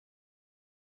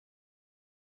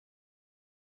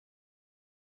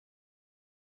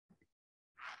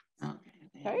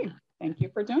Okay, thank you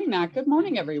for doing that. Good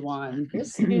morning, everyone.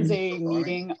 This is a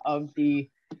meeting of the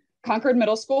Concord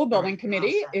Middle School Building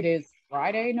Committee. It is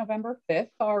Friday, November 5th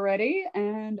already,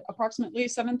 and approximately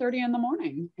 7:30 in the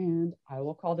morning. And I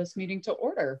will call this meeting to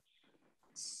order.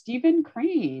 Stephen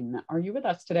Crane, are you with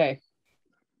us today?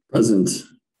 Present.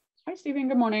 Hi, Stephen.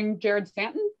 Good morning. Jared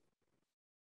Stanton?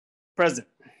 Present.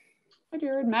 Hi,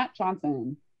 Jared. Matt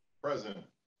Johnson? Present.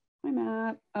 Hi,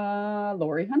 Matt.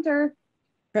 Lori Hunter?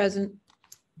 Present.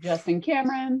 Justin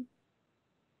Cameron?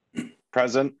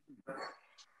 Present.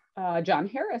 John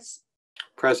Harris?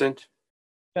 Present.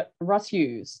 Russ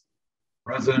Hughes?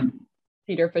 Present.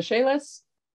 Peter Fishalis?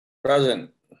 Present.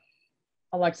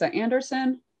 Alexa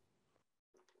Anderson?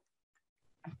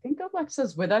 I think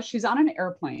Alexa's with us. She's on an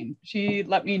airplane. She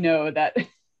let me know that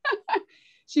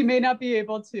she may not be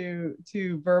able to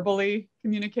verbally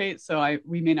communicate, so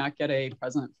we may not get a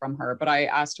present from her, but I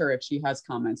asked her if she has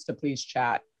comments to please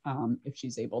chat if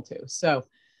she's able to. So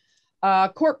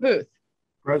Court Booth.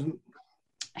 Present.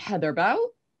 Heather Bow.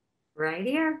 Right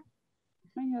here.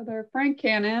 Hi, Heather. Frank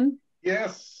Cannon.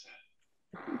 Yes.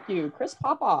 Thank you. Chris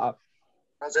Popoff.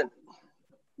 Present.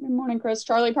 Good morning, Chris.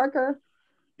 Charlie Parker.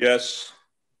 Yes.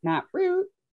 Matt Root.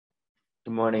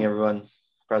 Good morning, everyone.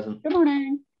 Present. Good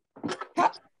morning.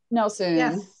 Pat Nelson.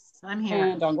 Yes, I'm here.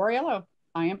 And Don Goriello.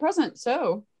 I am present.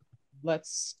 So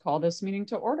let's call this meeting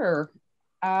to order.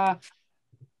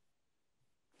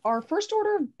 Our first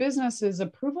order of business is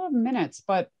approval of minutes,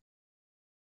 but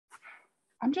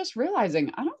I'm just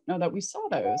realizing I don't know that we saw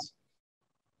those.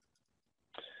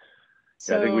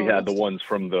 Yeah, I think we had the ones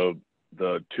from the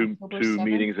two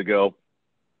meetings ago.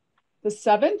 The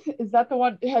 7th, is that the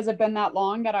one? Has it been that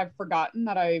long that I've forgotten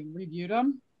that I reviewed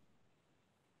them?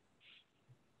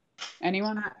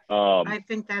 Anyone? I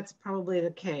think that's probably the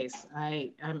case.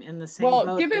 I'm in the same boat.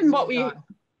 Well, given what we,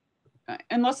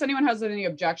 unless anyone has any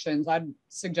objections, I'd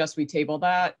suggest we table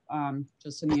that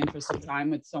just in the interest of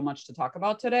time with so much to talk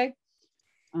about today.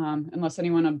 Unless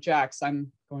anyone objects,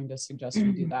 I'm going to suggest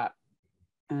we do that.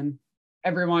 And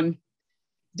everyone,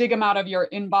 dig them out of your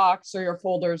inbox or your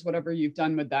folders, whatever you've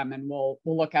done with them, and we'll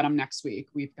look at them next week.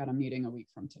 We've got a meeting a week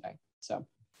from today. So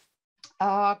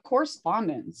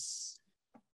correspondence.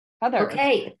 Heather.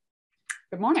 Okay.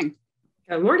 Good morning.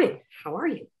 Good morning. How are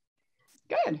you?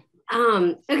 Good.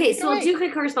 Okay, so I'll do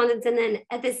quick correspondence, and then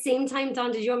at the same time,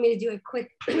 Dawn, did you want me to do a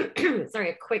quick,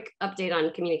 a quick update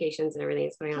on communications and everything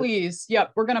that's going on? Please.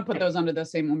 Yep. We're going to put those under the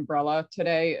same umbrella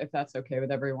today, if that's okay with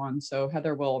everyone. So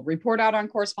Heather will report out on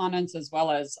correspondence as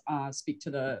well as speak to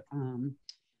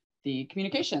the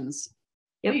communications.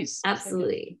 Yep, Please.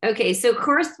 absolutely. Okay, so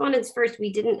correspondence first.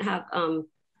 We didn't have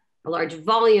a large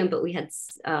volume, but we had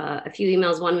a few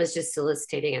emails. One was just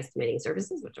soliciting estimating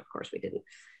services, which of course we didn't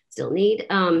still need.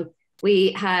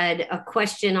 We had a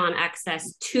question on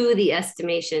access to the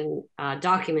estimation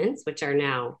documents, which are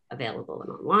now available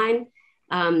and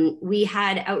online. We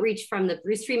had outreach from the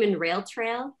Bruce Freeman Rail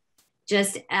Trail,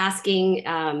 just asking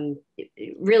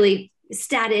really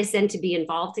status and to be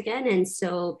involved again. And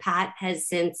so Pat has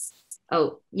since,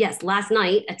 last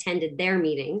night attended their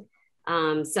meeting.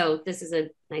 So this is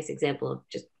a nice example of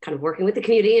just kind of working with the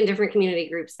community and different community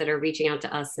groups that are reaching out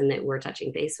to us and that we're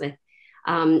touching base with.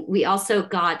 We also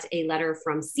got a letter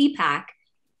from CPAC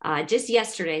just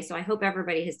yesterday, so I hope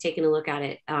everybody has taken a look at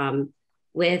it,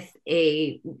 with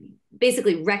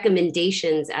basically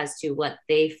recommendations as to what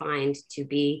they find to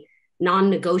be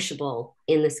non-negotiable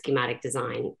in the schematic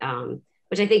design,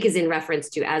 which I think is in reference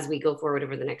to as we go forward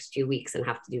over the next few weeks and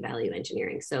have to do value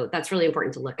engineering. So that's really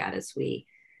important to look at as we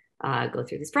go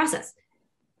through this process.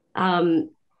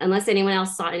 Unless anyone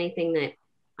else saw anything that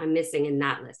I'm missing in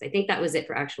that list. I think that was it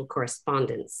for actual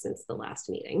correspondence since the last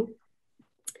meeting.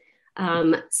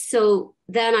 So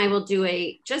then I will do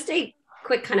just a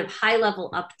quick kind of high level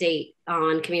update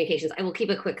on communications. I will keep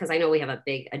it quick because I know we have a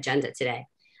big agenda today.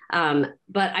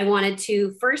 But I wanted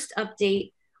to first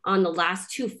update on the last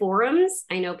two forums.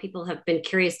 I know people have been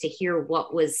curious to hear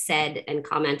what was said and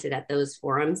commented at those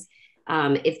forums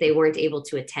if they weren't able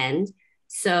to attend.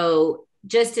 So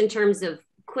just in terms of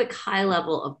quick high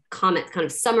level of comment, kind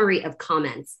of summary of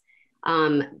comments.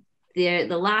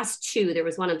 The last two, there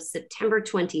was one of September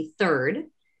 23rd,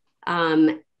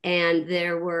 and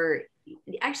there were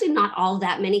actually not all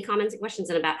that many comments and questions,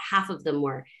 and about half of them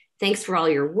were, thanks for all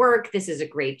your work. This is a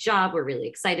great job. We're really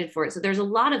excited for it. So there's a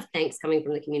lot of thanks coming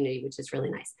from the community, which is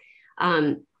really nice.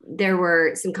 There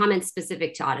were some comments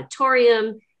specific to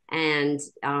auditorium and,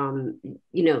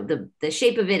 the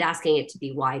shape of it, asking it to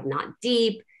be wide, not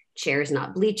deep, chairs,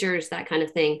 not bleachers, that kind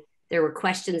of thing. There were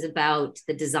questions about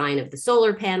the design of the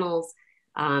solar panels,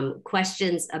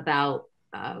 questions about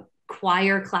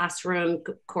choir classroom,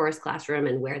 chorus classroom,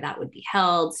 and where that would be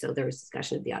held. So there was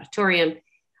discussion of the auditorium.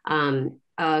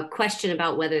 A question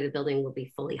about whether the building will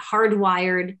be fully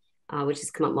hardwired, which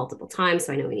has come up multiple times.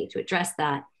 So I know we need to address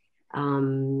that.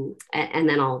 And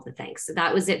then all of the thanks. So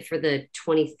that was it for the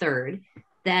 23rd.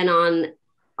 Then on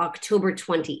October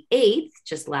 28th,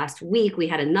 just last week, we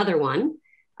had another one.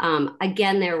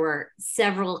 Again, there were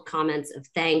several comments of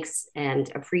thanks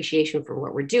and appreciation for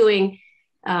what we're doing.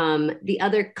 The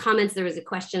other comments, there was a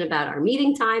question about our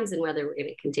meeting times and whether we're going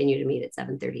to continue to meet at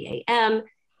 7:30 a.m.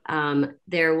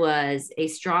 There was a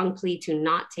strong plea to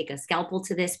not take a scalpel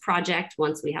to this project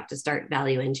once we have to start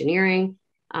value engineering.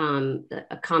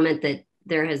 A comment that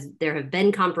there have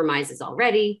been compromises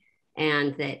already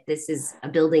and that this is a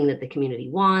building that the community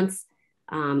wants.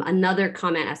 Another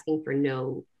comment asking for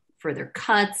no further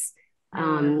cuts.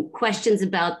 Questions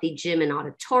about the gym and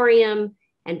auditorium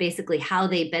and basically how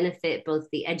they benefit both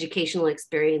the educational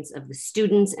experience of the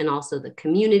students and also the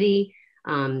community.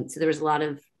 So there was a lot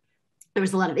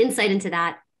of insight into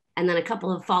that. And then a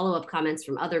couple of follow-up comments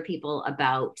from other people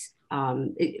about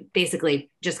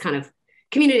basically just kind of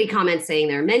community comments saying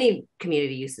there are many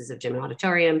community uses of gym and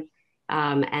auditorium,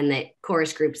 and that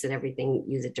chorus groups and everything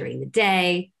use it during the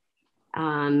day.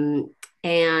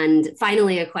 And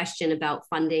finally, a question about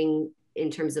funding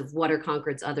in terms of what are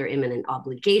Concord's other imminent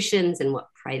obligations and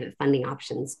what private funding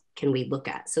options can we look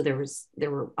at. So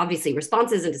there were obviously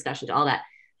responses and discussion to all that,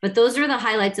 but those are the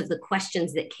highlights of the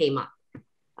questions that came up.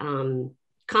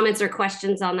 Comments or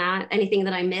questions on that? Anything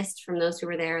that I missed from those who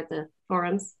were there at the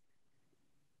forums?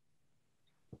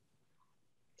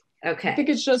 Okay. I think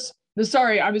it's just,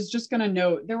 sorry, I was just going to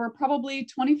note, there were probably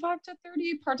 25 to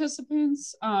 30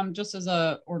 participants, just as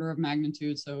a order of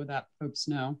magnitude, so that folks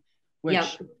know, which,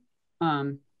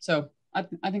 yep. So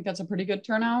I think that's a pretty good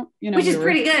turnout. Which is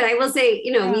pretty good. I will say,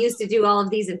 we used to do all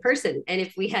of these in person, and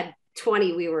if we had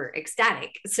 20, we were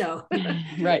ecstatic. So,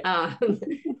 right.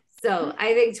 So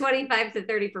I think 25 to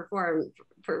 30 per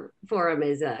forum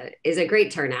is a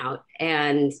great turnout,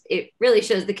 and it really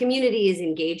shows the community is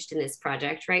engaged in this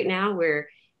project right now, where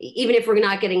even if we're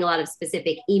not getting a lot of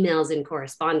specific emails and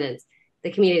correspondence,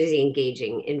 the community is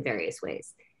engaging in various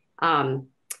ways,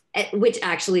 which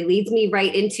actually leads me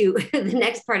right into the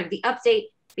next part of the update,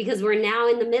 because we're now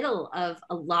in the middle of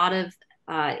a lot of,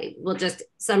 we'll just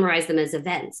summarize them as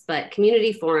events, but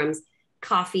community forums,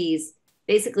 coffees,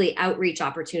 basically outreach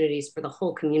opportunities for the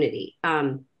whole community.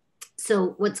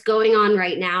 So what's going on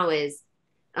right now is,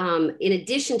 in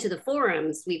addition to the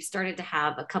forums, we've started to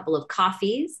have a couple of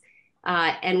coffees,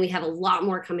 and we have a lot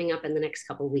more coming up in the next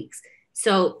couple of weeks.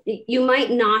 So you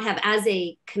might not have, as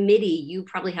a committee, you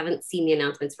probably haven't seen the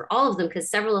announcements for all of them because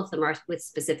several of them are with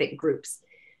specific groups.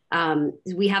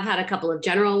 We have had a couple of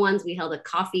general ones. We held a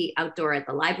coffee outdoor at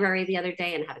the library the other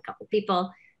day and had a couple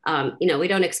people. We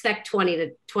don't expect 20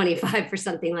 to 25 for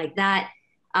something like that.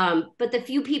 But the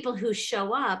few people who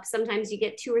show up, sometimes you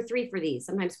get 2 or 3 for these,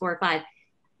 sometimes 4 or 5.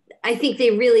 I think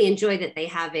they really enjoy that they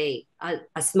have a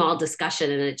small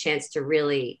discussion and a chance to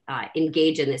really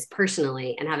engage in this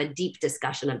personally and have a deep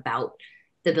discussion about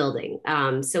the building.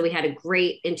 So we had a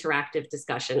great interactive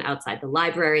discussion outside the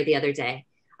library the other day.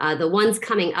 The ones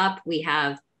coming up, we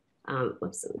have,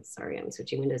 whoops, sorry, I'm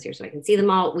switching windows here so I can see them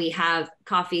all. We have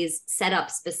coffees set up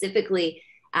specifically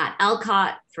at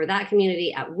Alcott for that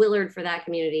community, at Willard for that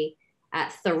community,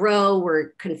 at Thoreau, we're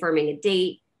confirming a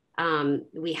date.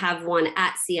 We have one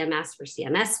at CMS for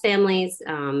CMS families.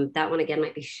 That one again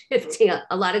might be shifting.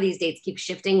 A lot of these dates keep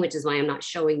shifting, which is why I'm not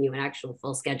showing you an actual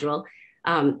full schedule.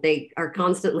 They are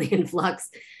constantly in flux.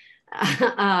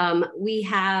 We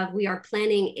are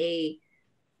planning a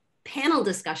panel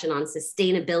discussion on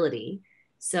sustainability.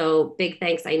 So big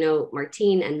thanks. I know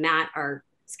Martine and Matt are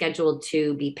scheduled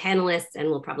to be panelists, and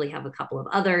we'll probably have a couple of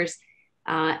others.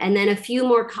 And then a few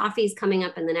more coffees coming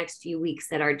up in the next few weeks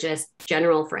that are just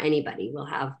general for anybody. We'll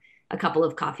have a couple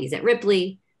of coffees at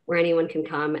Ripley where anyone can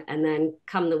come. And then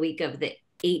come the week of the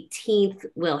 18th,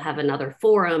 we'll have another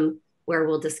forum where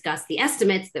we'll discuss the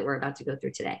estimates that we're about to go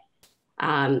through today.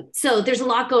 So there's a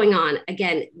lot going on.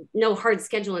 Again, no hard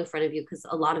schedule in front of you because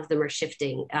a lot of them are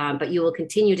shifting, but you will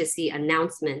continue to see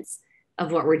announcements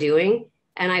of what we're doing.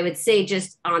 And I would say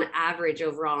just on average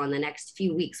overall in the next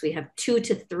few weeks, we have 2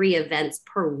 to 3 events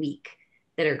per week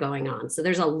that are going on. So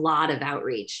there's a lot of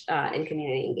outreach and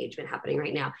community engagement happening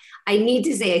right now. I need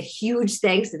to say a huge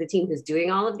thanks to the team who's doing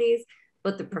all of these,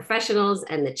 both the professionals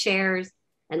and the chairs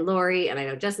and Lori, and I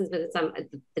know Justin's been at some,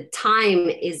 the time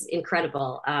is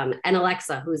incredible. And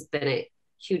Alexa, who's been a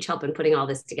huge help in putting all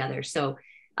this together. So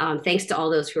thanks to all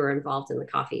those who are involved in the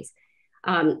coffees.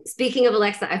 Speaking of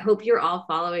Alexa, I hope you're all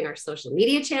following our social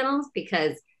media channels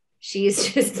because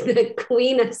She's just the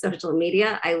queen of social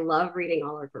media. I love reading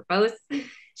all of her posts.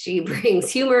 She brings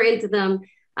humor into them.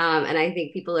 And I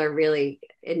think people are really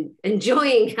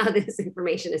enjoying how this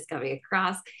information is coming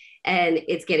across. And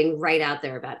it's getting right out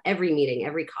there about every meeting,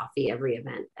 every coffee, every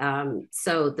event.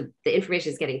 So the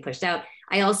information is getting pushed out.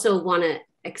 I also want to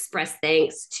express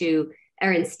thanks to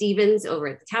Erin Stevens over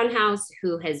at the Townhouse,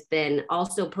 who has been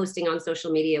also posting on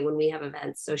social media when we have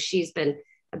events. So she's been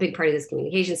a big part of this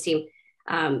communications team.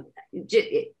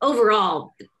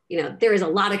 Overall, there is a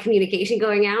lot of communication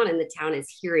going out and the town is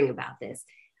hearing about this.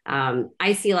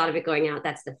 I see a lot of it going out.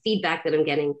 That's the feedback that I'm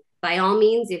getting. By all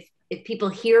means, if people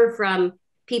hear from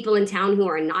people in town who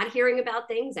are not hearing about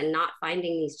things and not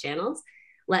finding these channels,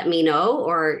 let me know,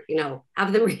 or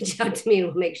have them reach out to me and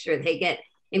we'll make sure they get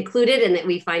included and that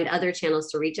we find other channels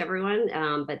to reach everyone.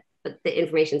 But the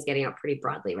information is getting out pretty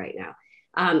broadly right now.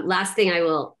 Last thing, I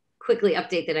will quickly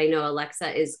update that I know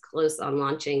Alexa is close on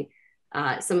launching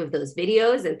some of those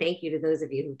videos, and thank you to those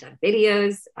of you who've done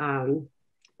videos.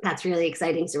 That's really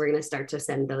exciting. So we're going to start to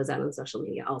send those out on social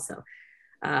media also.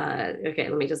 Okay,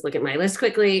 let me just look at my list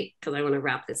quickly because I want to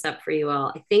wrap this up for you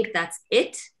all. I think that's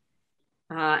it,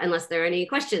 unless there are any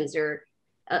questions. Or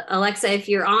Alexa, if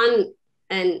you're on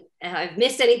and I've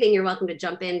missed anything, you're welcome to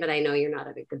jump in, but I know you're not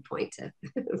at a good point to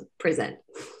present.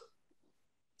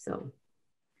 So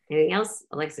anything else?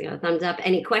 Alexa, got a thumbs up.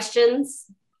 Any questions?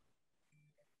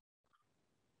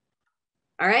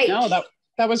 All right. No,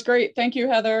 that was great. Thank you,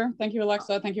 Heather. Thank you,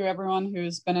 Alexa. Thank you, everyone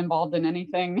who's been involved in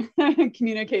anything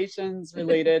communications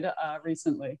related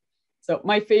recently. So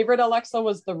my favorite, Alexa,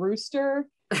 was the rooster.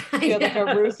 You have like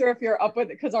a rooster if you're up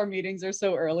with it, because our meetings are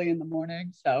so early in the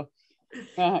morning. So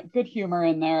good humor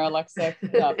in there, Alexa.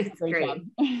 Great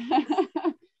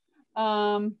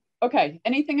job. Okay,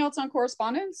 anything else on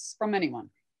correspondence from anyone?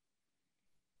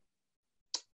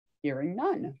 Hearing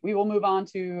none, we will move on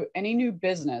to any new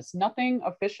business. Nothing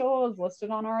official is listed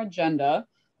on our agenda.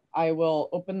 I will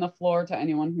open the floor to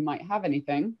anyone who might have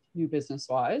anything new business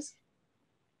wise.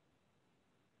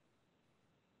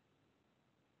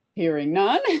 Hearing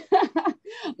none,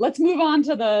 let's move on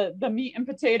to the meat and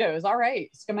potatoes. All right,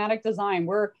 schematic design.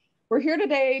 We're here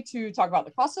today to talk about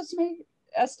the cost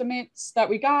estimates that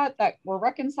we got that were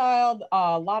reconciled.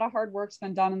 A lot of hard work's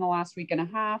been done in the last week and a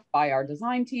half by our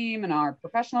design team and our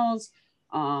professionals.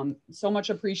 So much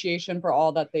appreciation for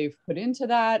all that they've put into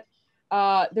that.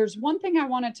 There's one thing I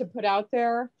wanted to put out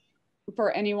there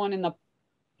for anyone in the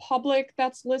public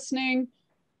that's listening.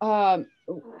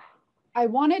 I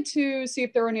wanted to see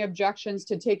if there were any objections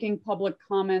to taking public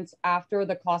comments after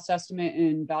the cost estimate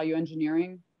and value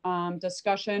engineering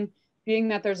discussion. Being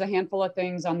that there's a handful of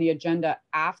things on the agenda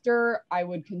after, I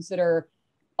would consider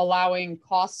allowing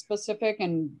cost specific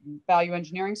and value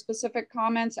engineering specific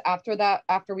comments after that,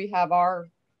 after we have our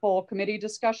full committee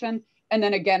discussion. And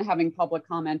then again, having public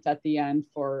comment at the end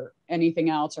for anything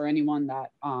else or anyone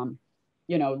that,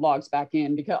 logs back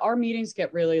in, because our meetings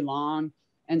get really long.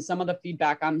 And some of the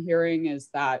feedback I'm hearing is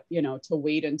that, to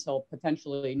wait until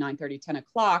potentially 9:30, 10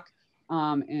 o'clock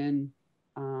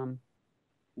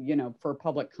for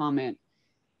public comment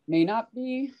may not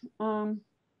be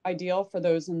ideal for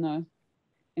those in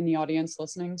the audience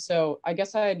listening. So I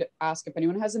guess I'd ask if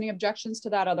anyone has any objections to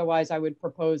that. Otherwise, I would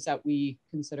propose that we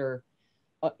consider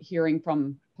hearing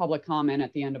from public comment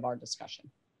at the end of our discussion.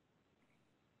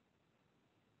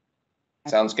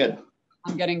 Sounds good.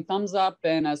 I'm getting thumbs up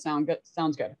and sounds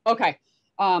good. Okay.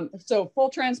 So full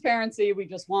transparency, we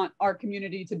just want our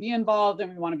community to be involved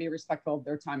and we want to be respectful of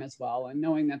their time as well. And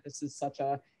knowing that this is such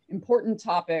a important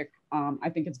topic, I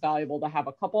think it's valuable to have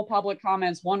a couple public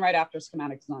comments, one right after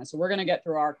schematic design. So we're going to get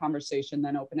through our conversation,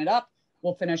 then open it up.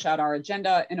 We'll finish out our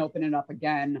agenda and open it up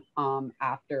again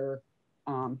after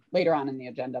later on in the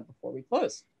agenda before we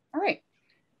close. All right.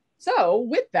 So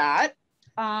with that,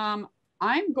 I've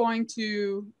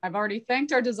already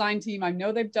thanked our design team. I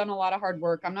know they've done a lot of hard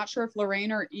work. I'm not sure if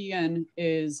Lorraine or Ian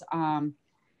is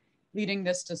leading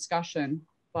this discussion,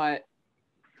 but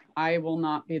I will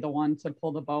not be the one to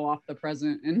pull the bow off the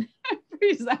present and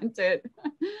present it.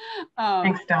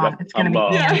 Thanks, Dawn. It's going to be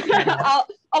Ian.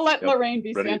 I'll let Lorraine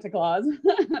be Santa Claus.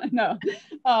 No,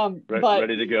 but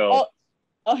ready to go.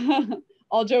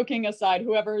 All joking aside,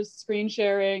 whoever's screen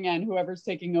sharing and whoever's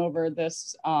taking over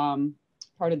this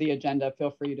part of the agenda,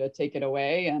 feel free to take it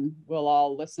away and we'll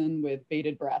all listen with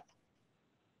bated breath.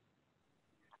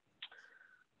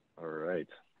 All right.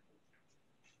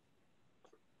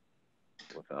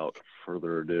 Without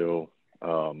further ado,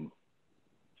 so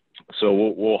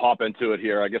we'll hop into it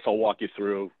here. I guess I'll walk you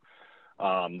through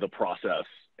the process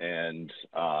and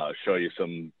show you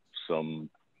some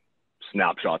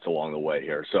snapshots along the way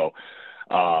here. So,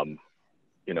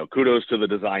 kudos to the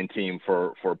design team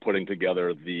for putting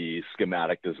together the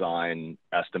schematic design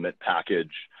estimate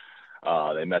package.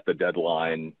 They met the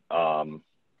deadline and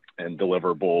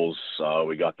deliverables.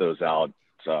 We got those out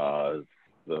the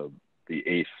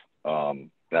 8th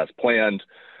as planned.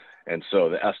 And so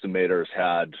the estimators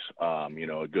had,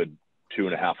 a good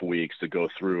 2.5 weeks to go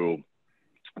through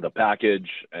the package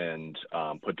and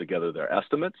put together their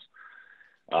estimates.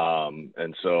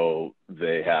 And so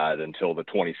they had until the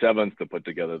 27th to put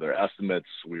together their estimates.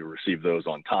 We received those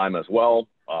on time as well,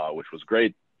 which was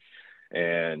great.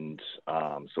 And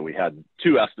so we had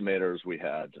 2 estimators. We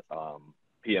had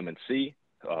PM&C,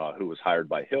 who was hired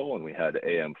by Hill, and we had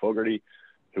AM Fogarty,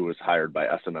 who was hired by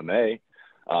SMMA,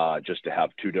 just to have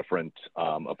 2 different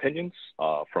opinions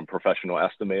from professional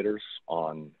estimators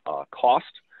on cost.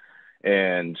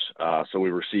 And so we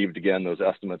received, again, those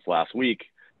estimates last week.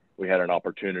 We had an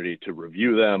opportunity to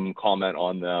review them, comment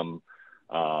on them,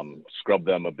 scrub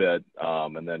them a bit,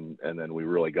 and then we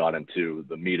really got into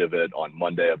the meat of it on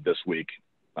Monday of this week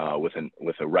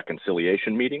with a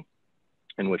reconciliation meeting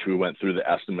in which we went through the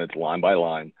estimates line by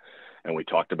line, and we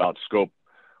talked about scope,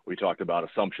 we talked about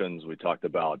assumptions, we talked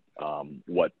about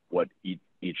what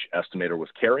each estimator was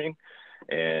carrying,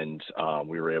 and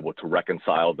we were able to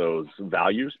reconcile those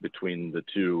values between the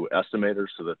 2 estimators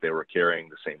so that they were carrying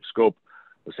the same scope,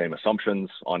 the same assumptions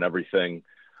on everything.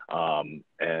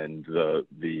 And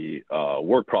the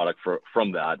work product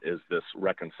from that is this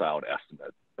reconciled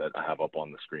estimate that I have up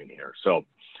on the screen here. So,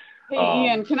 hey,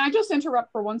 Ian, can I just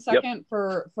interrupt for 1 second?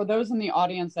 Yep. For those in the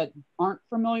audience that aren't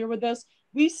familiar with this,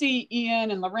 we see Ian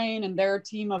and Lorraine and their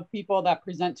team of people that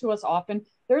present to us often.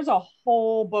 There's a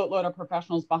whole boatload of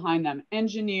professionals behind them,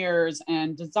 engineers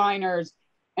and designers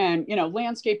and,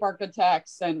 landscape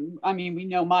architects. And I mean, we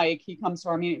know Mike, he comes to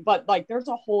our meeting, but like there's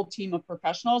a whole team of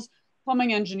professionals,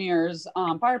 plumbing engineers,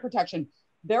 fire protection.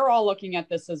 They're all looking at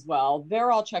this as well.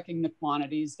 They're all checking the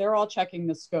quantities. They're all checking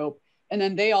the scope. And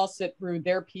then they all sit through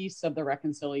their piece of the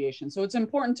reconciliation. So it's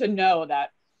important to know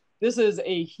that this is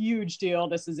a huge deal.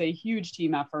 This is a huge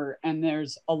team effort. And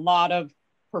there's a lot of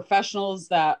professionals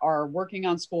that are working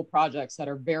on school projects that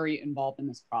are very involved in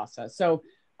this process. So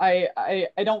I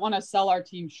don't want to sell our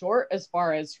team short as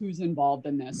far as who's involved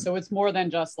in this. So it's more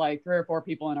than just like 3 or 4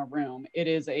 people in a room. It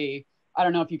is I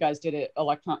don't know if you guys did it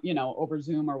over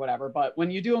Zoom or whatever, but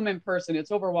when you do them in person,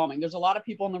 it's overwhelming. There's a lot of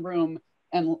people in the room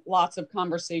and lots of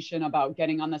conversation about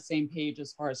getting on the same page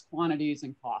as far as quantities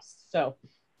and costs. So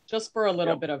just for a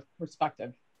little bit of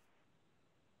perspective.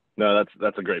 No,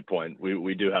 that's a great point.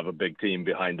 We do have a big team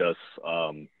behind us.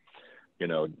 A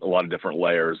lot of different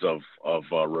layers of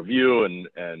review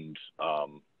and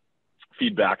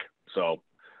feedback. So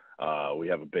we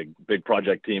have a big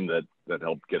project team that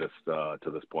helped get us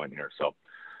to this point here. So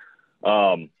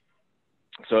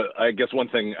so I guess one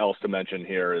thing else to mention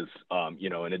here is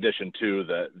in addition to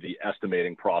the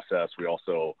estimating process, we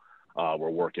also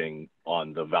were working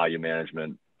on the value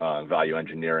management, value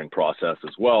engineering process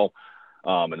as well,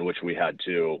 in which we had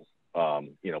to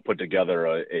put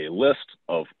together a list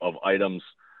of items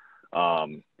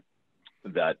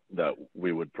that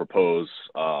we would propose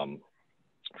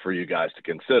for you guys to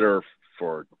consider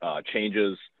for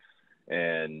changes,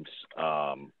 and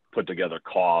put together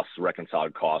costs,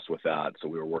 reconciled costs with that. So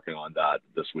we were working on that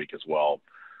this week as well,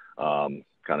 kind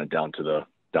of down to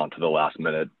the last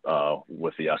minute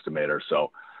with the estimator.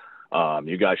 So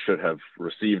you guys should have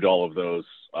received all of those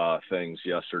things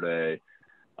yesterday.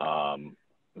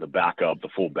 The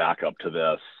full backup to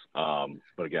this.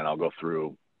 But again, I'll go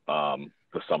through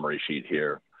the summary sheet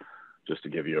here just to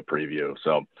give you a preview.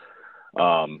 So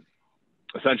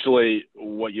essentially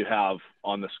what you have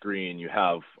on the screen, you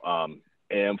have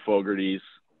AM Fogarty's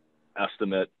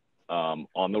estimate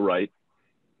on the right.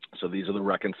 So these are the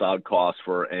reconciled costs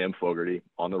for AM Fogarty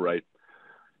on the right.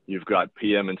 You've got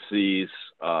PM&C's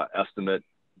estimate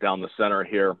down the center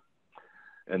here.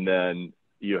 And then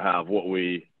you have what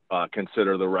we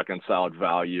consider the reconciled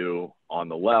value on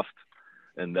the left.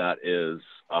 And that is,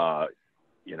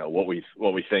 what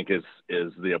we think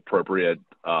is the appropriate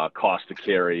cost to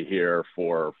carry here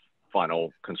for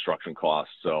final construction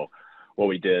costs. So what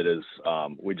we did is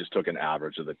we just took an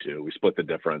average of the 2. We split the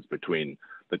difference between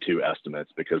the 2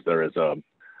 estimates because there is a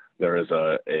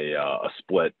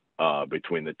split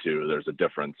between the 2. There's a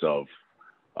difference of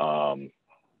close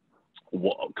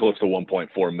to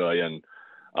 1.4 million.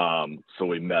 So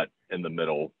we met in the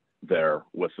middle there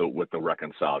with the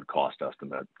reconciled cost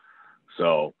estimate.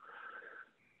 So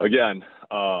again,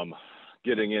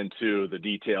 getting into the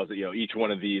details, each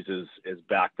one of these is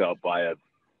backed up by a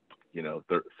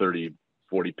 30,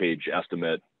 40 page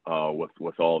estimate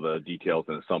with all the details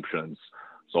and assumptions.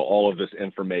 So all of this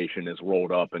information is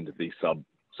rolled up into these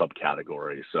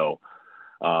subcategories. So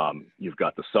you've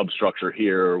got the substructure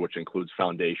here, which includes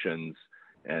foundations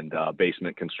and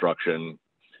basement construction.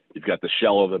 You've got the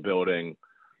shell of the building,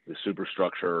 the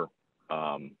superstructure,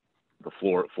 the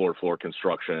floor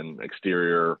construction,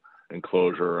 exterior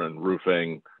enclosure and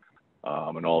roofing,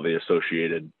 and all the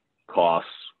associated costs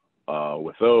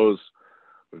with those.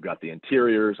 We've got the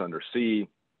interiors under C.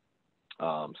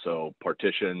 So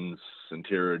partitions,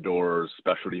 interior doors,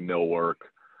 specialty millwork,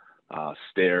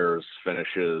 stairs,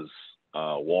 finishes,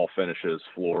 wall finishes,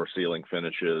 floor, ceiling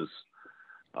finishes,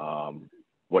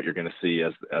 what you're going to see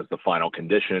as the final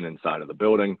condition inside of the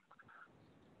building.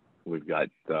 We've got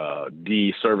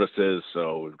D services,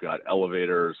 so we've got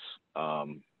elevators.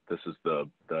 This is the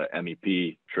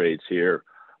MEP trades here: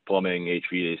 plumbing,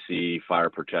 HVAC, fire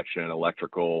protection,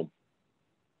 electrical,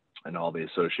 and all the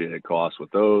associated costs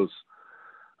with those.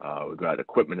 We've got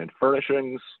equipment and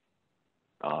furnishings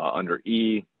under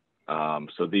E.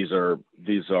 So these are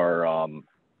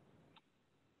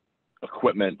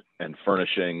equipment and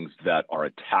furnishings that are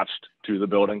attached to the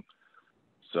building.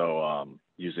 So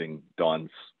using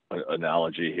Don's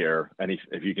analogy here,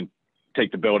 if you can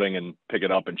take the building and pick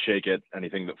it up and shake it,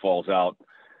 anything that falls out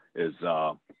is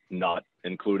not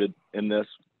included in this.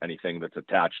 Anything that's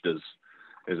attached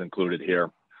is included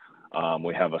here.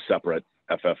 We have a separate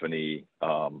FF&E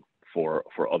for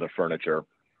other furniture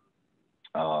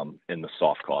in the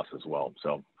soft costs as well.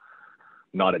 So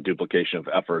not a duplication of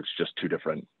efforts, just two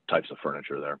different types of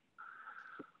furniture there.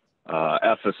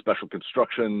 F is special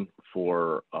construction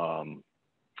for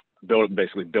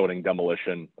basically building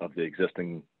demolition of the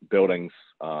existing buildings,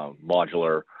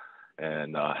 modular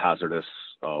and hazardous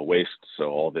waste.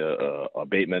 So all the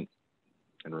abatement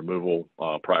and removal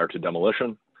prior to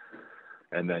demolition.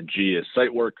 And then G is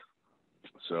site work.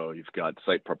 So you've got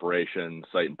site preparation,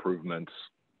 site improvements,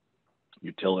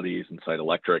 utilities, and site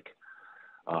electric.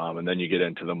 And then you get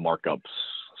into the markups.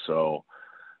 So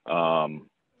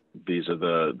these are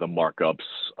the markups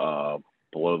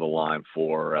below the line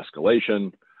for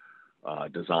escalation,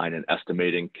 design and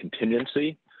estimating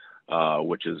contingency,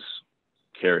 which is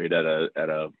carried at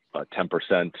a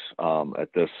 10%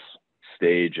 at this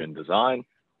stage in design.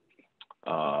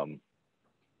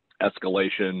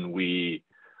 Escalation, we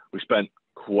spent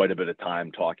quite a bit of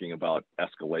time talking about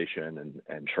escalation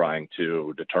and trying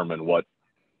to determine what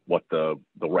the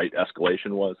right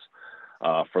escalation was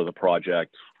for the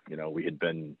project. You know, we had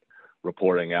been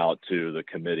reporting out to the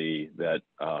committee that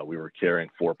we were carrying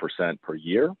 4% per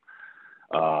year.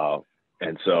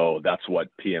 And so that's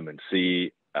what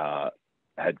PM&C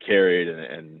had carried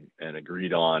and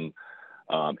agreed on.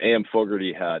 AM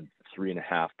Fogarty had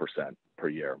 3.5% per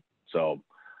year. So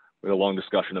we had a long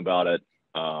discussion about it.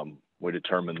 We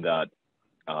determined that,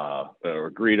 or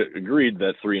agreed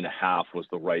that 3.5 was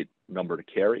the right number to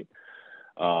carry,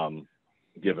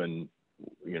 given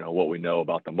what we know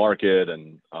about the market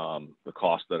and the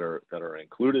costs that are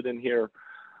included in here,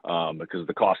 because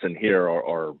the costs in here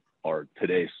are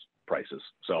today's prices.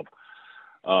 So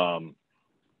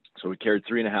so we carried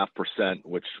 3.5%,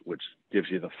 which gives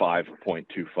you the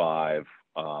 5.25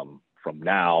 from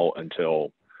now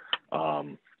until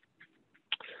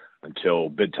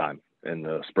bid time in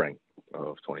the spring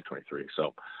of 2023.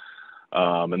 So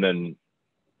and then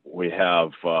we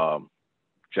have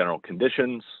general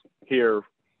conditions here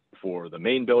for the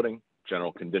main building,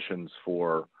 general conditions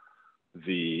for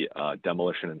the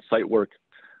demolition and site work.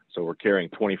 So we're carrying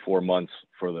 24 months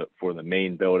for the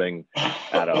main building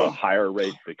at a higher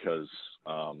rate because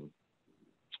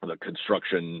the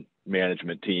construction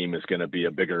management team is going to be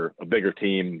a bigger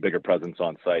team, bigger presence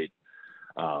on site.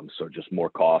 So just more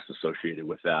costs associated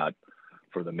with that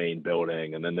for the main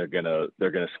building, and then they're gonna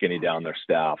skinny down their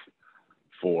staff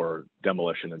for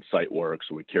demolition and site work.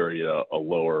 So we carry a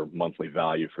lower monthly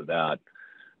value for that.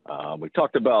 We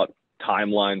talked about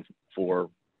timelines for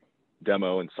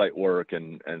demo and site work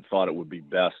and thought it would be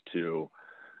best to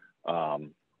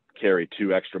carry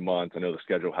 2 extra months. I know the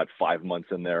schedule had 5 months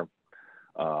in there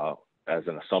as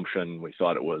an assumption. We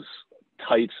thought it was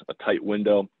a tight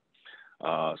window.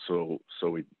 So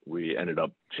we ended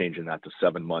up changing that to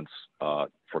 7 months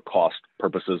for cost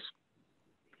purposes.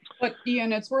 But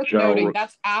Ian, it's worth noting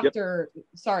that's after,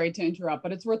 sorry to interrupt,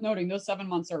 but it's worth noting those 7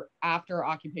 months are after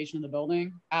occupation of the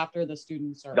building, after the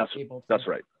students are able to. That's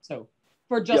right. So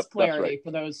for just clarity, right.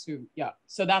 for those who,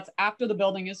 so that's after the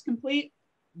building is complete,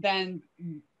 then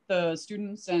the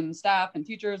students and staff and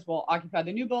teachers will occupy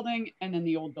the new building, and then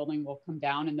the old building will come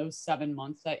down. And those 7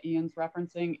 months that Ian's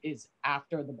referencing is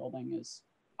after the building is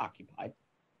occupied.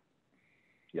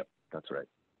 Yep, that's right.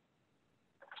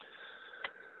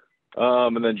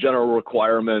 And then general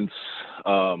requirements,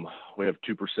 we have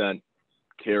 2%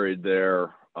 carried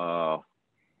there,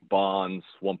 bonds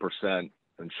 1%,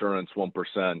 insurance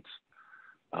 1%.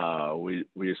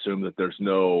 We assume that there's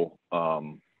no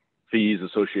fees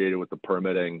associated with the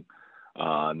permitting,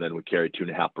 and then we carry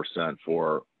 2.5%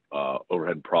 for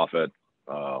overhead and profit,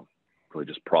 really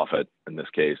just profit in this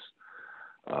case,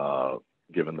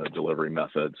 given the delivery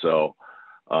method. So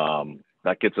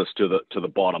that gets us to the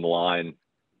bottom line.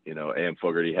 You know, AM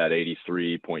Fogarty had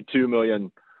 83.2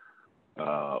 million.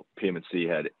 PMC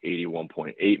had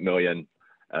 81.8 million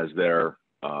as their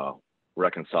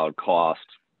reconciled cost.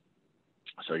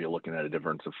 So you're looking at a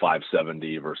difference of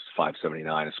 570 versus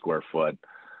 579 a square foot.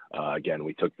 Again,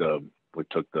 we took the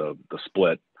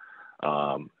split,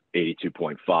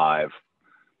 82.5,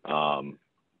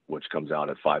 which comes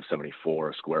out at 574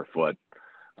 a square foot.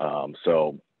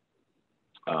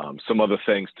 Some other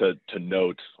things to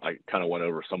note, I kind of went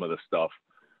over some of this stuff.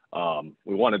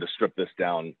 We wanted to strip this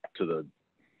down to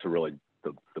really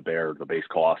the base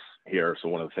costs here. So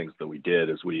one of the things that we did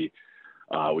is we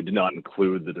did not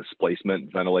include the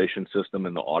displacement ventilation system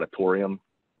in the auditorium.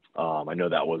 I know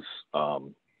that was,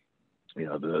 you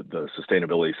know, the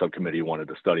sustainability subcommittee wanted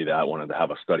to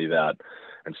have us study that.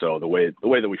 And so the way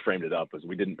that we framed it up is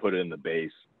we didn't put it in the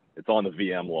base. It's on the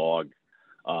VM log.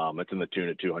 It's in the tune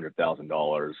of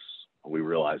 $200,000. We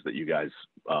realized that you guys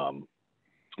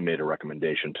made a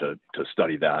recommendation to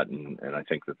study that. And I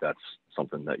think that that's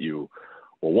something that you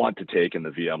will want to take in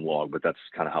the VM log, but that's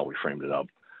kind of how we framed it up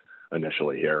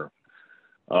initially here.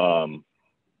 I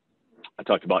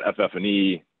talked about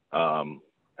FF&E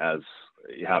as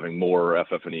having more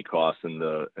FF&E costs in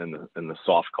the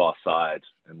soft cost side,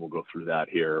 and we'll go through that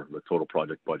here. The total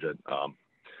project budget.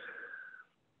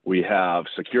 We have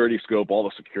security scope. All the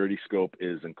security scope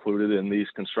is included in these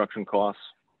construction costs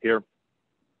here.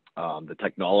 The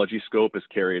technology scope is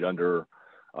carried under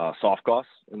soft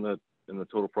costs in the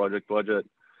total project budget.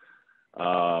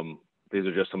 These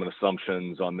are just some of the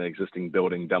assumptions on the existing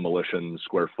building demolition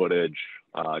square footage,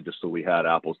 just so we had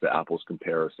apples to apples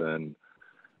comparison.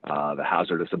 The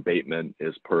hazardous abatement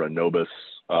is per a NOBIS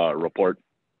report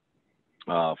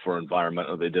for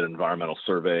environmental. They did an environmental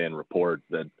survey and report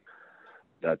that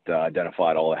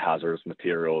identified all the hazardous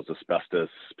materials, asbestos,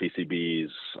 PCBs,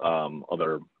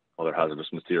 other hazardous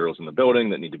materials in the building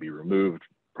that need to be removed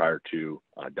prior to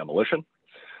demolition.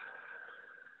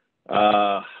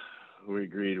 We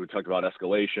talked about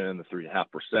escalation, the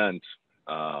 3.5%.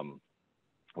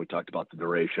 We talked about the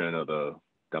duration of the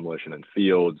demolition in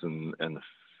fields and the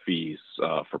fees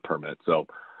for permit. So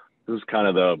this is kind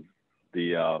of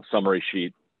the summary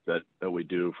sheet that we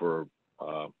do for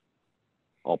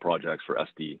all projects for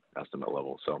SD estimate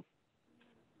level. So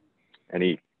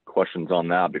any questions on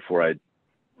that before I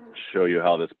show you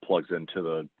how this plugs into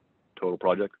the total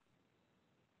project?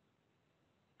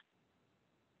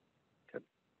 Okay.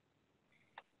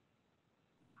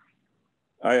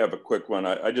 I have a quick one.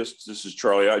 This is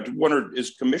Charlie. I wondered,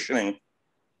 is commissioning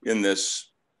in this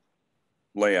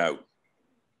layout?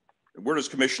 Where does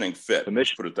commissioning fit?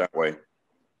 Put it that way.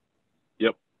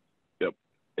 Yep.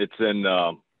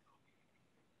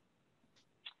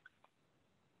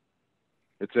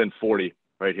 It's in 40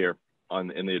 right here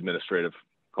in the administrative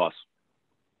costs.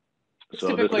 It's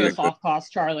typically a soft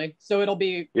cost, Charlie. So it'll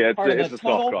be part of the total.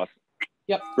 Soft cost.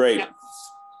 Yep. Great. Yep.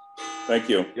 Thank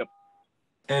you. Yep.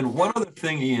 And one other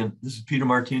thing, Ian, this is Peter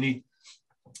Martini.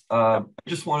 I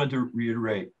just wanted to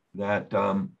reiterate that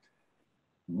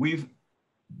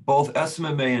both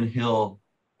SMA and Hill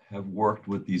have worked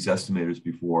with these estimators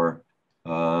before.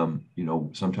 You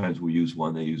know, sometimes we use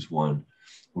one, they use one.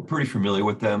 We're pretty familiar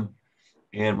with them.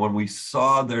 And when we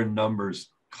saw their numbers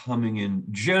coming in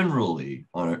generally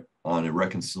on a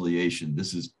reconciliation,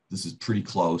 this is pretty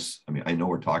close. I mean, I know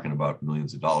we're talking about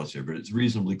millions of dollars here, but it's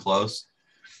reasonably close.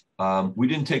 We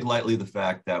didn't take lightly the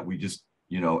fact that we just,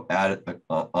 you know, added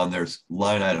on their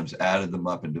line items, added them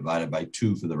up and divided by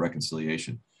 2 for the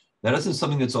reconciliation. That isn't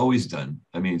something that's always done.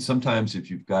 I mean, sometimes if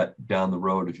you've got down the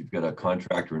road, if you've got a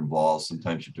contractor involved,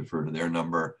 sometimes you defer to their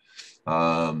number.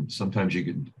 Sometimes you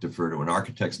can defer to an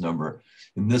architect's number.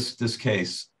 In this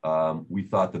case, we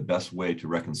thought the best way to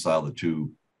reconcile the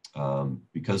 2,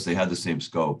 because they had the same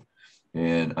scope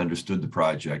and understood the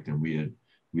project, and we had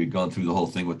gone through the whole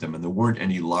thing with them, and there weren't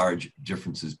any large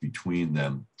differences between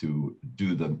them to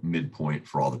do the midpoint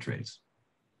for all the trades.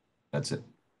 That's it.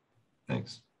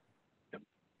 Thanks.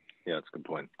 Yeah, that's a good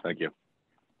point. Thank you.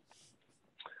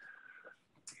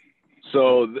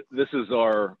 So this is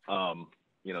our,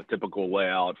 you know, typical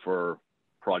layout for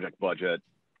project budget.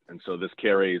 And so this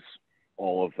carries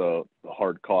all of the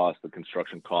hard costs, the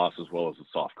construction costs, as well as the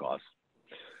soft costs.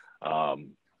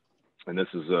 And this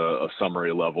is a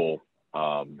summary level.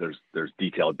 There's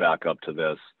detailed backup to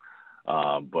this,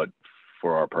 but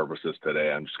for our purposes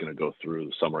today, I'm just going to go through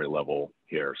the summary level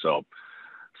here. So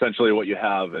essentially what you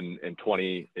have in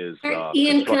 20 is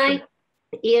Ian, can I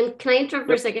interrupt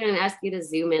for a second and ask you to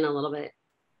zoom in a little bit?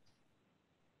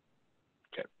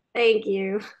 Okay. Thank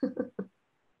you.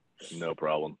 No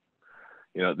problem.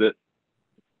 You know,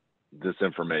 this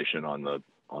information on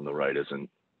the right isn't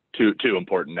too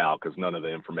important now because none of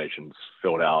the information's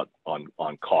filled out on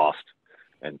cost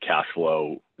and cash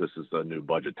flow. This is the new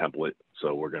budget template,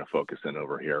 so we're going to focus in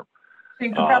over here. You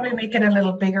could probably make it a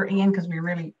little bigger, Ian, because we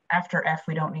really, after F,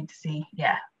 we don't need to see.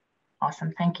 Yeah,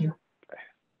 awesome. Thank you. Okay.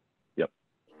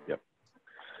 Yep.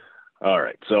 All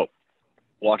right, so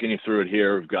walking you through it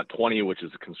here, we've got 20, which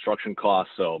is the construction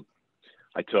cost. So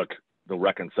I took the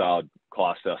reconciled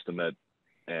cost estimate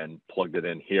and plugged it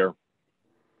in here,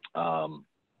 the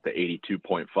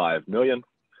 82.5 million.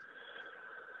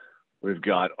 We've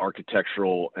got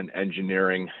architectural and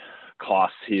engineering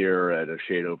costs here at a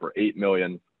shade over 8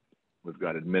 million. We've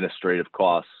got administrative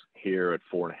costs here at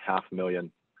 4.5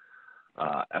 million.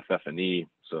 FF&E,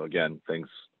 so again, things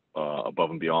above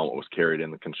and beyond what was carried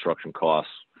in the construction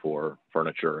costs for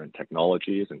furniture and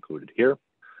technology is included here,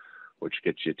 which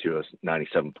gets you to a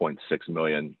 97.6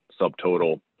 million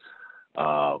subtotal.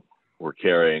 We're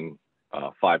carrying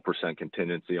 5%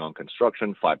 contingency on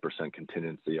construction, 5%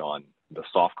 contingency on the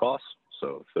soft costs,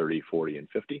 so 30, 40, and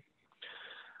 50,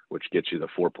 which gets you the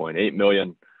 4.8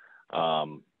 million.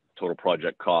 Total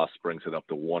project cost brings it up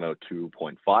to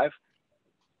 102.5.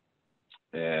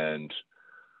 And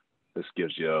this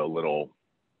gives you a little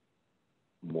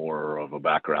more of a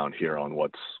background here on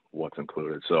what's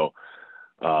included. So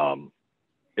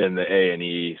in the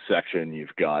A&E section,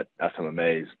 you've got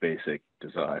SMMA's basic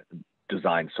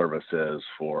design services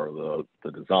for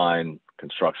the design,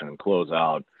 construction, and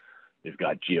closeout. You've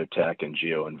got geotech and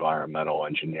geoenvironmental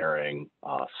engineering,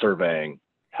 surveying,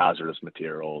 hazardous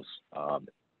materials,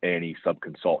 A&E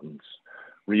subconsultants,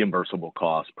 reimbursable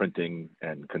costs, printing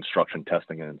and construction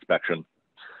testing and inspection.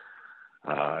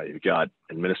 You've got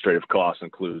administrative costs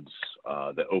includes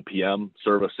the OPM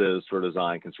services for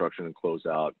design, construction, and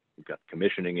closeout. You've got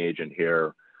commissioning agent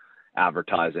here,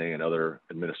 advertising and other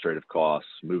administrative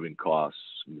costs, moving costs,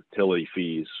 utility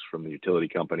fees from the utility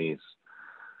companies.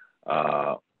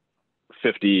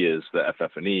 50 is the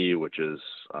FF&E, which is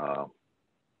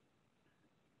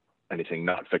anything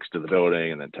not fixed to the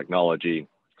building, and then technology.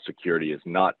 Security is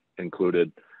not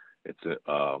included. It's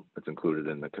included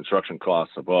in the construction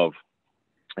costs above.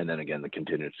 And then again, the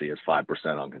contingency is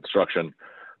 5% on construction,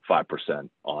 5%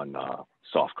 on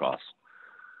soft costs,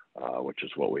 which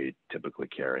is what we typically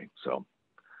carry. So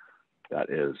that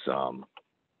is the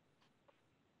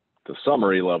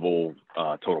summary level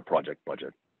total project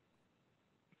budget.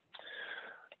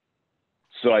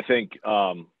 So I think,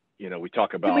 you know, we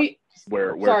talk about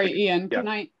where sorry, Ian,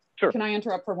 yeah. Can I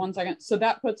interrupt for 1 second? So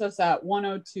that puts us at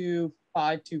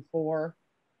 102,524,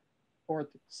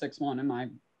 461 in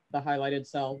the highlighted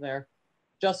cell there.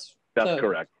 Just that's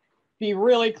correct. Be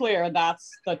really clear,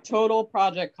 that's the total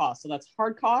project cost. So that's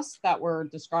hard costs that were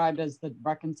described as the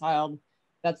reconciled.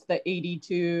 That's the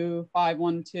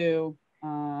 82,512.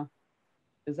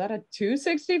 Is that a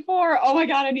 264? Oh my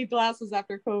God, I need glasses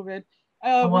after COVID.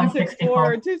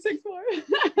 164, 264.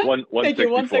 Thank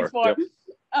you, 164. Yep.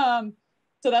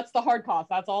 So that's the hard cost.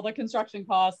 That's all the construction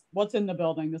costs, what's in the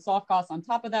building. The soft costs on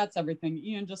top of that's everything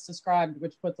Ian just described,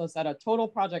 which puts us at a total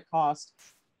project cost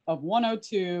of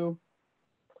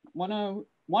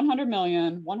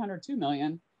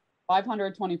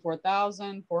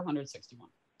 102,524,461.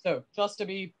 So just to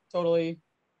be totally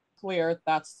clear,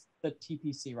 that's the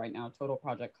TPC right now, total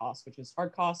project cost, which is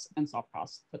hard costs and soft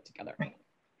costs put together.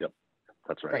 Yep,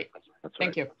 that's right. Great. That's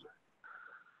right. Thank you.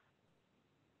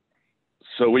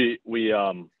 So we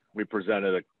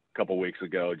presented a couple weeks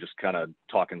ago, just kind of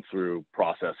talking through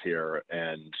process here,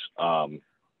 and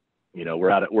you know,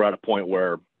 we're at a point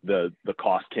where the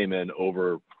cost came in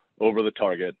over the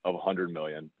target of 100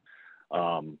 million.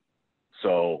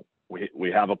 So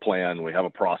we have a plan, we have a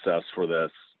process for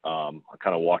this. I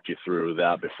kind of walked you through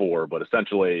that before, but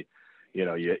essentially, you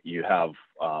know, you have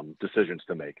decisions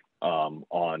to make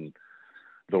on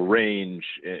the range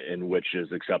in which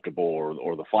is acceptable,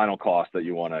 or the final cost that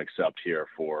you want to accept here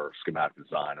for schematic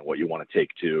design and what you want to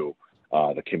take to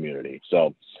the community.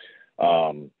 So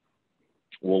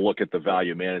we'll look at the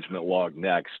value management log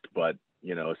next, but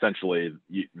you know, essentially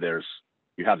you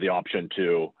have the option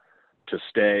to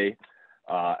stay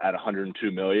at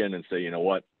 102 million and say, you know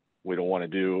what, we don't want to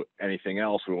do anything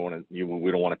else. We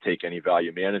don't want to take any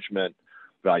value management,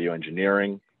 value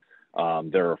engineering.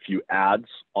 There are a few adds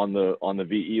on the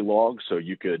VE log, so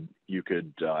you could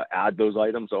add those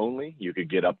items only. You could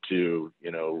get up to,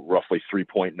 you know, roughly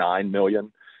 3.9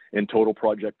 million in total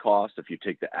project cost. If you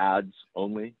take the adds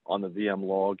only on the VM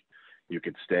log, you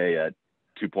could stay at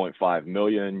 2.5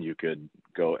 million. You could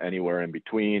go anywhere in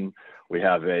between. We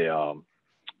have a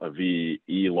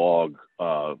VE log,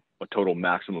 a total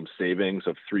maximum savings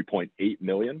of 3.8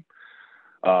 million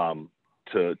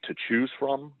to choose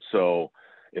from. So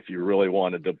if you really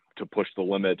wanted to push the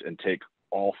limit and take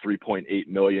all 3.8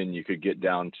 million, you could get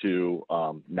down to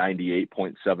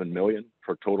 98.7 million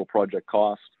for total project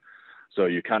cost. So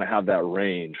you kind of have that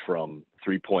range from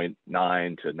 3.9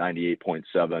 to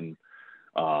 98.7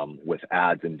 with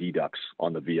adds and deducts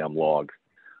on the VM log.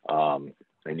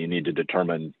 And you need to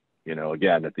determine, you know,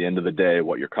 again, at the end of the day,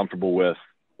 what you're comfortable with,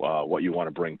 what you want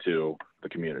to bring to the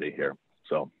community here.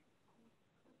 So.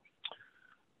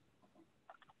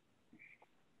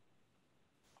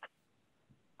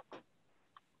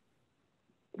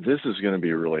 This is going to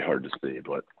be really hard to see,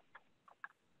 but.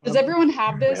 Does everyone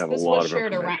have this? Have this was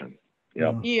shared around.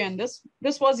 Yep. Ian, this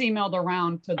was emailed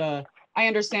around to the, I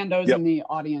understand those in the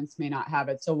audience may not have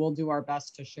it. So we'll do our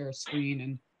best to share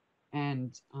screen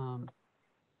and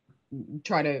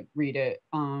try to read it.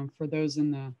 For those in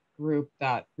the group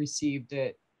that received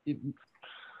it,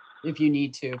 if you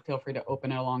need to, feel free to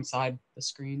open it alongside the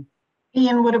screen.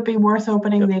 Ian, would it be worth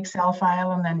opening the Excel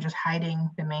file and then just hiding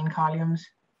the main columns?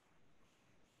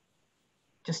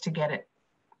 Just to get it,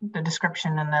 the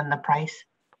description and then the price.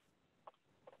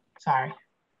 Sorry.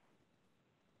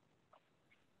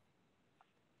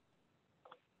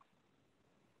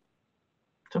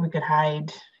 So we could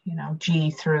hide, you know, G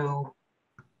through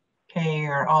K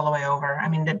or all the way over. I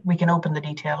mean, that we can open the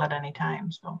detail at any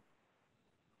time. So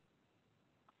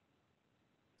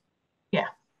yeah,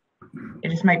 it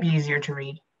just might be easier to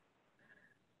read.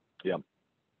 Yeah.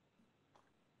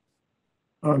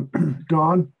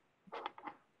 Dawn?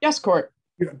 Yes, Court.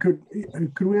 Could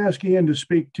we ask Ian to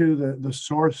speak to the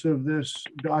source of this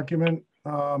document?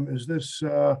 Is this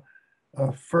a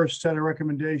first set of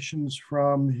recommendations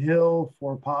from Hill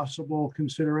for possible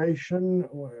consideration?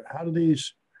 Or how do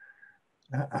these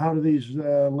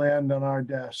land on our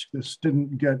desk? This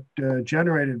didn't get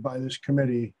generated by this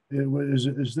committee.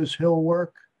 Is this Hill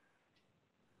work?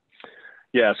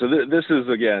 Yeah, so this is,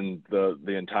 again,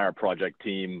 the entire project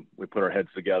team. We put our heads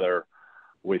together.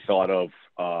 We thought of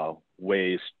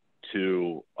ways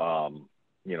to,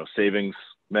 you know, savings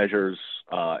measures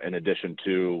in addition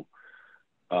to,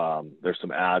 there's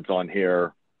some ads on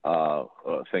here,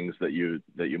 things that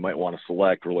you might want to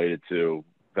select related to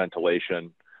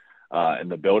ventilation in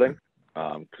the building,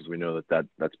 because we know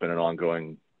that's been an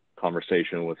ongoing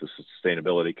conversation with the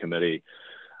sustainability committee.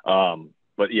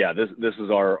 But yeah, this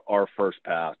is our first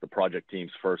pass, the project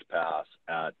team's first pass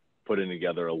at putting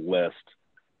together a list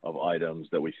of items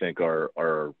that we think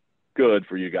are good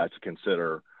for you guys to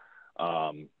consider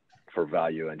for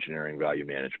value engineering, value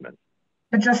management.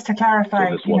 But just to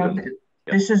clarify, so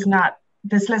this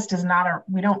list is not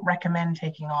we don't recommend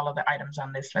taking all of the items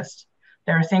on this list.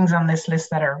 There are things on this list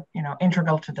that are, you know,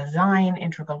 integral to design,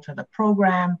 integral to the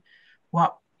program.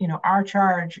 What, you know, our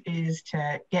charge is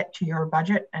to get to your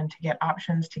budget and to get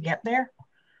options to get there.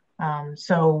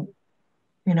 So,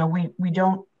 you know, we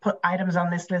don't put items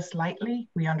on this list lightly.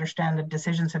 We understand that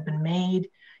decisions have been made.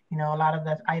 You know, a lot of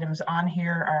the items on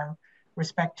here are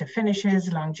respect to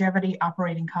finishes, longevity,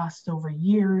 operating costs over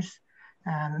years,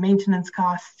 maintenance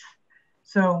costs.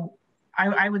 So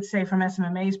I would say from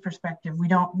SMMA's perspective, we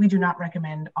do not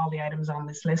recommend all the items on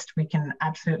this list. We can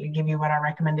absolutely give you what our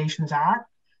recommendations are,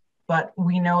 but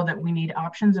we know that we need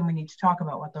options and we need to talk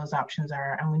about what those options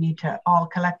are. And we need to all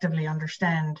collectively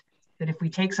understand that if we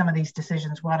take some of these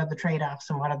decisions, what are the trade-offs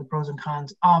and what are the pros and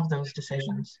cons of those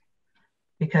decisions?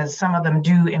 Because some of them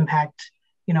do impact,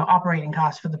 you know, operating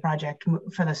costs for the project,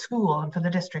 for the school and for the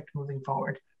district moving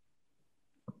forward.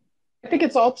 I think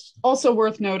it's also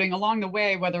worth noting along the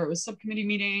way, whether it was subcommittee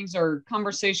meetings or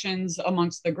conversations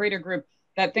amongst the greater group,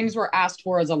 that things were asked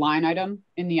for as a line item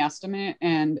in the estimate.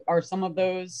 And are some of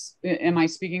those, am I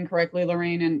speaking correctly,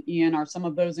 Lorraine and Ian, are some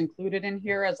of those included in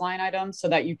here as line items so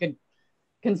that you could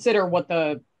consider what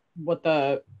the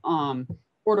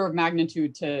order of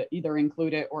magnitude to either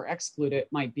include it or exclude it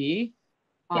might be?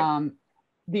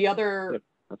 The other, yep,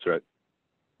 that's right.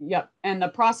 Yep, and the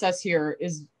process here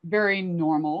is very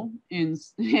normal in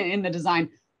the design.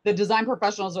 The design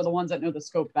professionals are the ones that know the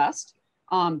scope best.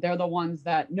 They're the ones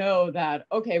that know that,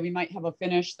 okay, we might have a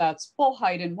finish that's full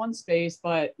height in one space,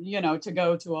 but you know, to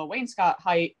go to a wainscot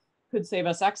height could save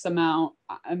us X amount.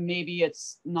 Maybe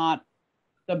it's not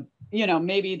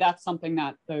maybe that's something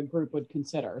that the group would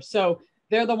consider. So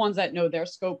they're the ones that know their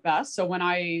scope best. So when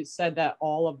I said that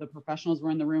all of the professionals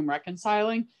were in the room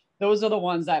reconciling, those are the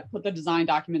ones that put the design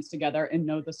documents together and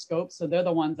know the scope. So they're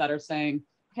the ones that are saying,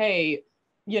 hey,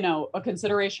 a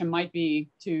consideration might be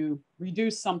to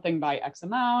reduce something by X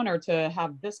amount, or to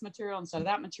have this material instead of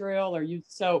that material, or use.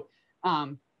 So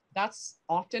that's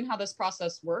often how this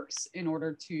process works in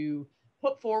order to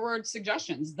put forward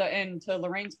suggestions. And to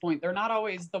Lorraine's point, they're not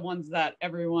always the ones that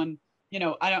everyone,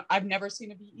 I've never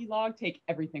seen a VE log take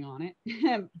everything on it,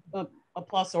 a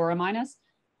plus or a minus.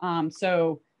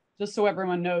 So just so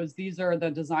everyone knows, these are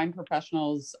the design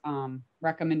professionals'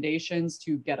 recommendations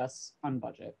to get us on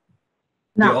budget.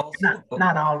 Not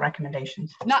all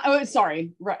recommendations.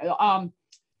 Sorry.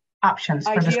 Options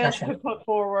for ideas discussion. to put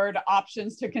forward,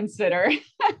 options to consider.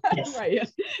 Yes. Right.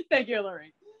 Thank you,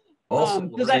 Lorraine. Also,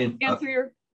 does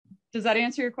that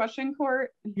answer your question,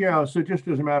 Court? Yeah, so just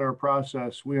as a matter of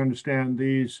process, we understand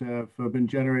these have been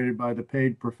generated by the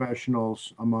paid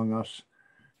professionals among us,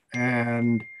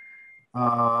 and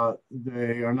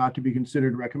they are not to be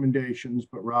considered recommendations,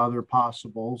 but rather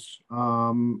possibles.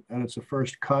 And it's a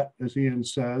first cut, as Ian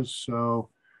says, so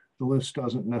the list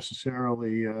doesn't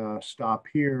necessarily stop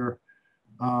here.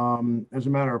 As a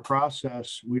matter of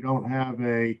process, we don't have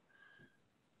a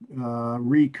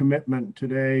recommitment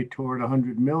today toward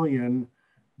 100 million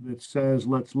that says,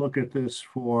 let's look at this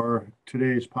for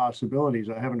today's possibilities.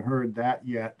 I haven't heard that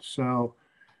yet. So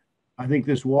I think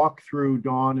this walkthrough,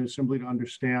 Dawn, is simply to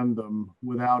understand them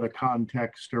without a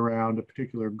context around a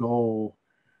particular goal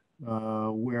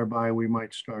whereby we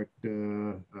might start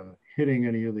hitting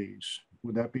any of these.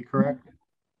 Would that be correct?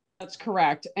 That's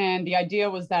correct. And the idea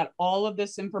was that all of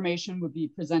this information would be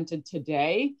presented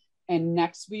today, and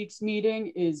next week's meeting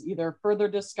is either further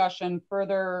discussion,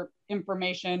 further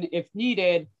information if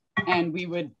needed, and we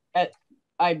would,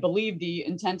 I believe the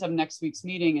intent of next week's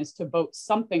meeting is to vote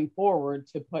something forward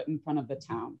to put in front of the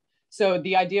town. So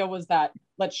the idea was that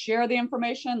let's share the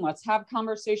information, let's have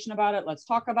conversation about it, let's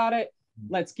talk about it,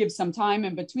 let's give some time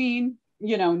in between,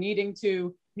 needing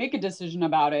to make a decision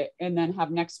about it, and then have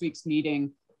next week's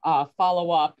meeting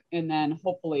follow up, and then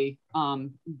hopefully,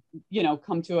 come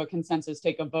to a consensus,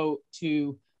 take a vote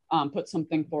to put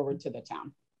something forward to the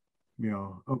town. Yeah,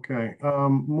 okay.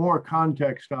 More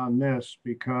context on this,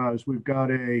 because we've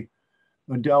got a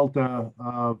delta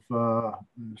of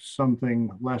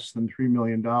something less than $3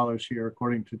 million here,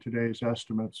 according to today's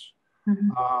estimates.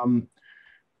 Mm-hmm.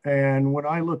 And when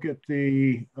I look at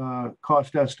the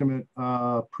cost estimate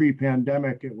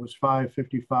pre-pandemic, it was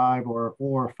 555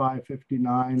 or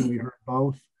 559. We heard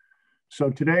both. So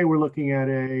today we're looking at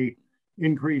a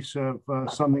increase of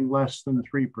something less than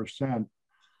 3%,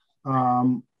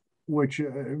 which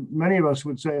many of us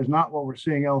would say is not what we're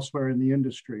seeing elsewhere in the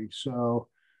industry. So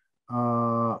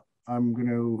I'm going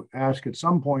to ask at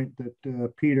some point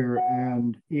that Peter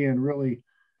and Ian really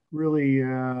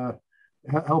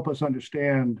help us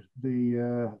understand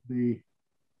the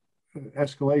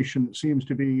escalation that seems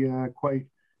to be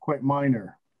quite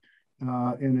minor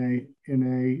in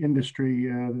a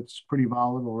industry that's pretty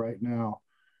volatile right now.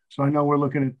 So I know we're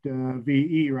looking at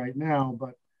VE right now,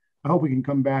 but I hope we can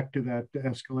come back to that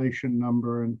escalation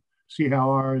number and see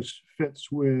how ours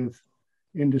fits with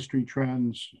industry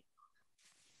trends.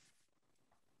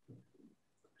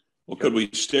 Well, could we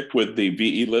stick with the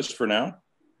VE list for now?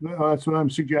 No, that's what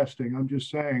I'm suggesting. I'm just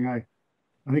saying, I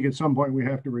think at some point we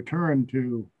have to return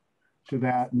to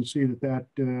that and see that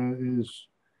is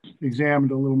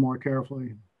examined a little more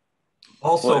carefully.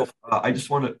 Also, I just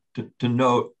wanted to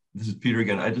note, this is Peter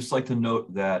again, I'd just like to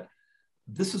note that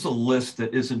this is a list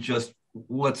that isn't just,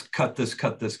 let's cut this,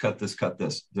 cut this, cut this, cut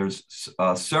this. There's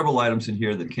several items in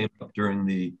here that came up during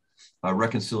the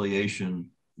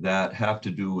reconciliation that have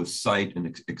to do with site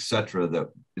and et cetera, that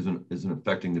isn't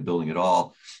affecting the building at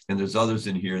all. And there's others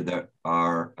in here that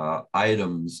are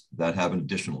items that have an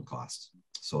additional cost.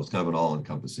 So it's kind of an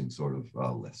all-encompassing sort of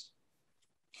list.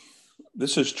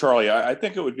 This is Charlie. I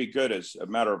think it would be good as a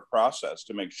matter of process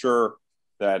to make sure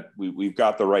that we've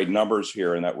got the right numbers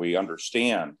here and that we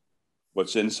understand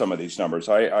what's in some of these numbers.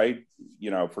 I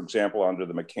for example, under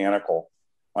the mechanical,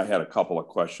 I had a couple of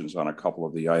questions on a couple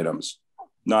of the items.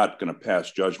 Not going to pass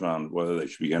judgment on whether they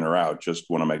should be in or out, just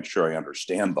want to make sure I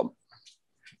understand them.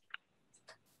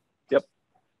 Yep.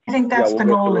 I think that's the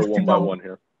goal, is to one by one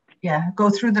here. Yeah,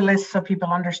 go through the list so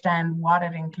people understand what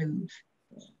it includes.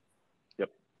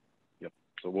 Yep.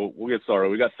 So we'll get started.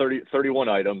 We got 31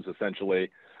 items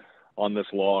essentially on this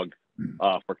log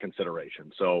for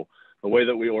consideration. So the way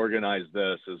that we organize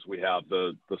this is we have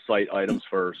the site items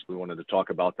first. We wanted to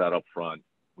talk about that up front.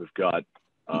 We've got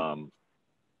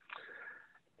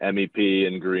MEP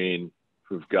in green.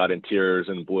 We've got interiors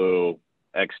in blue,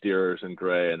 exteriors in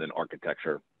gray, and then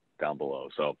architecture down below.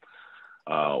 So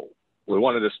we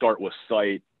wanted to start with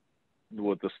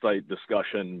the site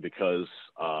discussion because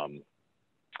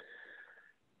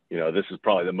you know, this is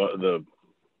probably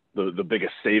the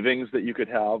biggest savings that you could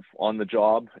have on the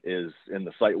job is in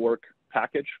the site work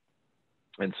package.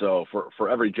 And so for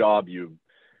every job, you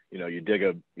dig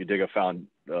a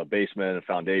basement, a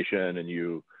foundation, and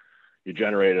you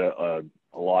generate a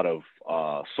lot of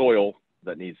soil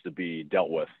that needs to be dealt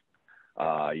with.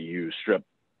 You strip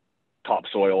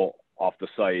topsoil off the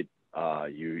site.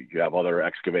 You have other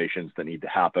excavations that need to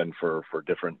happen for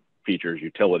different features,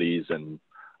 utilities, and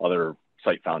other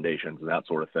site foundations and that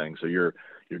sort of thing. So you're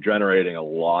generating a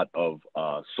lot of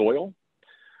soil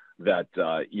that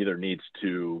either needs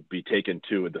to be taken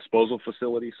to a disposal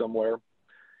facility somewhere,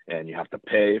 and you have to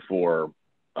pay for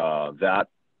that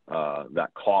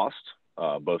cost,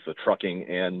 both the trucking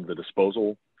and the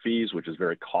disposal fees, which is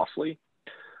very costly.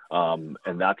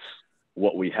 And that's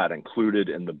what we had included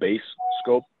in the base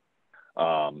scope,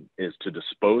 is to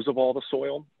dispose of all the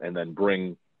soil and then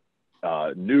bring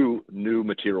new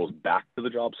materials back to the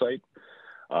job site,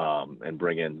 and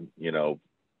bring in, you know,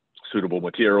 suitable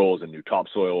materials and new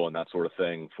topsoil and that sort of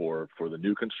thing for the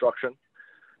new construction.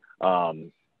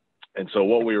 And so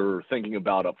what we were thinking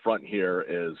about up front here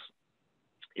is,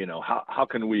 you know, how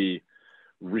can we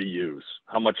reuse?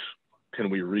 How much can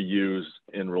we reuse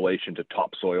in relation to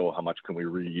topsoil? How much can we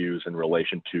reuse in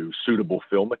relation to suitable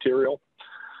fill material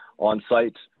on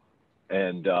site?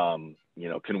 And, you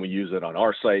know, can we use it on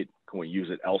our site? Can we use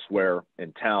it elsewhere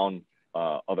in town,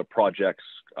 other projects,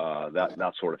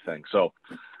 that sort of thing. So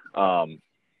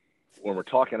when we're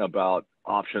talking about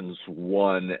options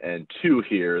 1 and 2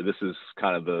 here, this is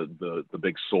kind of the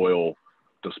big soil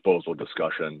disposal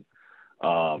discussion.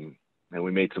 And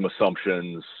we made some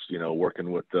assumptions, you know,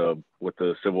 working with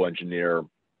the civil engineer,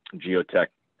 geotech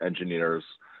engineers,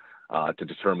 to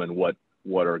determine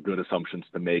what are good assumptions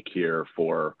to make here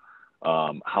for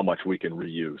how much we can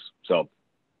reuse. So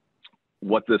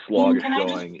what this log is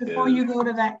showing is... Before you go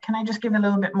to that, can I just give a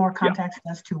little bit more context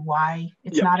as to why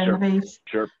it's not in the base?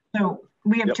 Sure. So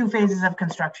we have 2 phases of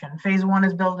construction. Phase 1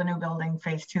 is build a new building.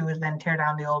 Phase 2 is then tear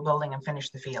down the old building and finish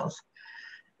the fields.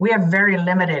 We have very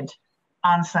limited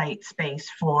on-site space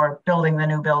for building the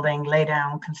new building, lay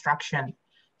down, construction.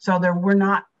 So there were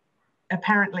not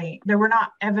evidently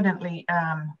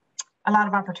a lot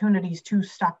of opportunities to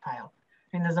stockpile.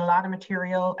 I mean, there's a lot of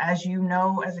material, as you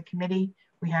know, as a committee.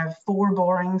 We have 4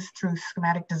 borings through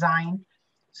schematic design.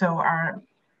 So our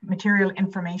material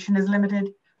information is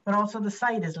limited, but also the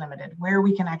site is limited, where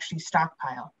we can actually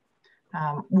stockpile.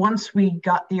 Once we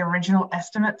got the original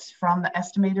estimates from the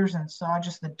estimators and saw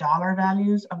just the dollar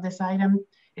values of this item,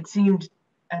 it seemed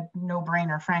a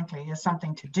no-brainer, frankly, as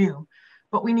something to do.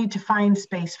 But we need to find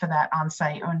space for that on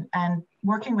site. And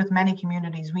working with many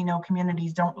communities, we know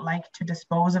communities don't like to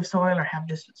dispose of soil or have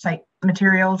site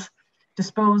materials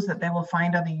disposed, that they will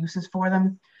find other uses for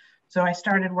them. So I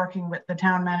started working with the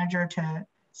town manager to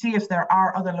see if there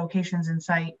are other locations in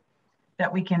site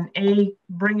that we can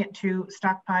bring it to,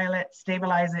 stockpile it,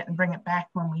 stabilize it, and bring it back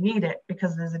when we need it,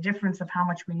 because there's a difference of how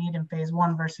much we need in phase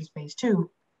 1 versus phase 2.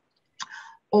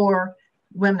 Or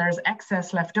when there's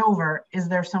excess left over, is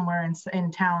there somewhere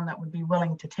in town that would be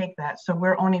willing to take that? So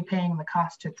we're only paying the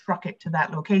cost to truck it to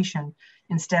that location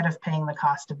instead of paying the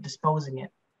cost of disposing it.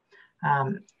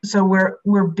 So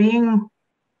we're being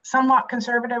somewhat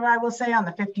conservative, I will say, on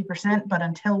the 50%, but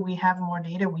until we have more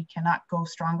data, we cannot go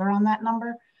stronger on that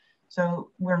number. So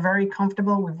we're very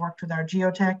comfortable. We've worked with our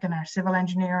geotech and our civil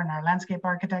engineer and our landscape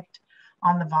architect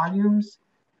on the volumes,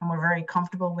 and we're very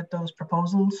comfortable with those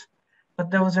proposals. But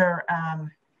those are,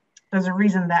 there's a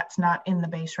reason that's not in the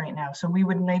base right now. So we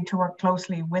would need to work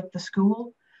closely with the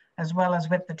school as well as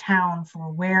with the town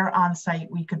for where on site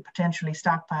we could potentially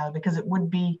stockpile, because it would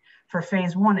be for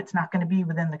phase 1, it's not going to be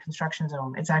within the construction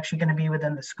zone. It's actually going to be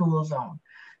within the school zone,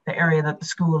 the area that the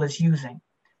school is using,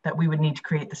 that we would need to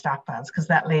create the stockpiles, because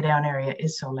that laydown area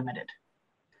is so limited.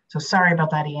 So sorry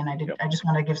about that, Ian. I just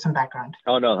want to give some background.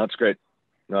 Oh, no, that's great.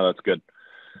 No, that's good.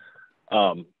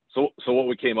 So what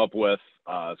we came up with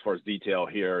as far as detail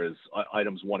here is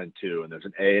items 1 and 2, and there's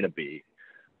an A and a B.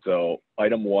 So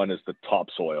item 1 is the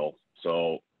topsoil.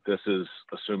 So this is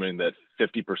assuming that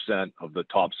 50% of the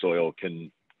topsoil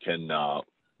can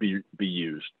be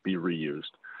reused,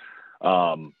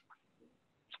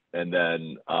 and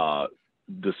then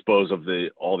dispose of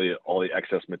all the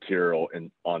excess material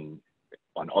on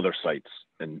other sites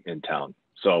in town.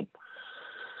 So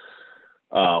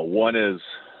 1 is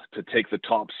to take the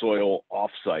topsoil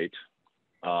off site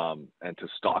and to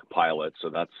stockpile it. So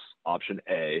that's option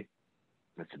A.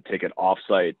 It's to take it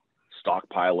off-site,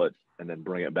 stockpile it, and then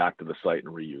bring it back to the site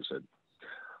and reuse it.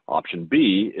 Option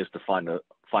B is to find a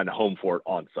home for it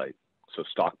on-site. So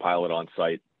stockpile it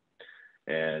on-site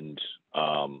and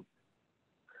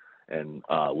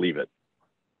leave it,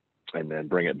 and then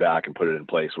bring it back and put it in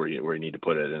place where you need to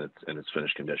put it in its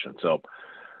finished condition. So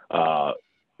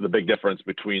the big difference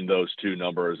between those two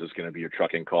numbers is going to be your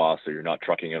trucking costs. So you're not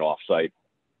trucking it off-site.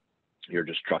 You're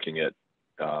just trucking it.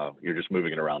 You're just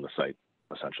moving it around the site,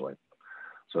 essentially.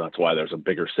 So that's why there's a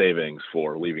bigger savings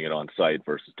for leaving it on site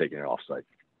versus taking it off site.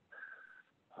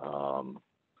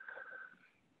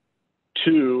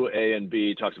 2A and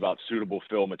B talks about suitable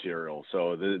fill material.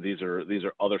 So these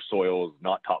are other soils,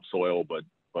 not topsoil, but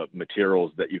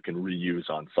materials that you can reuse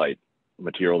on site.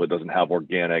 Material that doesn't have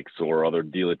organics or other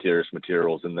deleterious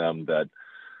materials in them that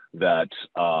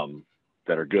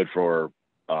are good for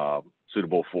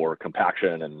suitable for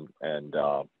compaction and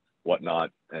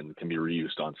whatnot, and can be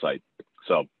reused on site.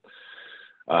 So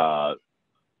A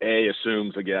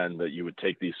assumes, again, that you would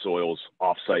take these soils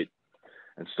off-site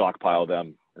and stockpile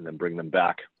them and then bring them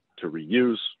back to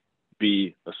reuse.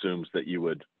 B assumes that you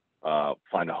would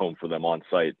find a home for them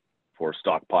on-site for a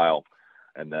stockpile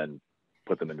and then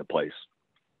put them into place,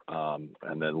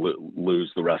 and then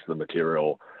lose the rest of the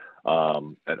material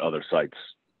at other sites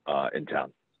in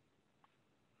town.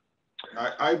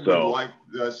 I would like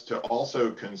us to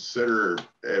also consider,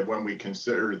 when we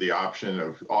consider the option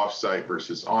of off-site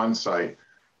versus on-site,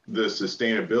 the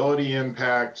sustainability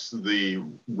impacts, the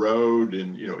road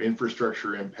and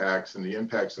infrastructure impacts, and the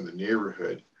impacts in the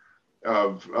neighborhood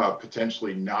of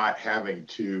potentially not having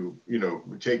to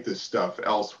take this stuff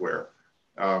elsewhere.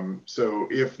 So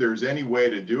if there's any way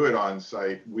to do it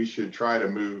on-site, we should try to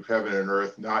move heaven and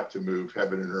earth, not to move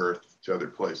heaven and earth to other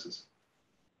places.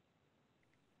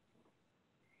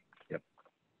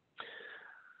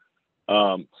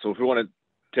 So if we want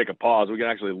to take a pause, we can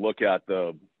actually look at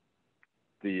the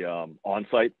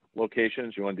on-site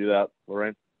locations. You want to do that,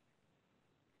 Lorraine?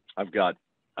 I've got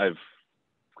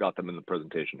them in the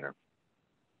presentation here.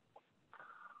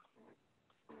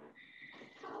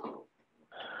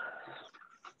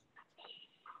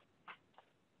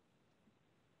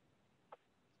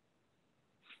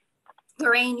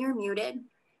 Lorraine, you're muted.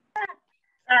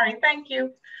 Sorry, thank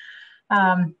you.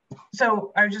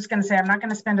 So I was just going to say, I'm not going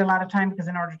to spend a lot of time because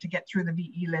in order to get through the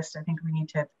VE list, I think we need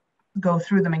to go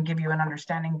through them and give you an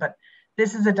understanding. But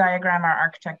this is a diagram our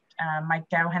architect, Mike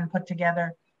Dowhan, put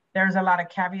together. There's a lot of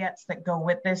caveats that go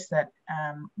with this that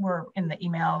were in the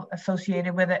email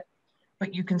associated with it.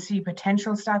 But you can see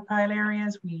potential stockpile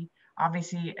areas. We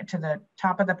obviously, to the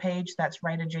top of the page, that's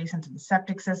right adjacent to the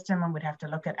septic system, and we'd have to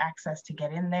look at access to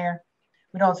get in there.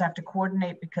 We'd also have to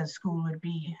coordinate because school would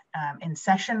be in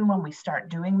session when we start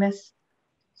doing this.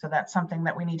 So that's something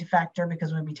that we need to factor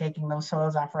because we'll be taking those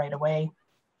soils off right away.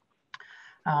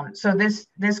 So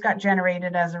this got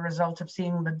generated as a result of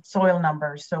seeing the soil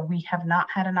numbers. So we have not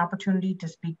had an opportunity to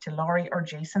speak to Laurie or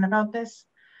Jason about this.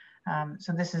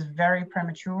 So this is very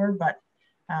premature, but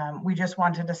we just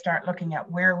wanted to start looking at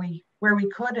where we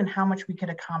could and how much we could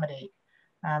accommodate.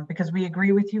 Because we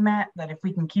agree with you, Matt, that if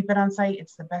we can keep it on site,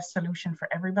 it's the best solution for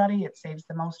everybody. It saves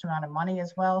the most amount of money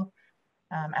as well,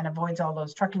 and avoids all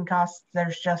those trucking costs.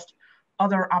 There's just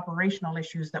other operational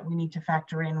issues that we need to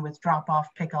factor in with drop-off,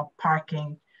 pickup,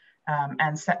 parking,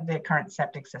 and the current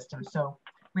septic system. So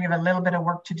we have a little bit of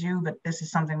work to do, but this is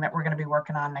something that we're going to be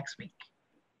working on next week.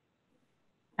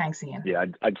 Thanks, Ian. Yeah,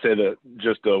 I'd say that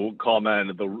just a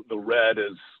comment, the red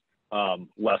is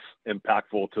less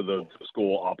impactful to the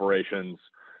school operations.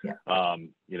 Yeah.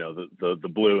 The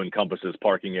blue encompasses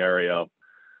parking area,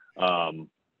 and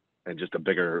just a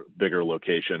bigger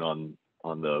location on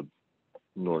the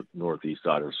northeast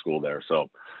side of the school there.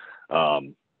 So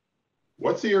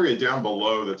what's the area down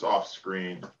below that's off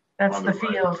screen? That's the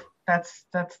field. That's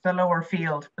the lower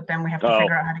field, but then we have to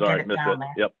figure out how to get it down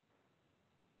there.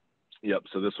 Yep.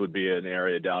 So this would be an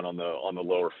area down on the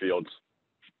lower fields.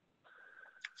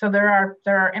 So there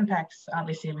are impacts,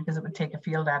 obviously, because it would take a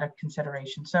field out of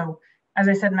consideration. So as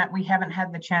I said, Matt, we haven't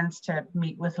had the chance to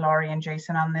meet with Laurie and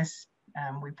Jason on this.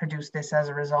 We produced this as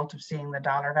a result of seeing the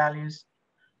dollar values.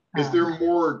 Is there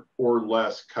more or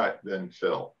less cut than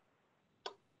fill?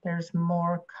 There's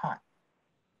more cut,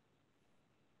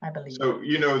 I believe. So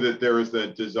you know that there is the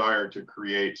desire to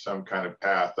create some kind of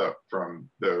path up from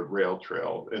the rail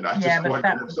trail. And I just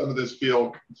wonder if some of this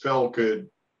fill could,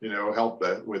 help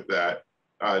with that.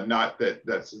 Not that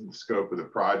that's in the scope of the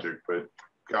project, but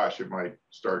gosh, it might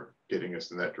start getting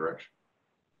us in that direction.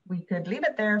 We could leave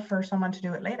it there for someone to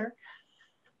do it later.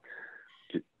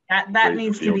 That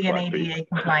needs to be an flat fee. ADA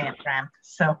compliant ramp.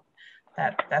 So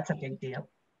that's a big deal.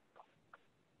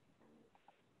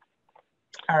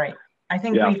 All right. I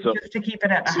think just to keep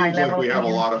it at a high Seems level. like we have a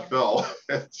lot of fill.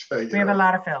 We have a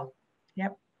lot of fill.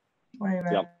 Yep.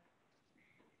 Yep.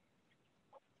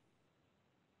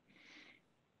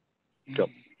 Yep.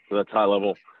 So that's high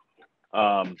level.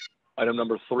 Item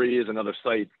number 3 is another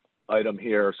site item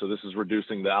here. So this is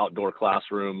reducing the outdoor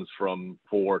classrooms from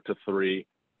 4 to 3.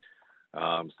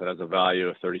 So that has a value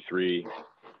of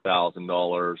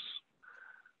 $33,000.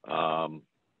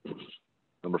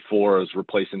 Number 4 is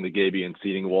replacing the Gabion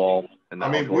seating wall. And I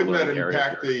mean, wouldn't that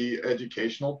impact the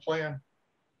educational plan?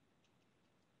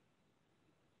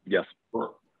 Yes.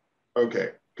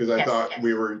 Okay, because I Yes. thought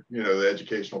we were, the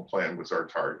educational plan was our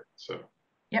target. So.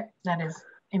 Yep, that is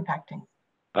impacting.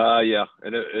 Yeah,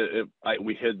 and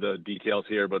we hid the details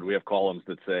here, but we have columns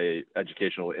that say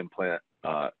educational impact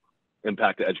the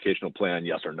educational plan,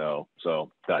 yes or no.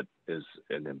 So that is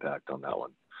an impact on that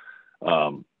one.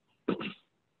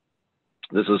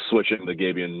 This is switching the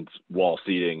Gabion wall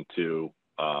seating to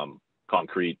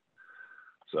concrete.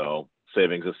 So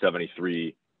savings of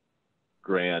 73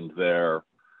 grand there.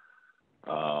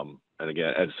 And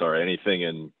again, sorry, anything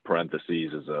in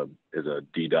parentheses is a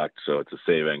deduct, so it's a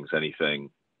savings. Anything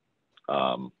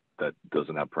that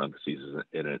doesn't have parentheses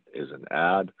in it is an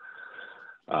add.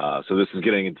 So this is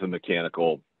getting into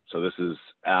mechanical. So this is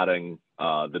adding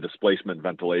the displacement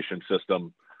ventilation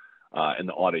system in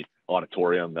the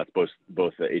auditorium. That's both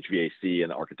the HVAC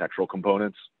and the architectural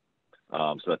components.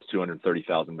 So that's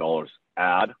 $230,000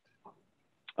 add.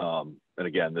 And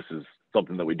again, this is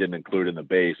something that we didn't include in the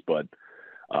base, but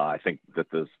I think that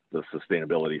the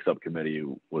sustainability subcommittee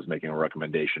was making a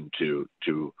recommendation to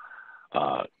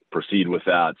proceed with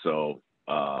that. So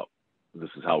this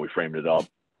is how we framed it up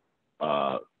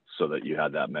so that you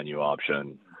had that menu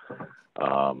option.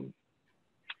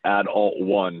 Add alt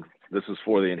 1. This is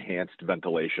for the enhanced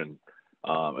ventilation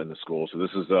in the school. So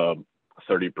this is a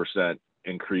 30%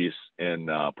 increase in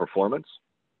performance.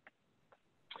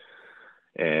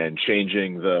 And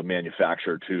changing the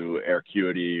manufacturer to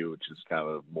Aircuity, which is kind of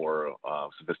a more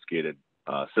sophisticated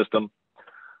system.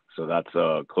 So that's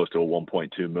close to a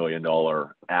 $1.2 million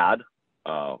add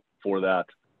for that.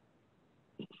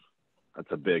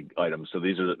 That's a big item. So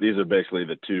these are basically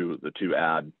the two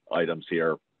add items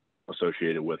here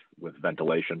associated with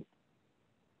ventilation.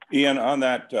 Ian, on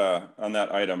that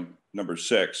item number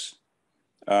 6,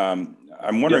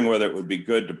 I'm wondering whether it would be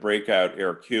good to break out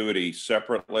Aircuity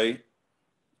separately.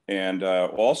 And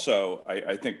also,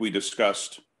 I think we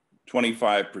discussed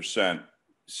 25%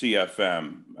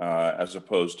 CFM as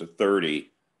opposed to 30.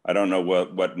 I don't know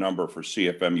what number for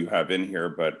CFM you have in here,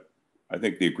 but I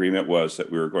think the agreement was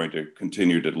that we were going to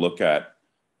continue to look at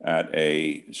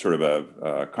a sort of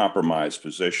a compromise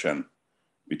position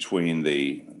between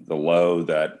the low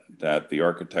that the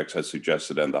architects had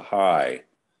suggested and the high.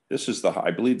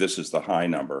 I believe this is the high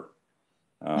number.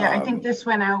 Yeah, I think this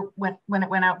went out when it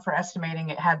went out for estimating.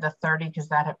 It had the 30 because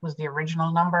that was the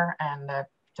original number, and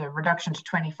the reduction to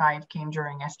 25 came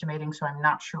during estimating. So I'm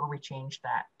not sure we changed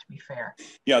that, to be fair.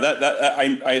 Yeah,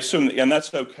 I assume, and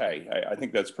that's okay. I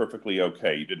think that's perfectly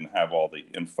okay. You didn't have all the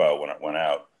info when it went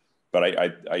out, but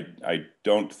I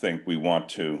don't think we want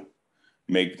to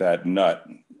make that nut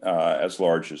as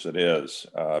large as it is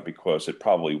because it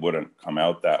probably wouldn't come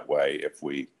out that way if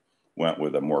we went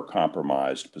with a more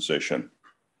compromised position.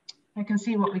 I can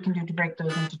see what we can do to break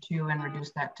those into 2 and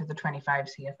reduce that to the 25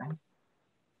 CFM.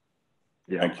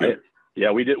 Yeah, thank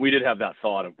you. We did have that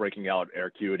thought of breaking out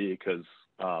Aircuity because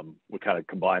we kind of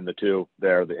combined the two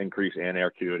there, the increase and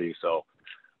Aircuity. So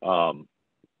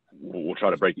we'll try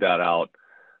to break that out.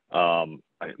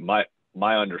 My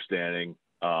understanding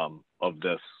of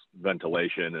this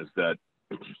ventilation is that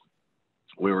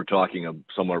we were talking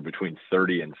somewhere between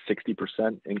 30 and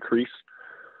 60% increase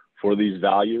for these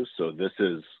values. So this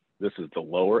is the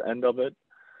lower end of it.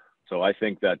 So I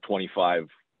think that 25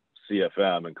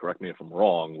 CFM, and correct me if I'm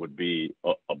wrong, would be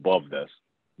above this,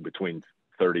 between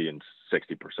 30 and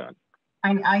 60%.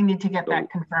 I need to get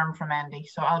that confirmed from Andy,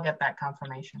 so I'll get that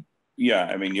confirmation. Yeah,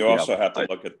 I mean, you also have to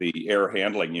look at the air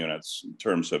handling units in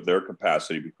terms of their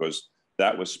capacity because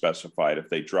that was specified. If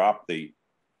they drop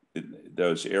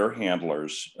those air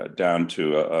handlers down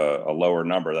to a lower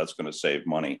number, that's going to save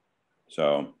money.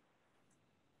 So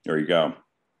there you go.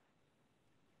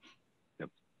 Yep.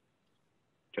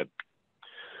 Good.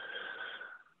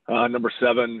 Number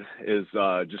 7 is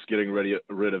just getting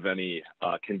rid of any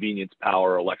convenience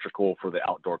power electrical for the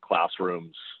outdoor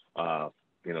classrooms.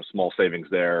 Small savings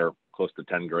there, close to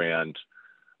 10 grand.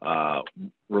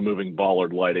 Removing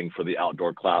bollard lighting for the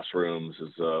outdoor classrooms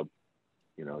is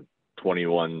you know,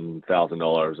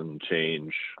 $21,000 and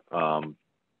change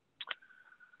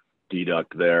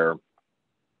deduct there.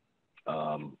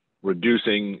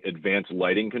 Reducing advanced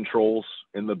lighting controls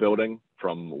in the building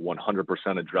from 100%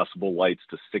 addressable lights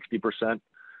to 60%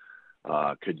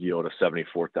 could yield a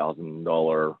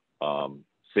 $74,000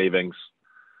 savings.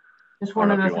 Just one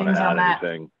of the things on that.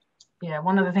 Anything. Yeah,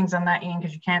 one of the things on that, Ian,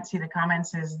 because you can't see the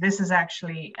comments, is this is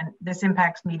actually, and this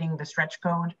impacts meeting the stretch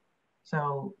code.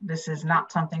 So this is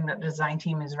not something that the design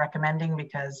team is recommending,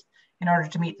 because in order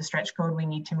to meet the stretch code, we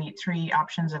need to meet 3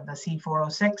 options of the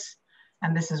C406,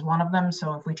 and this is one of them.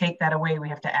 So if we take that away, we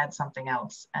have to add something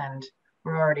else, and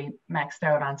we're already maxed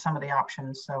out on some of the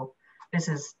options. So this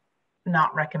is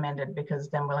not recommended, because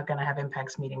then we're going to have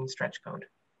impacts meeting the stretch code.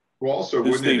 Well, also,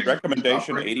 is the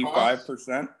recommendation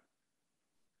 85%?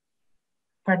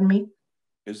 Pardon me?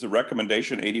 Is the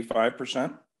recommendation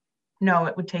 85%? No,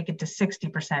 it would take it to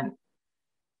 60%.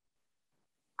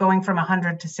 Going from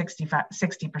 100 to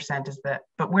 60% is that,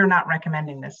 but we're not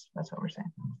recommending this. That's what we're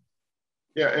saying.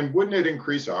 Yeah, and wouldn't it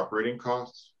increase operating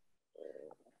costs?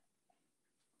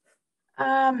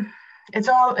 It's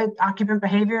all occupant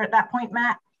behavior at that point,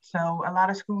 Matt. So a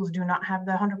lot of schools do not have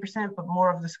the 100%, but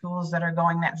more of the schools that are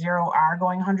going net zero are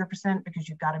going 100%, because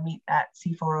you've got to meet that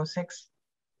C406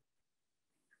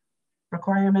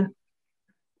 requirement.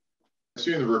 I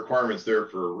assume the requirement's there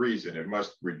for a reason. It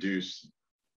must reduce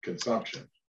consumption.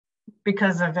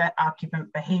 Because of that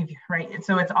occupant behavior, right? And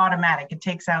so it's automatic. It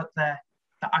takes out the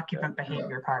occupant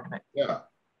behavior part of it. Yeah.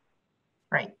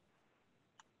 Right.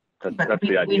 That's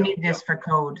the idea. We need this for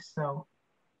code, so.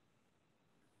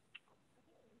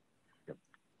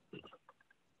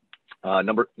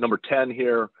 Number 10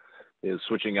 here is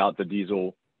switching out the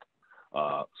diesel,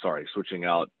 switching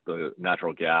out the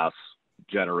natural gas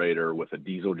generator with a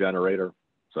diesel generator.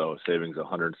 So savings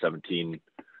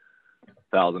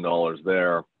 $117,000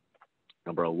 there.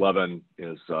 Number 11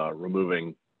 is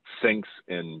removing sinks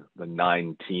in the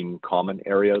 9 team common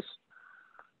areas.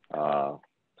 So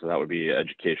that would be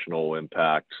educational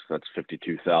impact. That's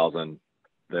 $52,000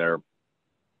 there.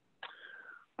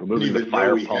 Removing the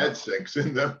fire pump. We had sinks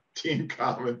in the team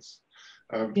commons.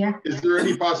 Yeah. Is there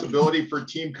any possibility for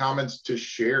team commons to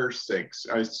share sinks?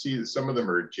 I see that some of them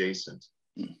are adjacent.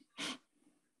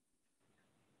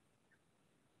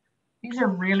 These are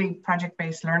really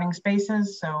project-based learning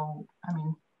spaces. So, I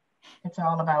mean, it's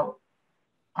all about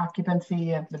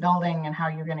occupancy of the building and how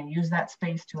you're going to use that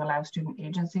space to allow student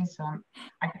agency. So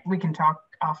we can talk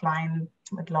offline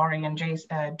with Laurie and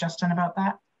Justin about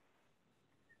that.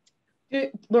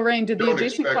 Lorraine, did the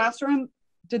adjacent classrooms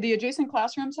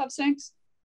have sinks?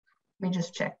 Let me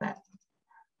just check that.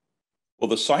 Well,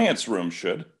 the science room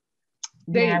should.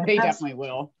 They definitely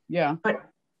will. Yeah. But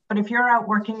if you're out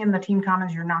working in the team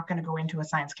commons, you're not going to go into a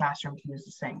science classroom to use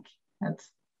the sink. That's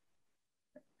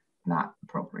not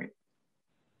appropriate.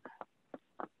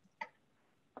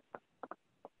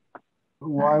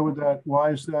 Why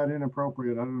is that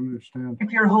inappropriate? I don't understand.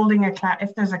 If you're holding a class,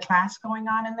 if there's a class going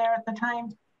on in there at the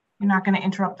time, you're not going to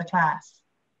interrupt the class.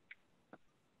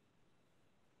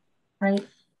 Right?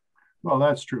 Well,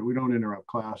 that's true. We don't interrupt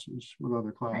classes with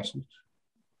other classes. Right.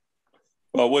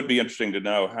 Well, it would be interesting to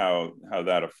know how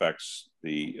that affects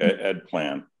the ed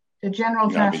plan. The general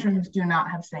classrooms do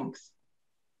not have sinks.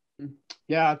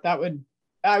 Yeah, that would,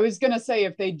 I was going to say,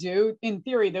 if they do, in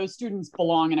theory, those students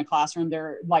belong in a classroom.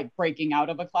 They're like breaking out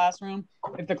of a classroom.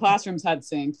 If the classrooms had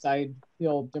sinks, I'd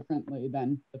feel differently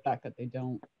than the fact that they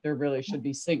don't. There really should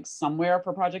be sinks somewhere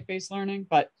for project-based learning,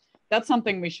 but that's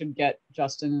something we should get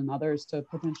Justin and others to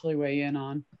potentially weigh in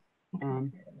on.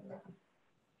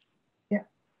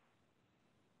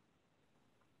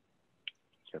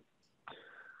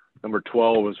 Number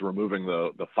 12 is removing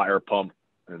the fire pump,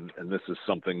 and this is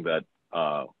something that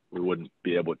we wouldn't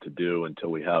be able to do until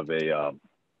we have a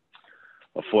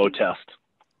flow test.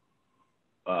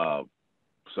 So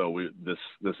this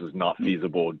is not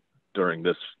feasible during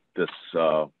this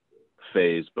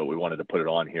phase, but we wanted to put it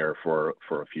on here for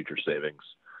a future savings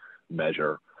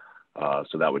measure.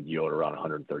 So that would yield around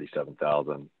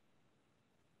 $137,000.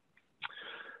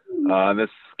 And this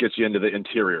gets you into the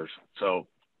interiors. So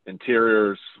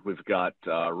interiors, we've got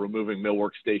removing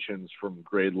millwork stations from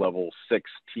grade level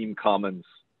 6 team commons,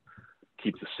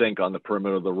 keep the sink on the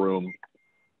perimeter of the room.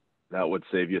 That would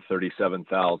save you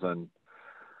 $37,000.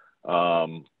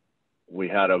 We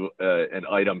had an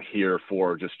item here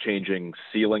for just changing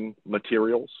ceiling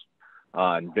materials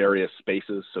in various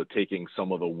spaces. So taking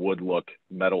some of the wood look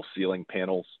metal ceiling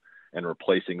panels and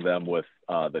replacing them with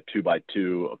the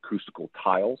 2x2 acoustical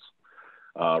tiles.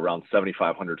 Around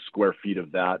 7,500 square feet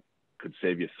of that could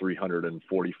save you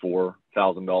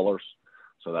 $344,000.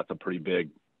 So that's a pretty big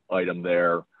item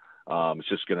there. It's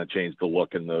just going to change the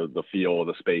look and the feel of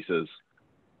the spaces.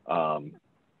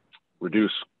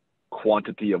 Reduce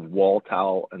quantity of wall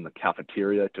tile in the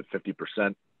cafeteria to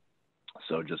 50%.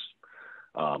 So just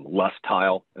less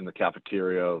tile in the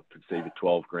cafeteria could save you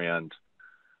 12 grand.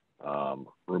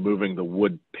 Removing the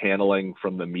wood paneling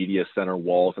from the media center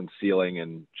walls and ceiling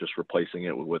and just replacing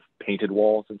it with painted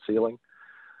walls and ceiling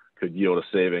could yield a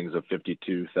savings of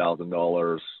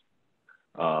 $52,000.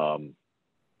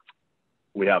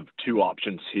 We have two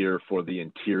options here for the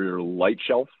interior light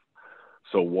shelf.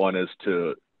 So one is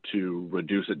to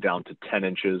reduce it down to 10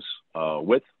 inches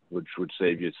width, which would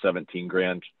save you 17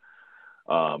 grand.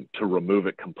 To remove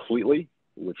it completely,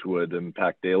 which would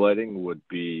impact daylighting, would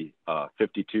be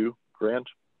 52 grand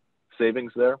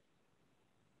savings there.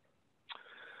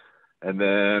 And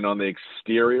then on the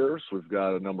exteriors, we've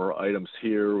got a number of items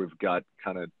here. We've got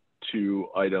kind of two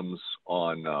items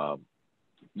on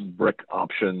brick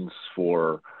options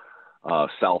for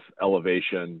south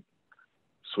elevation,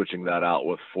 switching that out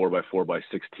with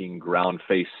 4x4x16 ground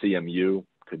face CMU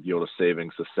could yield a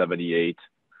savings of 78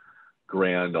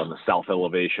 grand on the south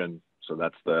elevation. So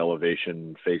that's the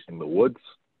elevation facing the woods.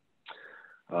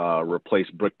 Replace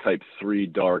brick type 3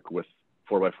 dark with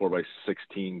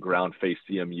 4x4x16 ground face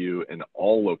CMU in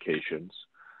all locations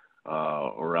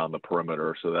around the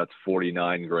perimeter. So that's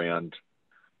 49 grand.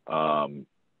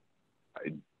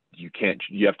 You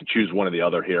have to choose one or the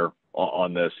other here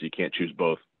on this. You can't choose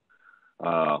both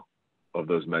of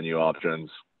those menu options.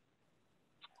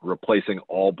 Replacing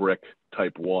all brick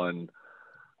type 1,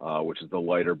 which is the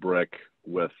lighter brick,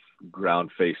 with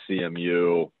ground face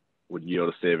CMU would yield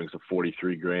a savings of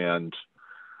 43 grand.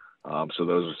 So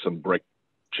those are some brick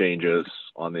changes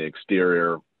on the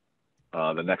exterior.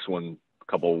 The next one, a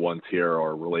couple of ones here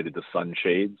are related to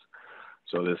sunshades.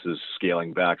 So this is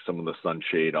scaling back some of the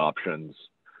sunshade options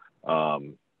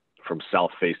from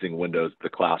south facing windows to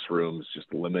classrooms. Just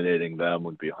eliminating them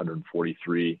would be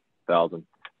 143,000.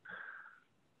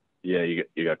 Yeah, you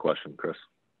got a question, Chris?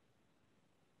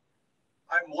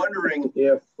 I'm wondering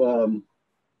if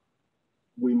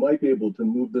we might be able to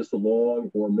move this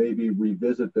along or maybe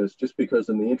revisit this, just because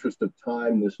in the interest of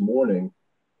time this morning,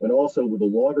 and also with a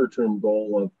longer term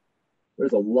goal of,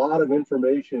 there's a lot of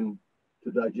information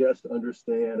to digest,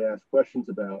 understand, ask questions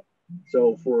about.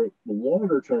 So for the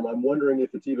longer term, I'm wondering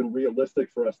if it's even realistic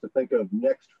for us to think of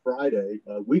next Friday,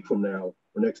 a week from now,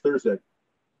 or next Thursday,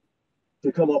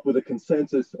 to come up with a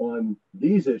consensus on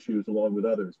these issues along with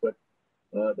others. But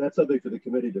that's something for the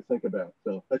committee to think about.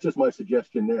 So that's just my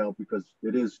suggestion now, because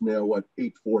it is now, what,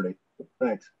 8:40.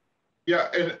 Thanks. Yeah,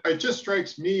 and it just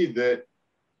strikes me that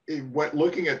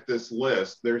looking at this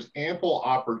list, there's ample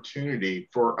opportunity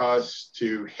for us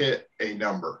to hit a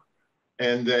number,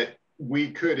 and that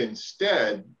we could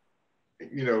instead,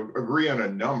 agree on a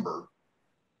number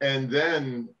and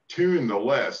then tune the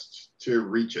list to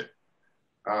reach it.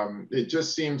 It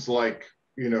just seems like,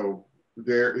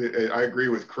 I agree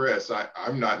with Chris.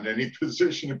 I'm not in any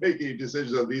position to make any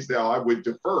decisions on these now. I would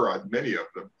defer on many of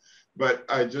them, but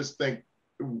I just think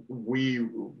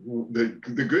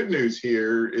the good news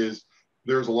here is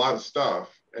there's a lot of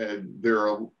stuff, and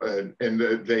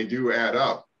they do add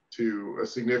up to a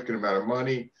significant amount of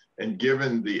money. And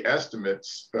given the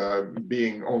estimates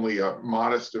being only a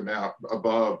modest amount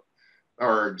above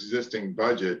our existing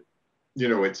budget,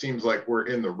 it seems like we're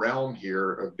in the realm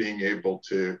here of being able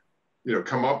to,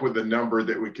 come up with a number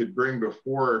that we could bring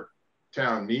before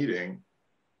town meeting,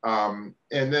 and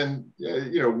then,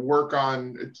 work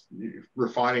on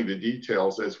refining the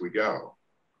details as we go.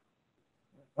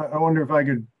 I wonder if I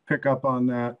could pick up on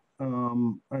that.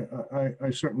 I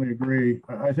certainly agree.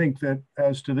 I think that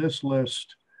as to this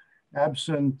list,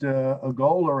 absent a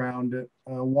goal around it,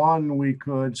 one, we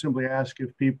could simply ask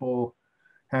if people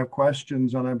have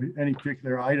questions on any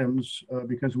particular items,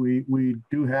 because we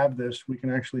do have this. We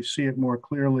can actually see it more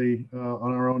clearly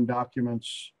on our own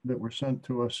documents that were sent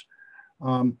to us.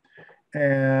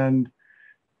 And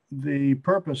the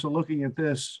purpose of looking at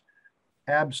this,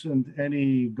 absent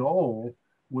any goal,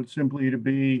 would simply to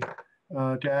be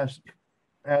to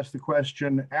ask the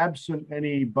question, absent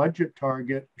any budget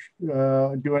target,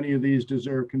 do any of these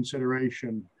deserve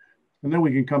consideration? And then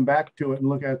we can come back to it and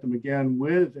look at them again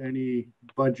with any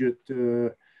budget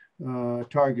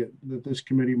target that this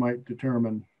committee might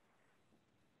determine.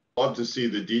 Love to see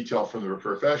the detail from the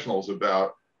professionals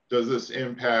about, does this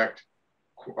impact,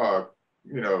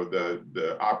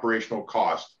 the operational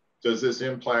cost? Does this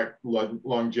impact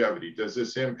longevity? Does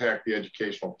this impact the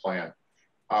educational plan?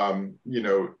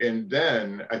 And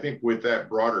then I think with that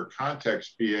broader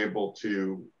context, be able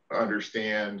to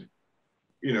understand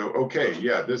you know, okay,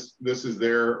 yeah, this is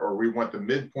there, or we want the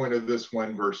midpoint of this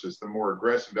one versus the more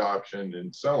aggressive option,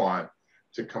 and so on,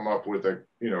 to come up with a,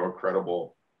 you know, a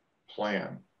credible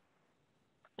plan.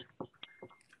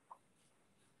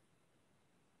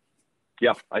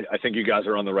 Yeah, I think you guys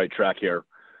are on the right track here.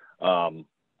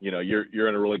 You know, you're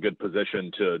in a really good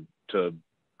position to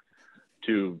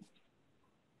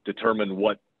determine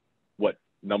what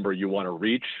number you want to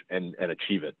reach and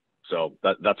achieve it. So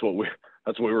that's what we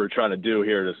were trying to do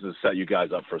here, is to set you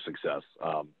guys up for success,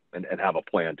 and have a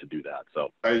plan to do that. So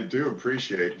I do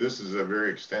appreciate, this is a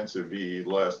very extensive VE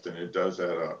list, and it does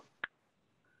add up.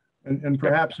 And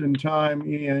perhaps in time,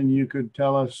 Ian, you could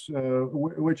tell us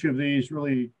which of these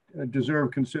really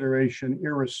deserve consideration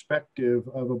irrespective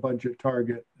of a budget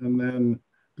target. And then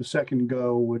the second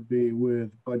go would be with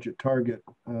budget target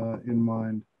in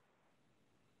mind.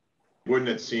 Wouldn't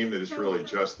it seem that it's really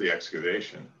just the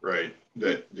excavation, right?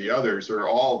 That the others are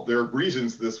all, there are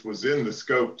reasons this was in the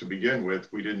scope to begin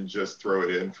with. We didn't just throw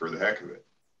it in for the heck of it.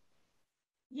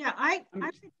 Yeah, I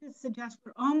would just suggest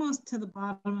we're almost to the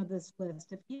bottom of this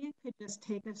list. If you could just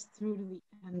take us through to the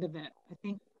end of it, I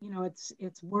think, you know, it's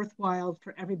worthwhile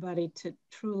for everybody to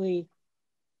truly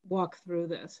walk through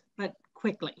this, but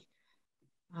quickly.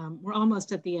 We're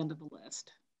almost at the end of the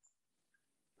list.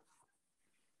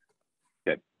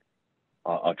 Okay,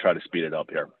 I'll try to speed it up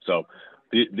here. So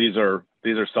these are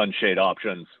sunshade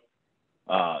options.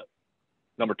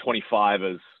 Number 25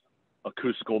 is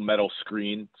acoustical metal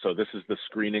screen. So this is the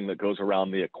screening that goes around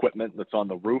the equipment that's on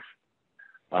the roof.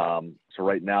 So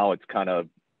right now it's kind of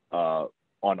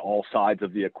on all sides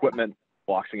of the equipment,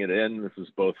 boxing it in. This is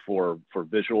both for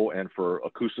visual and for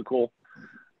acoustical,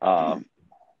 you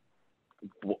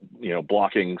know,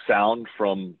 blocking sound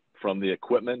from the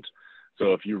equipment.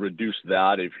 So if you reduce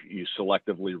that, if you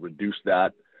selectively reduce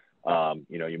that,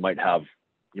 you know, you might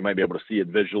be able to see it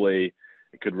visually.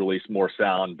 It could release more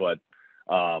sound, but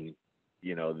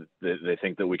you know, they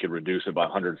think that we could reduce it by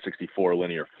 164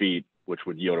 linear feet, which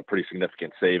would yield a pretty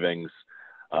significant savings.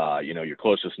 You know, your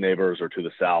closest neighbors are to the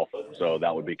south, so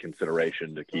that would be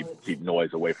consideration to keep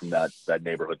noise away from that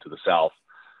neighborhood to the south.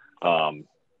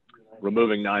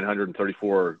 Removing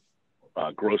 934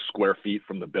 gross square feet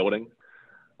from the building.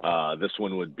 This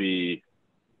one would be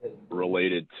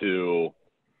related to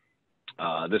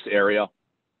this area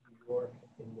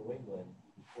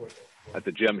at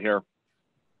the gym here.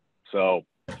 So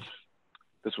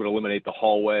this would eliminate the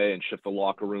hallway and shift the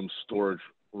locker room, storage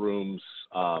rooms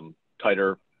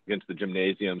tighter against the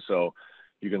gymnasium. So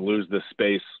you can lose this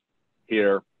space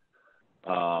here,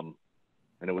 and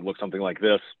it would look something like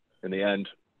this in the end.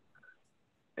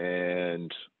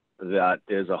 And that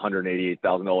is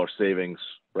 $188,000 savings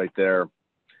right there.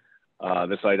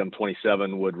 This item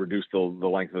 27 would reduce the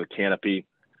length of the canopy.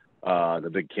 The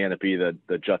big canopy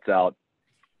that juts out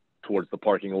towards the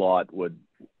parking lot would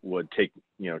take,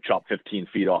 you know, chop 15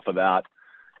 feet off of that.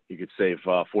 You could save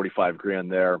 45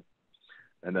 grand there.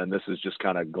 And then this is just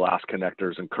kind of glass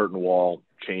connectors and curtain wall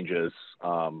changes,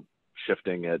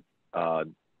 shifting it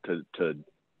to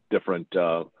different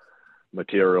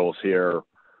materials here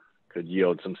could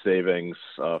yield some savings,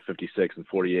 56 and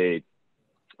 48.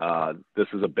 This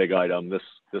is a big item.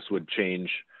 This would change.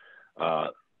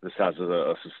 This has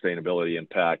a sustainability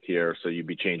impact here. So you'd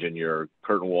be changing your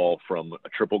curtain wall from a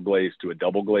triple glaze to a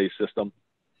double glaze system.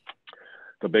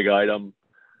 It's a big item,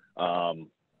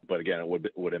 but again,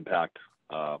 it would impact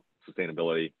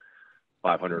sustainability.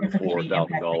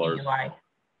 $504,000.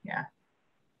 Yeah.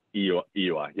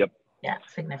 EUI. Yep. Yeah,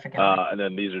 significant. And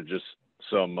then these are just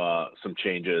some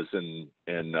changes in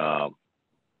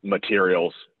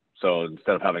materials. So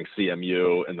instead of having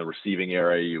CMU in the receiving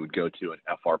area, you would go to an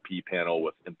FRP panel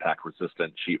with impact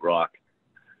resistant sheetrock.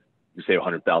 You save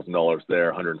 $100,000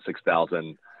 there,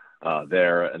 $106,000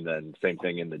 there, and then same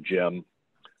thing in the gym.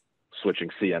 Switching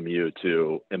CMU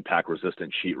to impact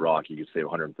resistant sheetrock, you could save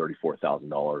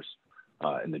 $134,000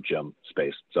 in the gym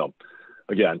space. So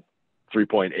again,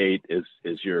 3.8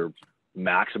 is your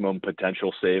maximum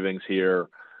potential savings here.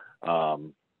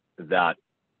 That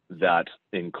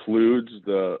includes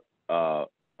the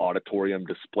auditorium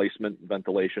displacement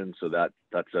ventilation. So that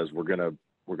says we're gonna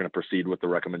proceed with the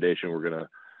recommendation. We're gonna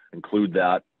include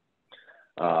that,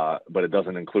 but it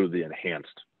doesn't include the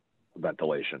enhanced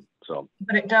ventilation. So,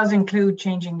 but it does include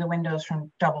changing the windows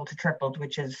from double to tripled,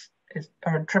 which is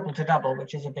or triple to double,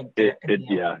 which is a big deal.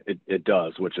 It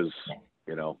does, which is, yeah.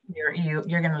 You know, you're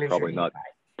going to lose probably your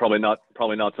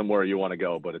probably not somewhere you want to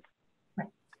go, but it's right.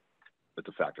 It's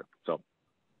a factor. So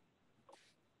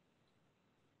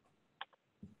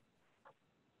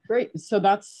great. So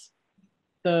that's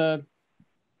the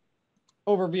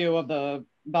overview of the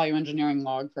value engineering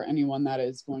log for anyone that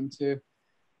is going to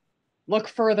look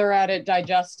further at it,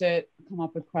 digest it, come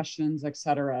up with questions,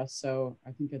 etc. So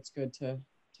I think it's good to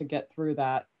get through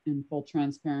that in full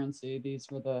transparency. These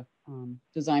were the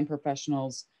design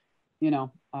professionals,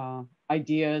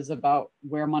 ideas about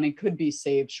where money could be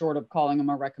saved, short of calling them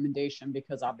a recommendation,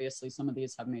 because obviously some of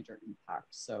these have major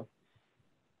impacts. So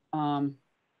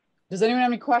does anyone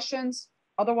have any questions?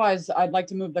 Otherwise, I'd like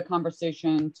to move the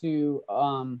conversation to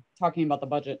talking about the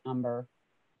budget number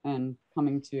and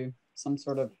coming to some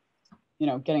sort of,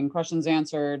 getting questions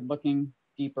answered, looking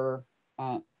deeper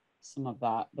at some of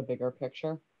that, the bigger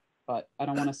picture. But I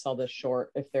don't want to sell this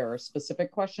short. If there are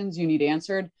specific questions you need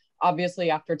answered, obviously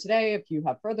after today, if you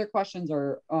have further questions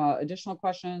or additional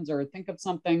questions or think of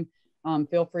something,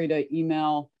 feel free to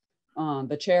email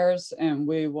the chairs and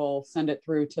we will send it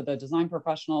through to the design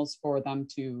professionals for them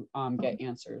to get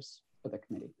answers for the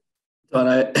committee.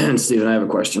 Stephen, I have a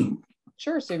question.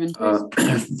 Sure, Stephen,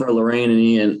 please. For Lorraine and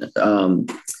Ian,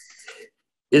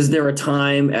 is there a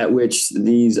time at which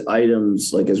these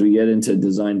items, like as we get into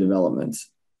design development,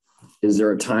 is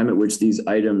there a time at which these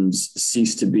items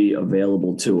cease to be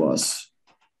available to us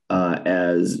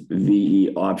as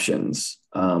VE options?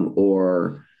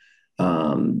 Does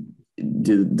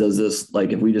this,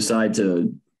 like if we decide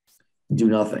to do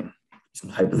nothing,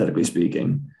 hypothetically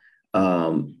speaking,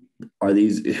 are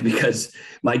these, because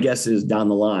my guess is down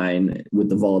the line with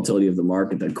the volatility of the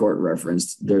market that Court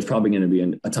referenced, there's probably going to be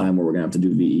a time where we're going to have to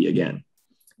do VE again,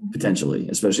 potentially,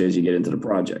 especially as you get into the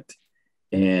project.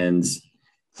 And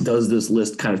does this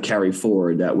list kind of carry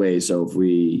forward that way? So if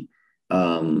we,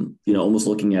 almost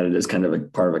looking at it as kind of a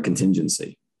part of a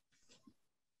contingency.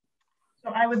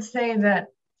 So I would say that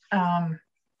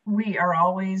we are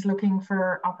always looking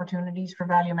for opportunities for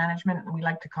value management. We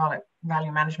like to call it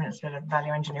value management instead of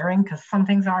value engineering, because some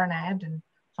things are an add and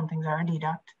some things are a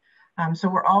deduct. So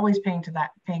we're always paying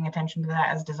attention to that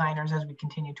as designers as we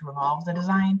continue to evolve the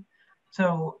design.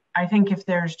 So I think if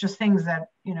there's just things that,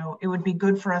 it would be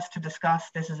good for us to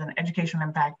discuss, this is an educational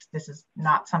impact, this is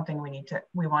not something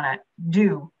we want to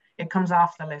do, it comes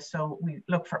off the list. So we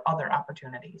look for other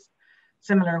opportunities.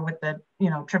 Similar with the,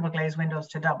 triple glazed windows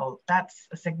to double, that's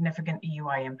a significant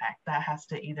EUI impact. That has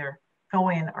to either go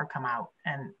in or come out.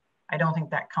 And I don't think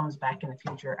that comes back in the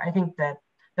future. I think that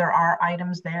there are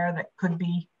items there that could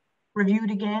be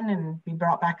reviewed again and be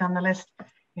brought back on the list.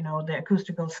 The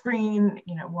acoustical screen,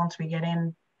 once we get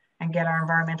in and get our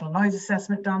environmental noise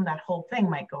assessment done, that whole thing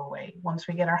might go away. Once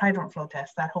we get our hydrant flow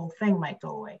test, that whole thing might go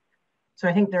away. So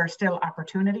I think there are still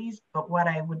opportunities, but what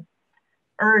I would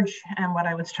urge and what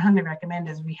I would strongly recommend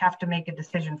is we have to make a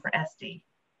decision for SD.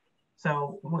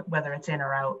 So whether it's in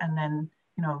or out, and then,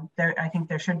 I think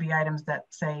there should be items that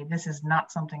say, this is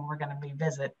not something we're going to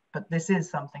revisit, but this is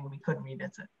something we could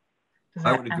revisit. Does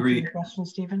that answer your question,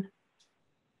 Stephen?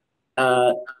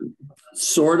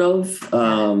 Sort of.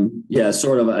 Yeah,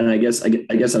 sort of. And I guess I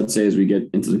would say as we get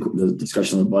into the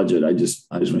discussion of the budget, I just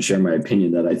want to share my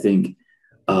opinion that I think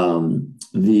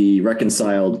the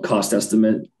reconciled cost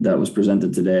estimate that was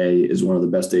presented today is one of the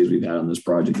best days we've had on this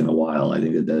project in a while. I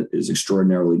think that is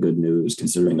extraordinarily good news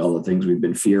considering all the things we've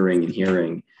been fearing and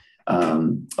hearing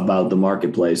about the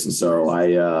marketplace. And so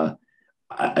I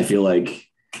feel like,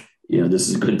 this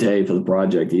is a good day for the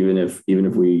project, even if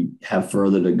we have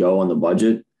further to go on the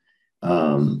budget.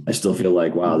 I still feel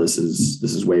like, wow, this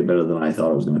is way better than I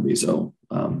thought it was going to be. So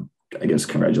I guess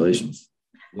congratulations.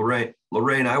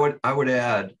 Lorraine, I would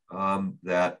add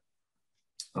that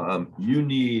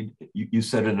you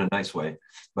said it in a nice way,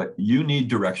 but you need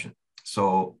direction.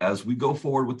 So as we go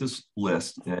forward with this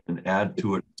list and add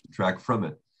to it, subtract from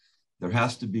it, there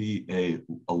has to be a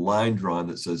line drawn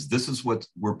that says, this is what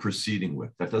we're proceeding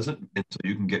with. That doesn't, until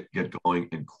you can get going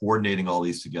and coordinating all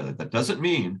these together. That doesn't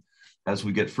mean as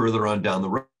we get further on down the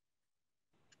road,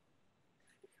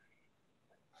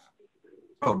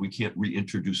 we can't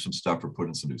reintroduce some stuff or put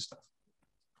in some new stuff.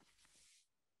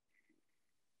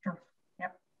 Sure.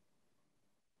 Yep.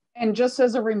 And just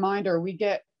as a reminder, we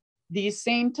get these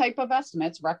same type of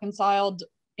estimates, reconciled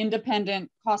independent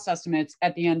cost estimates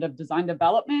at the end of design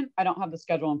development. I don't have the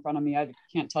schedule in front of me. I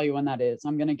can't tell you when that is.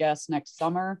 I'm going to guess next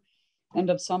summer,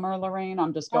 end of summer, Lorraine.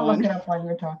 I'm just going. I'll look it up while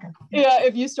you're talking. Yeah,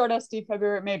 if you start SD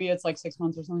February, maybe it's like 6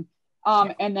 months or something.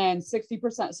 And then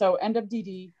 60%. So end of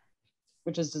DD,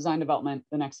 which is design development,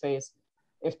 the next phase,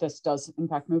 if this does in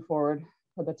fact move forward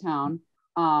for the town.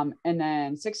 And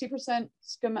then 60%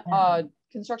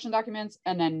 construction documents,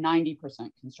 and then 90%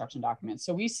 construction documents.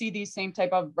 So we see these same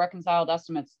type of reconciled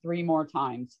estimates 3 more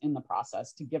times in the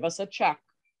process to give us a check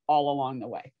all along the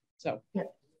way. So yeah.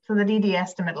 So the DD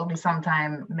estimate will be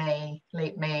sometime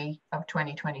late May of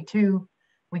 2022.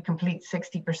 we complete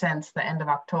 60% the end of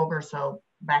October, so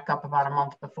back up about a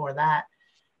month before that.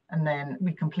 And then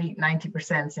we complete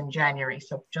 90% in January,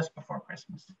 so just before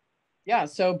Christmas. Yeah,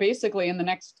 so basically in the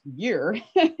next year,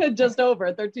 just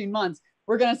over 13 months,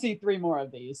 we're going to see 3 more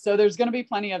of these. So there's going to be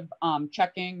plenty of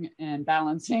checking and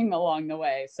balancing along the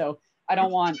way. So I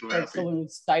don't want folks to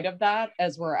lose sight of that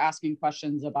as we're asking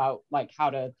questions about like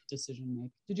how to decision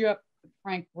make. Did you have,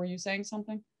 Frank, were you saying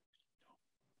something?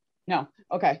 No.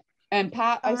 Okay. And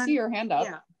Pat, I see your hand up.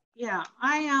 Yeah.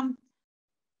 There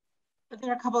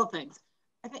are a couple of things.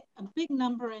 I think a big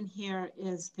number in here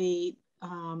is the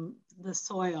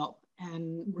soil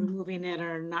and removing it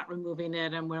or not removing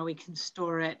it and where we can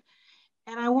store it.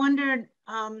 And I wondered,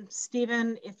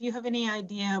 Stephen, if you have any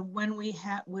idea when we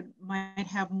might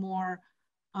have more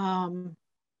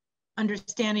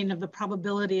understanding of the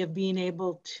probability of being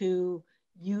able to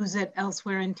use it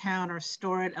elsewhere in town or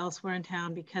store it elsewhere in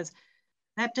town, because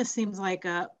that just seems like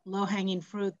a low-hanging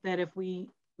fruit that if we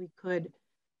could,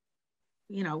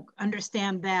 you know,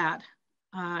 understand that,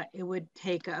 it would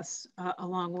take us a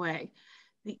long way.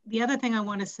 The other thing I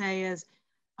want to say is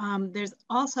there's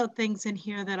also things in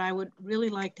here that I would really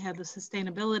like to have the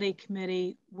Sustainability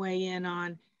Committee weigh in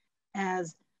on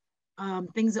as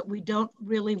things that we don't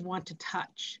really want to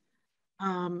touch.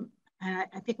 And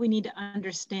I think we need to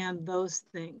understand those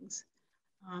things.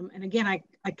 And again,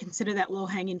 I consider that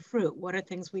low-hanging fruit. What are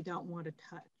things we don't want to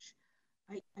touch?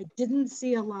 I didn't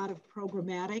see a lot of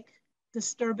programmatic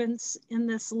disturbance in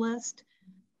this list,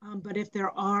 but if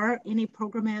there are any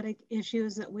programmatic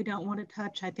issues that we don't want to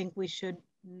touch, I think we should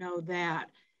know that.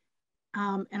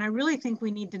 And I really think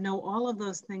we need to know all of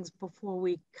those things before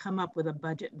we come up with a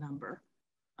budget number.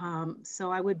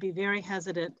 So I would be very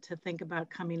hesitant to think about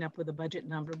coming up with a budget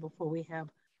number before we have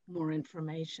more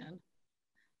information.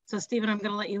 So Stephen, I'm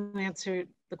going to let you answer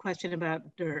the question about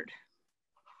dirt.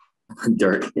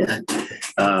 Dirt, yeah.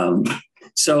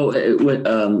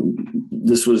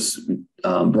 This was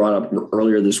brought up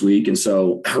earlier this week, and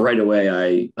so right away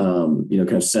I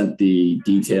kind of sent the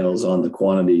details on the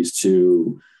quantities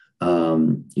to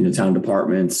town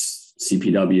departments,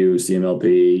 CPW,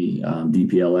 CMLP,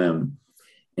 DPLM,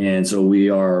 and so we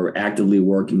are actively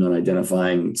working on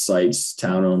identifying sites,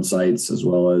 town-owned sites, as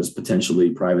well as potentially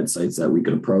private sites that we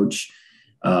could approach.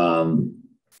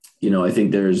 I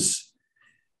think there's,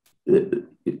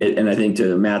 and I think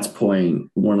to Matt's point,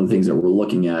 one of the things that we're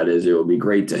looking at is it would be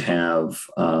great to have,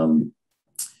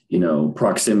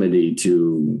 proximity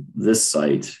to this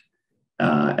site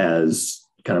as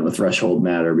kind of a threshold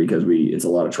matter, because it's a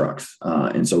lot of trucks.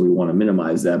 And so we want to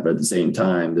minimize that. But at the same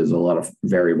time, there's a lot of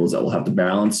variables that we'll have to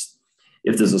balance.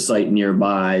 If there's a site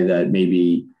nearby that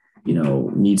maybe,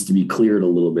 needs to be cleared a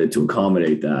little bit to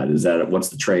accommodate that, what's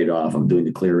the trade-off of doing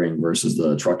the clearing versus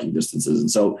the trucking distances? And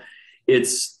so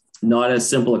it's not as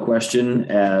simple a question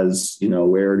as,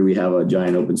 where do we have a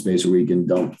giant open space where we can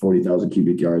dump 40,000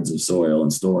 cubic yards of soil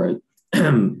and store it?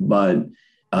 But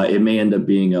it may end up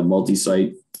being a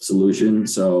multi-site solution.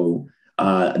 So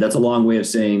that's a long way of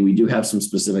saying we do have some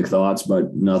specific thoughts,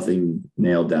 but nothing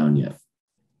nailed down yet.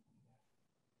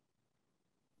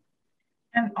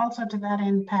 And also to that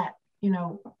end, Pat,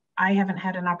 I haven't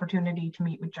had an opportunity to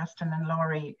meet with Justin and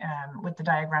Laurie with the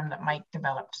diagram that Mike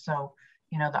developed. So,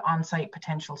 the on-site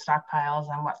potential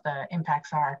stockpiles and what the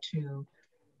impacts are to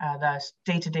the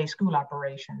day-to-day school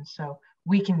operations. So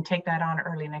we can take that on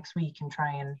early next week and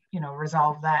try and,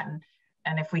 resolve that.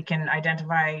 And if we can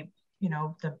identify,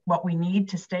 what we need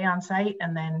to stay on site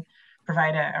and then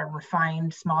provide a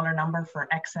refined, smaller number for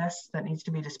excess that needs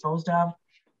to be disposed of,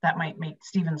 that might make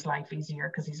Stephen's life easier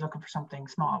because he's looking for something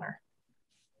smaller.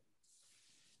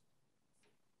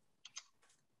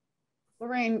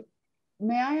 Lorraine,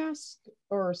 may I ask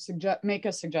or make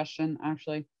a suggestion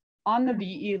actually? On the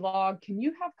VE log, can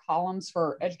you have columns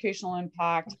for educational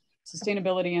impact,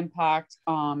 sustainability impact,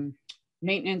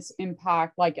 maintenance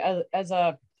impact, like as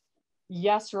a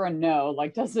yes or a no,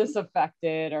 like does this affect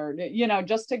it, or,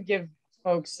 just to give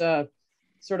folks a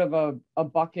sort of a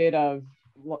bucket of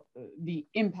the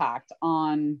impact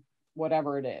on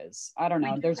whatever it is. I don't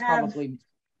know.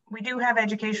 We do have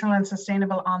educational and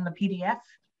sustainable on the PDF.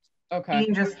 Okay. You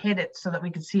can just hit it so that we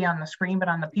could see on the screen, but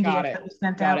on the PDF that was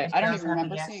sent out, I don't even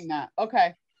remember seeing that.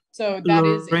 Okay. So that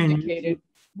is indicated.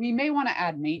 We may want to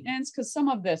add maintenance because some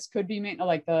of this could be maintenance,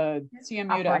 like the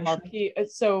CMU to FRP.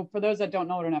 So for those that don't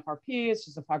know what an FRP is,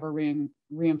 just a fiber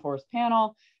reinforced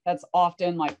panel. That's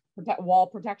often like wall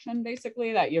protection,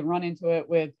 basically, that you run into it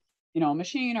with, a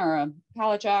machine or a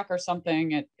pallet jack or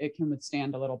something. It can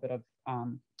withstand a little bit of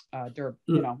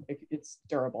it's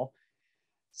durable.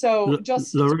 So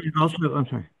just Lorraine, also, I'm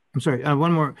sorry. I'm sorry,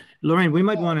 one more. Lorraine, we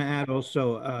might want to add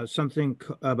also something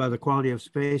about the quality of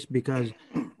space, because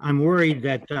I'm worried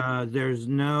that there's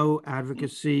no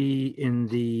advocacy in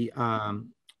the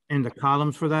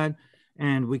columns for that.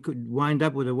 And we could wind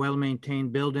up with a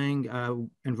well-maintained building,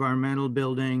 environmental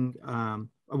building, a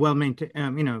well-maintained,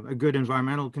 a good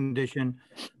environmental condition,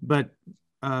 but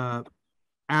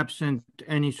absent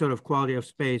any sort of quality of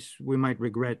space, we might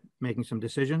regret making some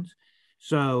decisions.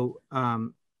 So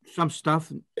some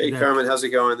stuff. Hey, Carmen, how's it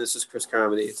going? This is Chris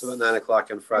Carmody. It's about 9 o'clock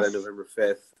on Friday, November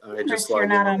 5th. I Chris, you're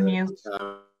not on mute.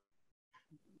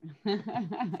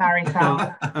 Sorry,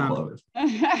 Sal.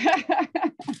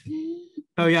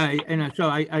 Oh yeah, and so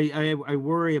I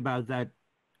worry about that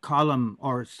column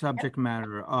or subject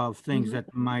matter of things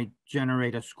that might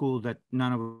generate a school that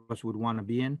none of us would want to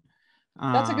be in.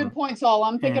 That's a good point, Saul.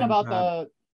 I'm thinking about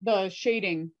the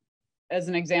shading as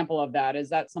an example of that. Is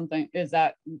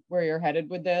that where you're headed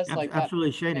with this? Like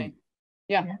absolutely shading.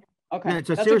 Yeah. Okay. Yeah, it's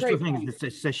a series of things.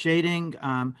 It's the shading.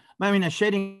 But I mean, the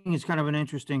shading is kind of an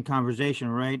interesting conversation,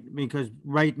 right? Because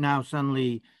right now,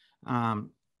 suddenly,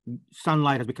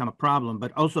 sunlight has become a problem,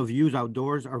 but also views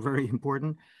outdoors are very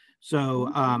important.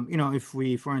 So, if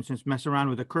we, for instance, mess around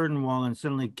with a curtain wall and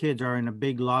suddenly kids are in a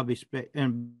big lobby space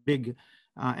and big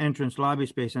entrance lobby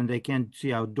space and they can't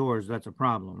see outdoors, that's a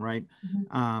problem, right?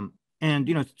 And,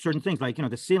 certain things like,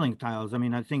 the ceiling tiles. I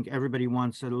mean, I think everybody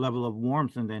wants a level of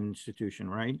warmth in the institution,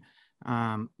 right?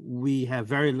 We have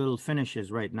very little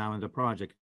finishes right now in the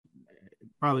project.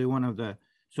 Probably one of the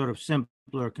sort of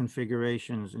simpler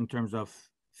configurations in terms of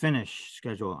finish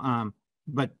schedule.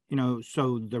 But,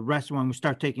 so the rest, when we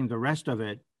start taking the rest of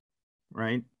it,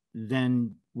 right,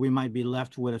 then we might be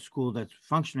left with a school that's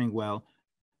functioning well,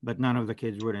 but none of the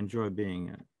kids would enjoy being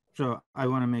in it. So I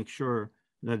want to make sure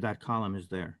that that column is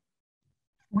there.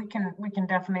 We can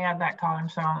definitely add that column,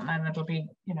 so and it'll be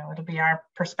our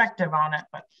perspective on it,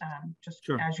 but just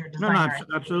as your designer,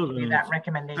 absolutely that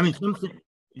recommendation. I mean,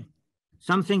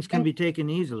 some things can be taken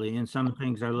easily, and some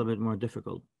things are a little bit more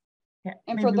difficult. Yeah.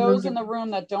 And for those in the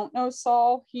room that don't know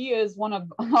Saul, he is one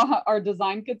of our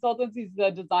design consultants. He's the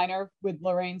designer with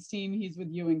Lorraine's team. He's with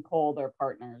you and Cole, their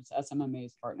partners,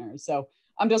 SMMA's partners. So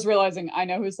I'm just realizing I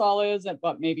know who Saul is,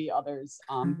 but maybe others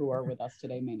who are with us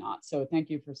today may not. So thank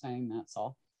you for saying that,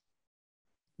 Saul.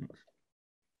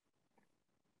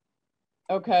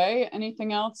 Okay,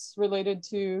 anything else related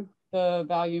to the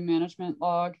value management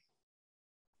log?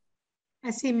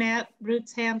 I see Matt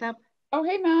Root's hand up. Oh,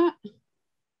 hey, Matt.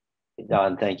 Hey,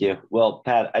 Don, thank you. Well,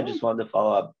 Pat, I just wanted to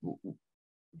follow up.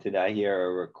 Did I hear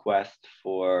a request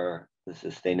for the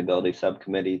sustainability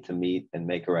subcommittee to meet and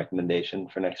make a recommendation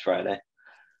for next Friday?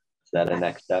 Is that a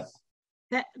next step?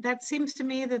 That seems to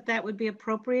me that would be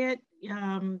appropriate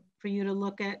for you to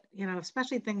look at,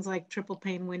 especially things like triple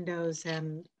pane windows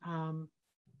and some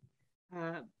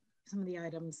of the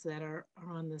items that are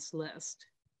on this list.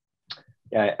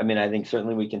 Yeah, I mean, I think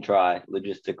certainly we can try.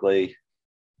 Logistically,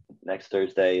 next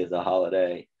Thursday is a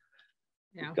holiday.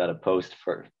 Yeah. We've got a post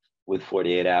with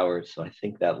 48 hours. So I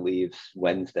think that leaves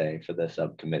Wednesday for the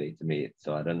subcommittee to meet.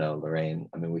 So I don't know, Lorraine,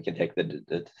 I mean, we can take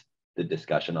the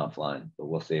discussion offline, but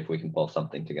we'll see if we can pull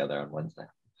something together on Wednesday.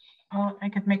 Well, I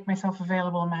could make myself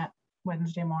available, Matt,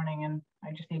 Wednesday morning, and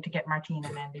I just need to get Martine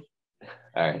and Andy.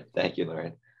 All right, thank you,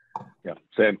 Lorraine. Yeah,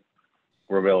 same.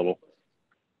 We're available.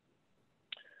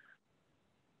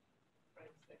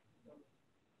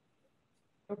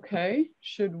 Okay,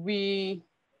 should we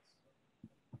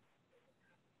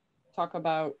talk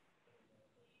about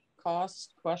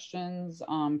cost questions?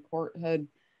 Court had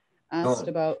asked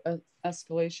about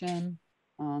escalation.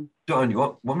 Don, you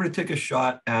want me to take a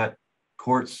shot at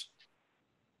Court's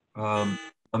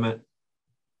limit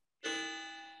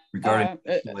regarding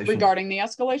the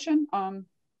escalation?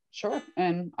 Sure,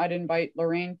 and I'd invite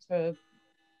Lorraine to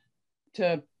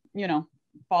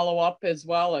follow up as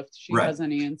well if she has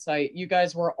any insight. You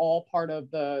guys were all part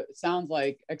of the, it sounds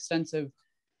like, extensive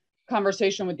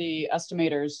conversation with the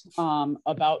estimators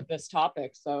about this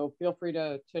topic. So feel free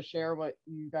to share what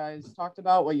you guys talked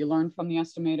about, what you learned from the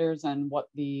estimators, and what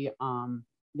the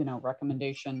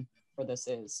recommendation for this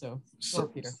is. So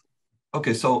Peter.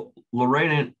 Okay, so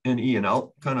Lorraine and Ian,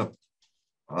 I'll kind of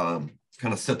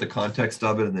set the context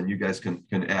of it, and then you guys can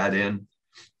add in.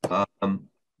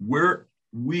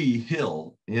 We,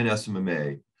 Hill in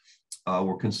SMMA,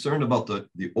 we're concerned about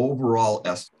the overall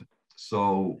estimate.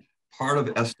 So part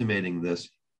of estimating this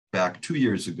back 2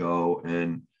 years ago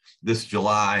and this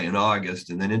July and August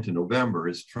and then into November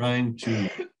is trying to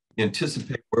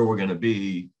anticipate where we're going to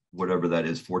be, whatever that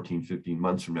is, 14, 15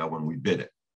 months from now when we bid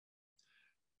it.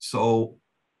 So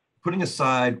putting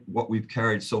aside what we've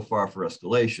carried so far for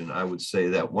escalation, I would say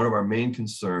that one of our main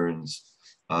concerns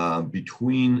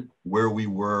between where we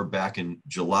were back in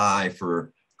July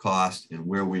for cost and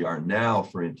where we are now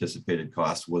for anticipated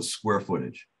cost was square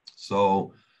footage.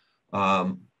 So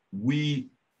we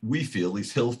feel, at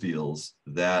least Hill feels,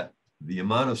 that the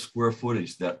amount of square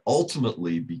footage that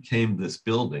ultimately became this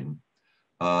building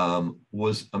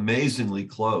was amazingly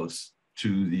close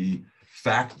to the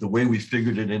way we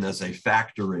figured it in as a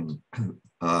factoring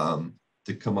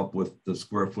to come up with the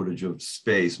square footage of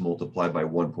space multiplied by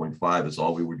 1.5 is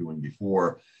all we were doing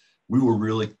before. We were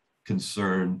really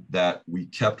concerned that we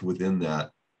kept within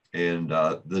that, and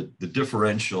the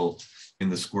differential in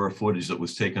the square footage that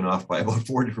was taken off by about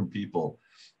 4 different people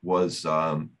was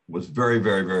very,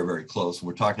 very, very, very close. And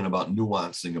we're talking about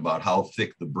nuancing about how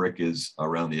thick the brick is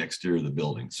around the exterior of the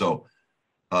building. So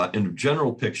in a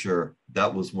general picture,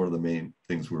 that was one of the main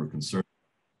things we were concerned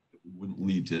with. It wouldn't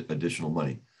lead to additional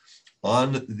money.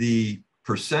 On the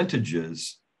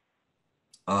percentages,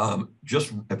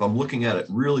 just if I'm looking at it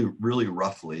really, really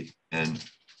roughly, and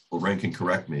Lorraine can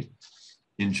correct me,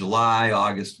 in July,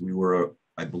 August, we were,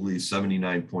 I believe,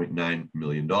 $79.9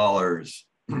 million.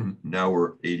 Now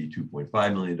we're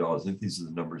 $82.5 million. I think these are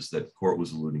the numbers that Court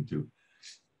was alluding to.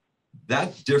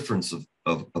 That difference of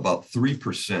about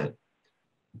 3%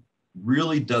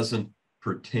 really doesn't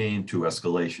pertain to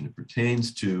escalation. It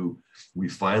pertains to, we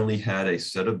finally had a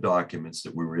set of documents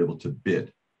that we were able to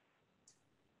bid.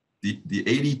 The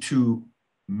 $82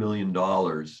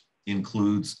 million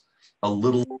includes a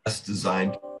little less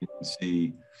design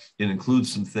contingency. It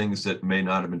includes some things that may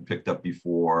not have been picked up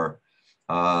before.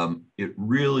 It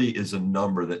really is a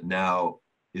number that now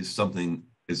is something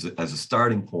as a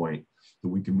starting point that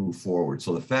we can move forward.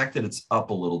 So the fact that it's up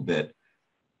a little bit,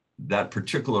 that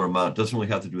particular amount doesn't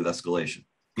really have to do with escalation.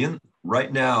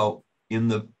 Right now in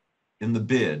the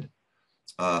bid,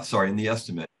 in the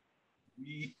estimate,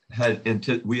 we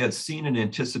had seen and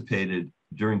anticipated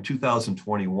during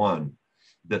 2021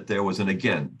 that there was, and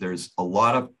again, there's a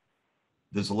lot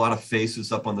of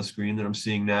faces up on the screen that I'm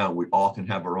seeing now. We all can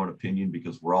have our own opinion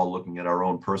because we're all looking at our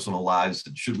own personal lives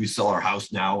and should we sell our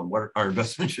house now and what our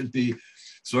investment should be.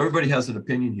 So everybody has an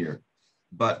opinion here,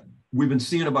 but we've been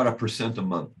seeing about 1% a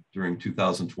month during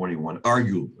 2021,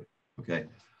 arguably, okay?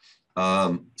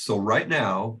 So right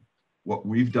now, what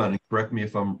we've done, and correct me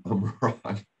if I'm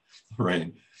wrong,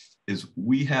 Lorraine, is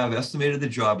we have estimated the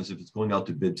job as if it's going out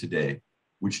to bid today,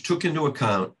 which took into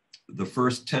account the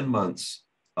first 10 months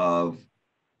of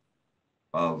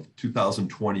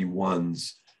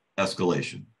 2021's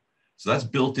escalation. So that's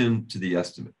built into the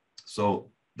estimate.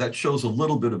 So that shows a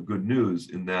little bit of good news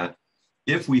in that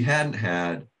if we hadn't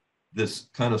had this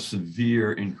kind of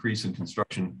severe increase in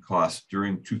construction costs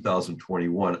during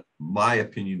 2021, my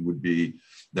opinion would be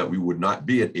that we would not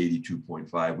be at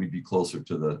 82.5, we'd be closer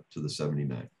to the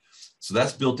 79. So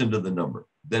that's built into the number.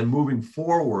 Then moving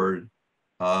forward,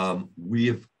 we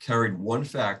have carried one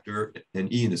factor,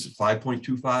 and Ian, is it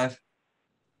 5.25?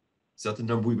 Is that the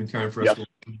number we've been carrying for escalation?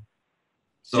 Yes.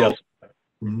 So yes.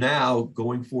 From now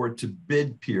going forward to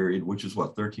bid period, which is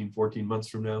what, 13, 14 months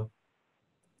from now?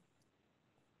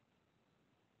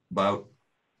 About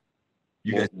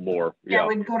you guys more. Yeah,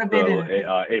 we'd go to bid in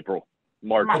April,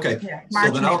 March. Okay, yeah,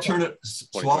 so then I'll turn it.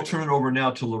 So I'll turn it over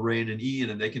now to Lorraine and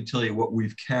Ian, and they can tell you what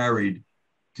we've carried,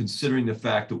 considering the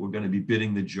fact that we're going to be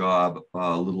bidding the job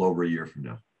a little over a year from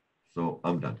now. So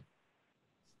I'm done.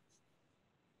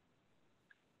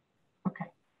 Okay.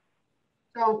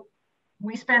 So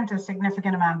we spent a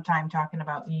significant amount of time talking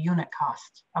about the unit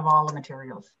cost of all the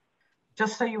materials.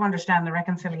 Just so you understand, the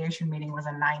reconciliation meeting was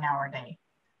a 9-hour day.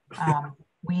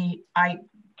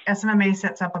 SMMA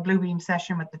sets up a Bluebeam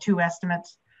session with the 2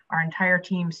 estimates. Our entire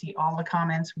team see all the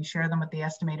comments. We share them with the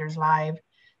estimators live.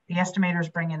 The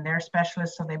estimators bring in their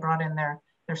specialists. So they brought in their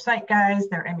site guys,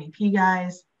 their MEP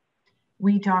guys.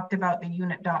 We talked about the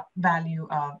unit value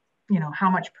of, how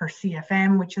much per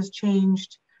CFM, which has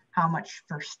changed, how much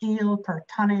for steel per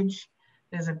tonnage.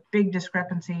 There's a big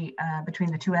discrepancy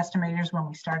between the 2 estimators when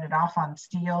we started off on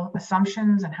steel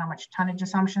assumptions and how much tonnage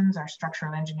assumptions. Our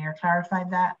structural engineer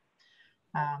clarified that.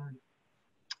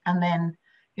 And then,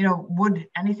 wood,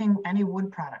 any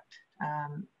wood product.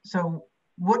 So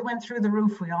wood went through the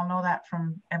roof. We all know that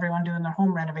from everyone doing their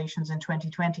home renovations in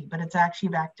 2020, but it's actually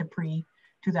back to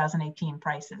pre-2018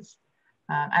 prices,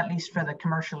 at least for the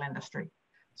commercial industry.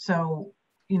 So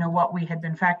what we had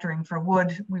been factoring for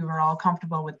wood, we were all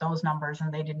comfortable with those numbers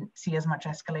and they didn't see as much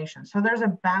escalation. So there's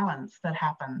a balance that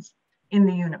happens in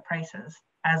the unit prices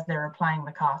as they're applying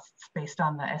the costs based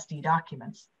on the SD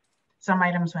documents. Some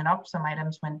items went up, some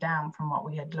items went down from what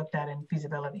we had looked at in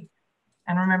feasibility.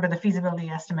 And remember, the feasibility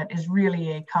estimate is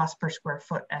really a cost per square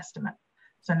foot estimate.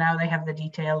 So now they have the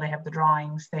detail, they have the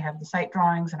drawings, they have the site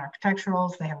drawings and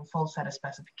architecturals, they have a full set of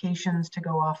specifications to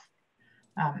go off.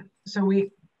 So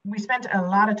we spent a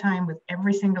lot of time with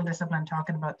every single discipline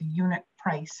talking about the unit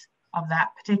price of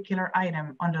that particular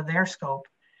item under their scope.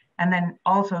 And then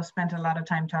also spent a lot of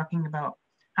time talking about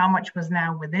how much was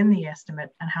now within the estimate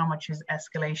and how much is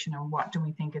escalation and what do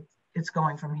we think it's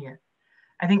going from here.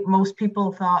 I think most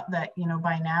people thought that, you know,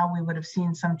 by now we would have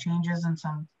seen some changes and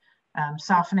some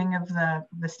softening of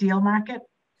the steel market,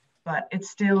 but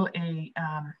it's still a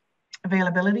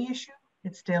availability issue.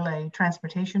 It's still a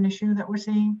transportation issue that we're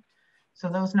seeing. So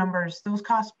those numbers, those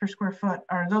costs per square foot,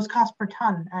 or those costs per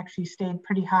ton actually stayed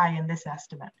pretty high in this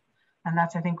estimate. And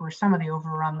that's, I think, where some of the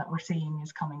overrun that we're seeing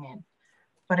is coming in.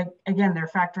 But again,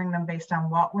 they're factoring them based on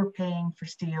what we're paying for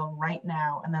steel right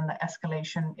now. And then the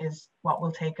escalation is what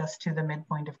will take us to the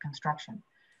midpoint of construction.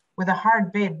 With a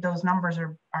hard bid, those numbers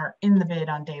are in the bid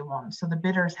on day one. So the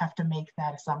bidders have to make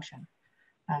that assumption.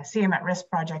 CM at Risk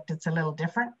project, it's a little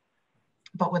different.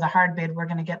 But with a hard bid, we're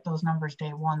going to get those numbers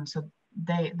day one. So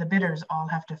the bidders all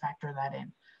have to factor that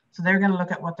in. So they're going to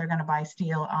look at what they're going to buy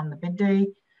steel on the bid day,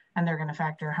 and they're going to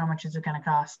factor how much is it going to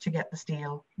cost to get the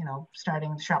steel, you know,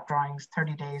 starting shop drawings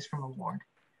 30 days from award.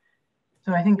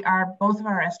 So I think both of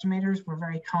our estimators were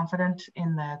very confident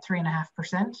in the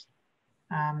 3.5%.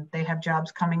 They have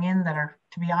jobs coming in that are,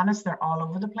 to be honest, they're all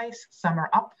over the place. Some are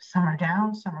up, some are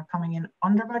down, some are coming in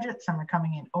under budget, some are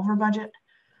coming in over budget.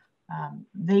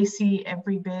 They see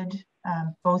every bid,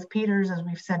 both Peters, as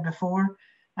we've said before,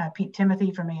 Pete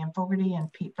Timothy from AM Fogarty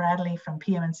and Pete Bradley from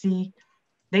PM&C.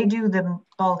 They do the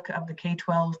bulk of the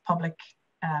K-12 public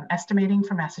estimating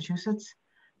for Massachusetts.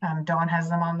 Dawn has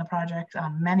them on the project,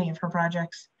 on many of her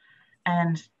projects.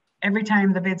 And every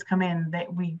time the bids come in,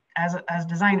 we, as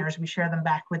designers, we share them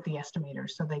back with the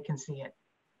estimators so they can see it.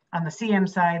 On the CM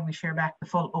side, we share back the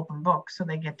full open book so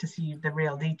they get to see the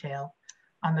real detail.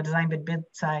 On the design bid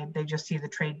side, they just see the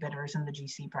trade bidders and the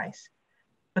GC price.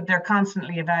 But they're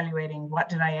constantly evaluating what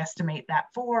did I estimate that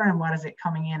for and what is it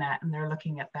coming in at, and they're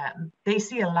looking at that. And they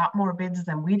see a lot more bids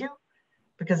than we do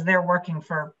because they're working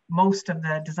for most of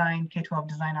the K-12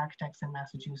 design architects in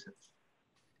Massachusetts.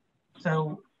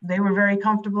 So they were very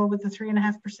comfortable with the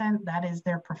 3.5%. That is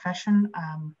their profession.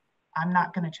 I'm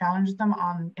not going to challenge them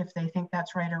on if they think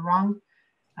that's right or wrong.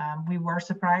 We were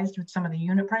surprised with some of the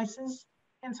unit prices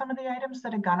in some of the items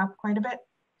that had gone up quite a bit,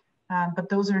 but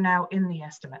those are now in the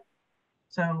estimate.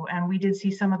 So, and we did see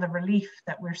some of the relief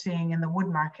that we're seeing in the wood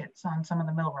markets on some of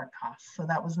the millwork costs. So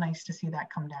that was nice to see that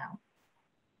come down.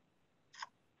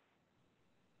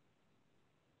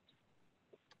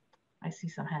 I see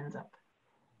some hands up.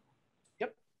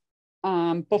 Yep.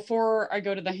 Before I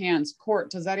go to the hands, Court,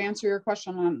 does that answer your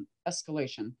question on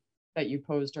escalation that you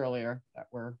posed earlier that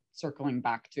we're circling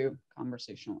back to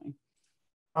conversationally?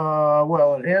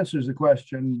 Well, it answers the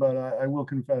question, but I will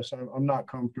confess I'm not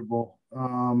comfortable.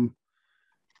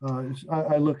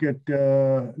 I look at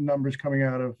numbers coming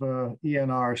out of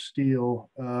ENR steel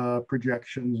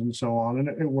projections and so on, and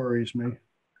it worries me.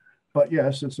 But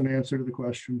yes, it's an answer to the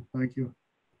question. Thank you.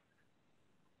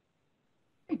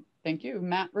 Thank you.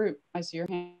 Matt Root, I see your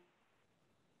hand.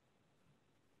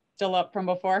 Still up from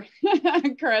before,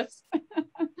 Chris.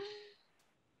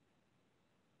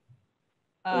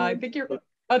 I think you're,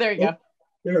 oh, there you go.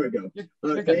 There we go.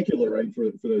 You're thank you, Lorraine,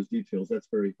 for those details. That's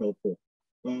very helpful.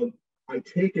 I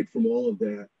take it from all of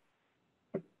that,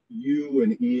 you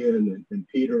and Ian and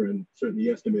Peter and certainly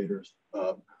the estimators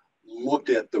looked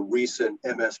at the recent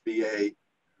MSBA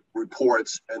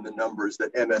reports and the numbers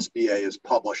that MSBA is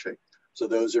publishing. So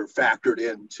those are factored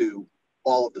into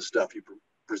all of the stuff you're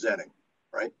presenting,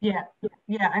 right? Yeah.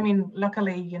 I mean,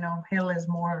 luckily, you know, Hill is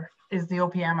the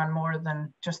OPM on more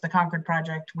than just the Concord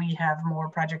project. We have more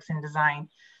projects in design.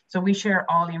 So we share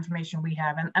all the information we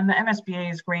have. And the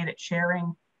MSBA is great at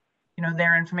sharing, you know,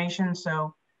 their information.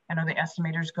 So I know the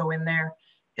estimators go in there.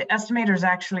 The estimators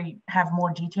actually have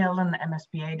more detail than the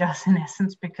MSBA does in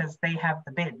essence because they have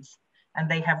the bids and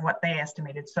they have what they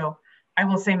estimated. So I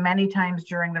will say many times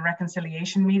during the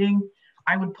reconciliation meeting,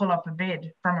 I would pull up a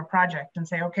bid from a project and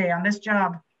say, okay, on this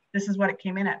job, this is what it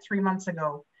came in at 3 months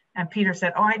ago. And Peter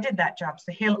said, oh, I did that job.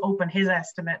 So he'll open his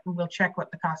estimate and we'll check what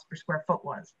the cost per square foot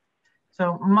was.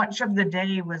 So much of the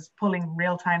day was pulling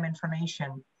real-time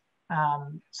information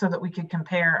so that we could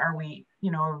compare, are we,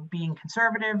 you know, being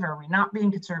conservative? Are we not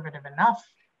being conservative enough?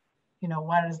 You know,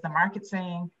 what is the market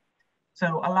saying?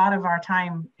 So a lot of our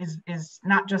time is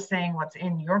not just saying what's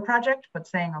in your project, but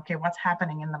saying, okay, what's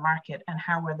happening in the market and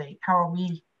how are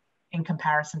we in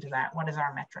comparison to that? What is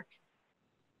our metric?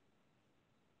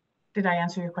 Did I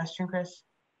answer your question, Chris?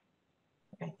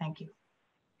 Okay, thank you.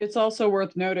 It's also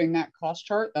worth noting that cost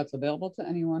chart that's available to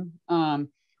anyone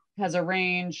has a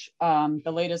range,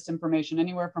 the latest information,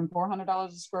 anywhere from $400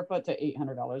 a square foot to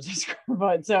 $800 a square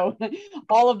foot. So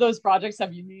all of those projects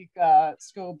have unique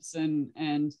scopes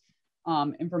and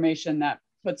information that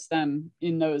puts them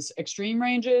in those extreme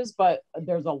ranges, but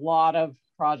there's a lot of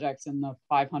projects in the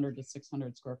 500 to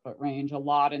 600 square foot range, a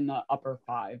lot in the upper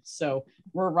five. So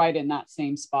we're right in that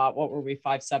same spot. What were we,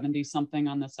 570 something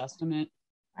on this estimate,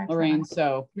 Lorraine?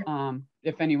 So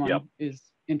if anyone is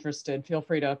interested, feel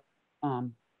free to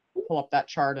pull up that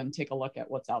chart and take a look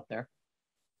at what's out there.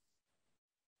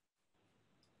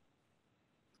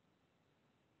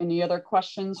 Any other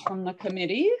questions from the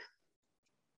committee?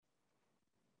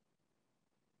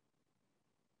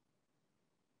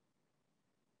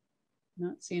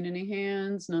 Not seeing any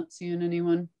hands, not seeing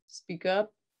anyone speak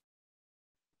up.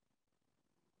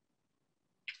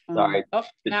 Sorry. Oh,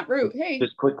 Matt Root, hey.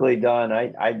 Just quickly, Don,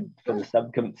 I for the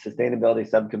sustainability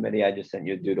subcommittee, I just sent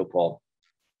you a doodle poll.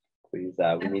 Please,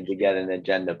 we need to get an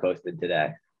agenda posted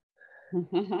today.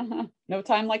 No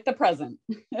time like the present.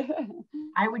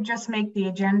 I would just make the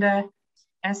agenda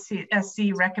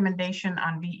SC recommendation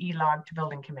on VE log to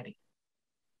building committee.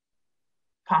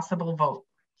 Possible vote.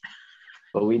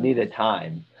 But we need a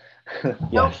time. Yes.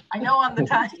 Nope, I know on the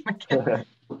time.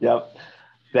 Yep.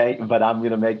 But I'm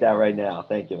going to make that right now.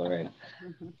 Thank you, Lorraine.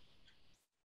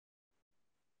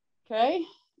 Okay.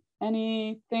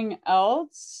 Anything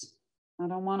else? I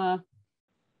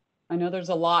know there's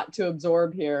a lot to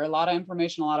absorb here, a lot of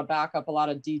information, a lot of backup, a lot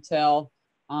of detail.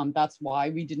 That's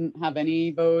why we didn't have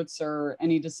any votes or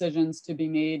any decisions to be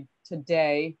made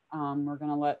today. We're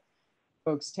going to let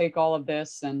folks take all of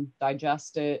this and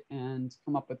digest it and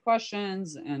come up with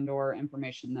questions and or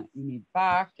information that you need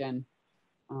back. And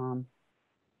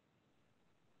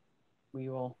we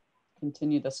will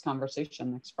continue this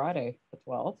conversation next Friday, the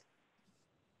 12th.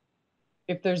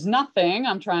 If there's nothing,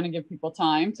 I'm trying to give people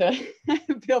time to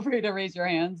feel free to raise your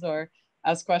hands or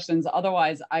ask questions.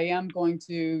 Otherwise, I am going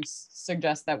to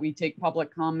suggest that we take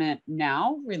public comment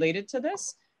now related to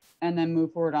this and then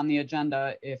move forward on the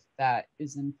agenda if that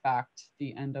is in fact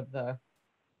the end of the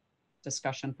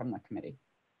discussion from the committee.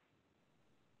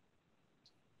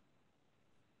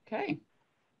 Okay,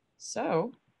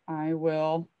 so I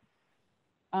will,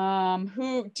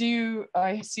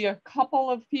 I see a couple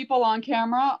of people on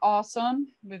camera, awesome,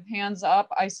 with hands up.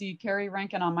 I see Carrie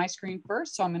Rankin on my screen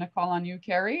first, so I'm gonna call on you,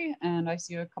 Carrie, and I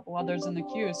see a couple others in the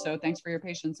queue, so thanks for your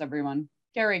patience, everyone.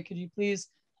 Carrie, could you please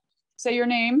say your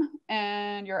name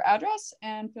and your address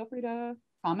and feel free to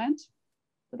comment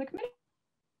for the committee.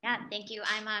 Yeah, thank you.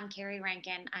 I'm Carrie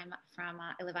Rankin. I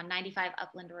live on 95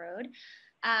 Upland Road.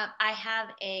 I have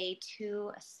a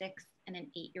 2, a 6, and an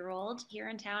 8-year-old here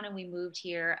in town, and we moved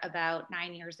here about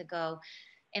 9 years ago,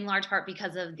 in large part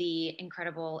because of the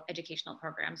incredible educational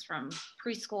programs from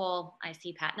preschool. I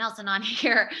see Pat Nelson on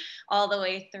here all the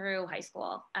way through high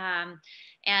school. And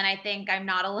I think I'm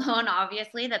not alone,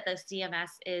 obviously, that the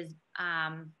CMS is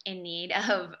in need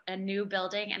of a new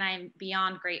building. And I'm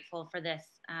beyond grateful for this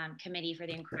committee for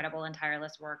the incredible and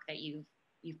tireless work that you've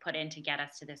put in to get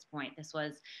us to this point. This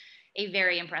was a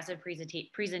very impressive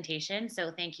presentation.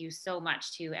 So thank you so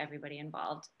much to everybody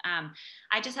involved.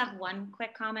 I just have one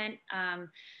quick comment.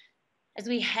 As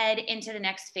we head into the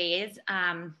next phase,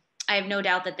 I have no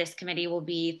doubt that this committee will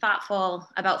be thoughtful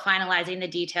about finalizing the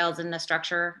details and the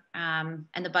structure and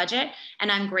the budget.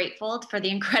 And I'm grateful for the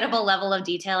incredible level of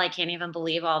detail. I can't even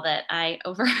believe all that I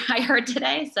heard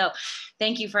today. So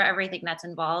thank you for everything that's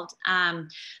involved.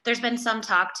 There's been some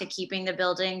talk to keeping the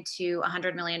building to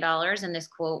 $100 million, and this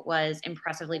quote was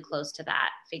impressively close to that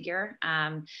figure.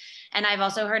 And I've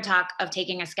also heard talk of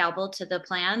taking a scalpel to the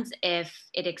plans if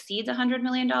it exceeds $100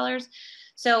 million.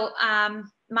 So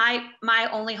my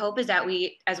only hope is that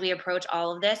as we approach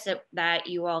all of this, that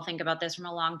you all think about this from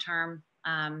a long-term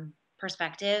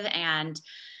perspective and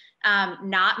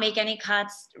not make any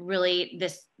cuts. Really,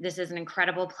 this is an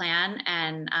incredible plan,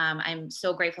 and I'm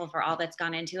so grateful for all that's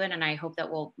gone into it. And I hope that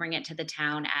we'll bring it to the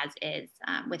town as is,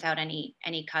 without any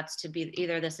cuts to be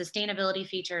either the sustainability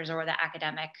features or the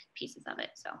academic pieces of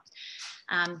it. So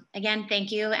again,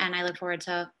 thank you, and I look forward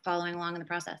to following along in the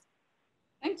process.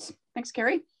 Thanks,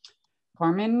 Carrie.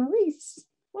 Carmen Reese.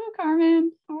 Hello,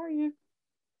 Carmen. How are you?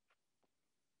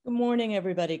 Good morning,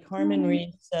 everybody. Carmen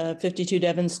Reese, 52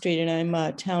 Devon Street, and I'm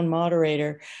a town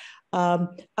moderator.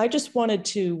 I just wanted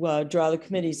to draw the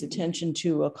committee's attention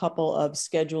to a couple of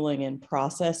scheduling and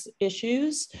process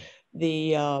issues.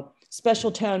 The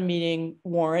special town meeting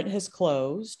warrant has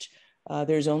closed.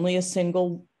 There's only a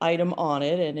single item on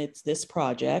it, and it's this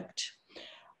project.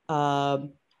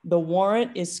 The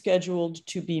warrant is scheduled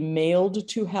to be mailed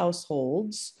to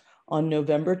households on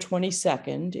November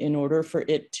 22nd in order for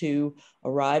it to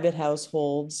arrive at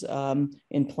households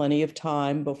in plenty of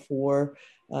time before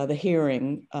the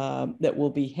hearing that will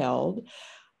be held.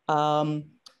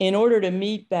 In order to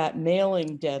meet that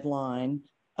mailing deadline,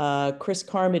 Chris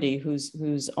Carmody,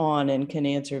 who's on and can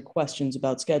answer questions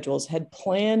about schedules, had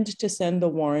planned to send the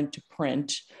warrant to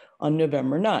print on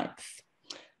November 9th.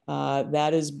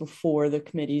 That is before the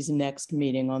committee's next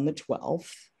meeting on the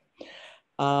 12th.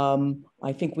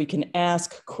 I think we can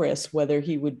ask Chris whether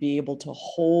he would be able to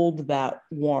hold that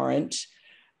warrant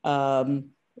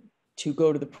to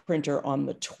go to the printer on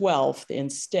the 12th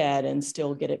instead and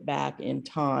still get it back in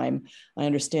time. I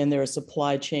understand there are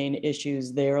supply chain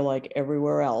issues there like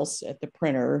everywhere else at the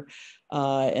printer.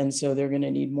 And so they're going to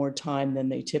need more time than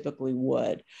they typically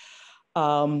would.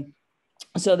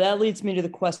 So that leads me to the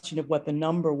question of what the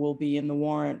number will be in the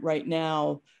warrant. Right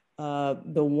now,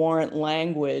 the warrant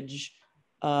language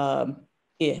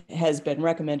it has been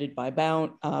recommended by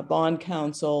bond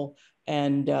counsel,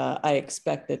 and I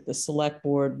expect that the select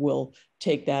board will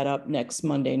take that up next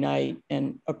Monday night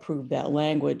and approve that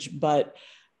language, but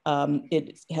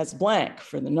it has blank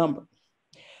for the number.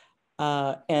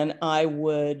 And I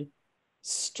would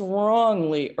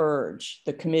strongly urge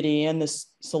the committee and the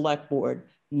select board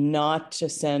not to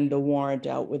send the warrant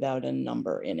out without a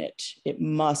number in it. It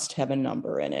must have a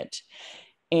number in it.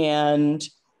 And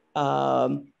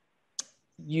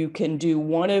you can do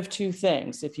one of two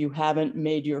things if you haven't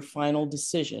made your final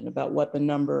decision about what the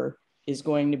number is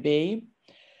going to be.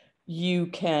 You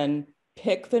can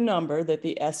pick the number that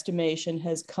the estimation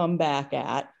has come back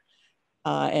at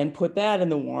and put that in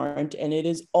the warrant, and it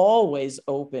is always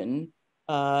open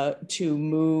to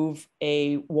move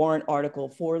a warrant article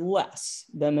for less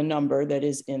than the number that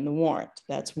is in the warrant.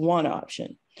 That's one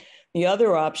option. The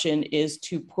other option is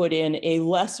to put in a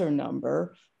lesser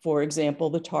number, for example,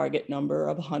 the target number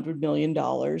of $100 million.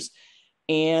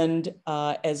 And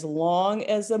as long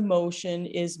as a motion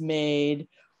is made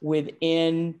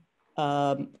within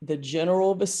the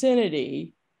general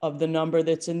vicinity of the number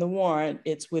that's in the warrant,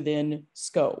 it's within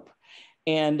scope.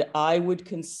 And I would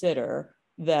consider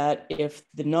that if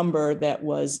the number that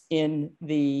was in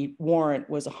the warrant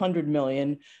was 100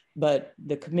 million, but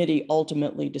the committee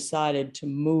ultimately decided to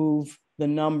move the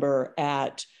number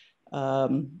at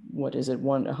what is it,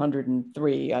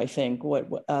 103, I think,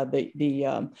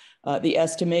 the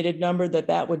estimated number,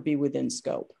 that would be within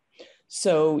scope.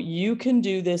 So you can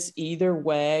do this either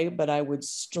way, but I would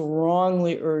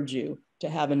strongly urge you to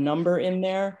have a number in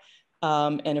there.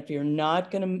 And if you're not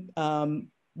going to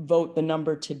vote the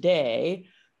number today,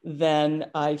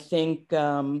 then I think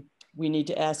we need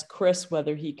to ask Chris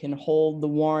whether he can hold the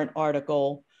warrant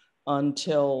article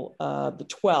until the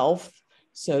 12th,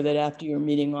 so that after your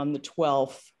meeting on the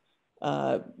 12th,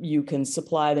 you can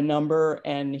supply the number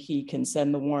and he can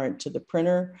send the warrant to the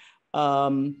printer.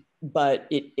 But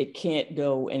it can't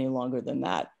go any longer than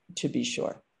that, to be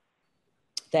sure.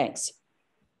 Thanks.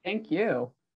 Thank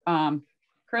you.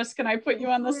 Chris, can I put you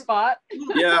on the spot?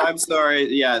 Yeah, I'm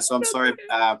sorry. Yeah, so I'm sorry.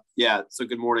 Yeah, so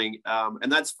good morning.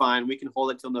 And that's fine. We can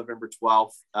hold it till November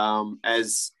 12th.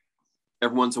 As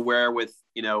everyone's aware, with,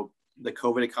 you know, the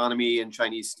COVID economy and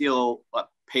Chinese steel,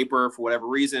 paper for whatever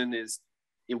reason is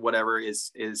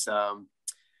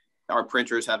our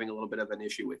printer is having a little bit of an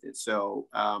issue with it. So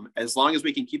as long as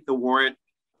we can keep the warrant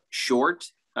short,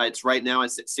 it's right now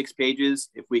it's at 6 pages.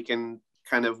 If we can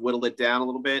kind of whittle it down a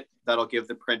little bit, that'll give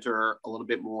the printer a little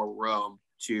bit more room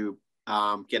to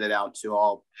get it out to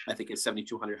all, I think it's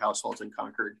 7,200 households in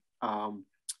Concord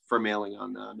for mailing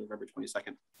on November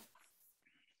 22nd.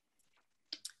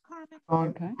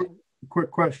 Okay.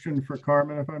 Quick question for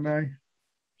Carmen, if I may.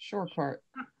 Sure, Court.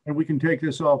 And we can take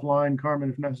this offline, Carmen,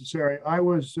 if necessary. I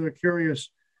was curious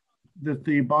that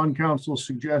the bond counsel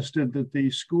suggested that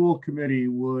the school committee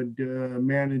would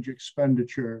manage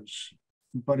expenditures.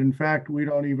 But in fact, we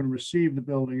don't even receive the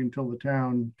building until the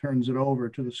town turns it over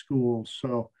to the schools.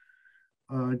 So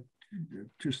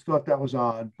just thought that was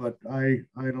odd, but I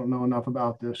don't know enough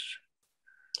about this.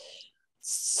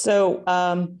 So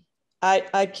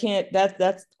I can't,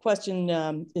 that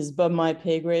question is above my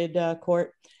pay grade,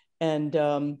 Court. And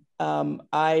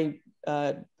I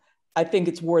think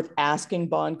it's worth asking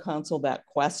bond counsel that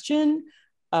question,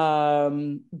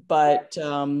 but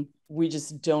we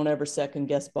just don't ever second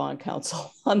guess bond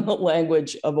counsel on the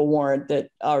language of a warrant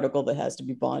article that has to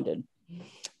be bonded,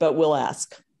 but we'll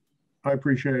ask. I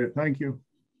appreciate it. Thank you.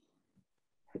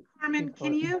 Carmen,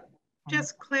 can you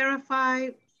just clarify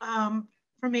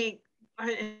for me,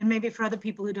 and maybe for other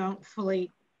people who don't fully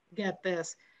get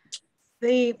this,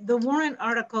 the warrant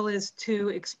article is to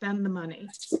expend the money.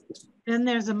 Then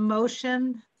there's a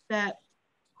motion that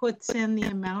puts in the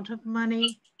amount of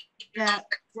money that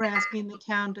we're asking the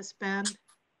town to spend.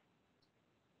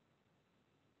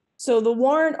 So the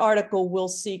warrant article will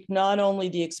seek not only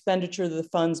the expenditure of the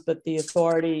funds, but the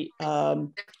authority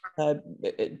from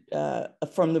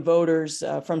the voters,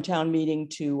 from town meeting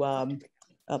to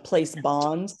place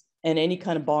bonds and any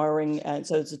kind of borrowing. And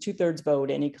so it's a 2/3 vote.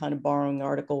 Any kind of borrowing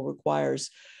article requires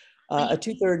a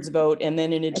 2/3 vote. And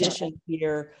then in addition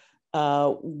here,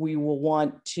 we will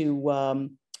want to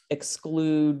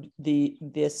exclude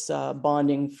this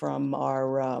bonding from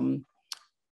our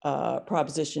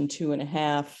Proposition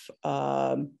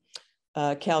 2.5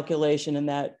 calculation, and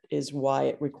that is why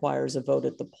it requires a vote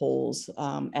at the polls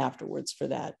afterwards for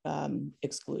that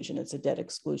exclusion. It's a debt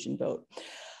exclusion vote.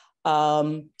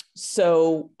 The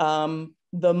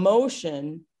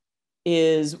motion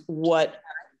is what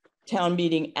town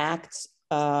meeting acts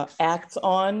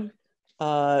on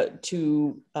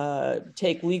to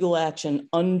take legal action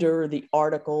under the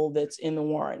article that's in the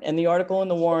warrant. And the article in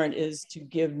the warrant is to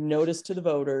give notice to the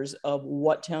voters of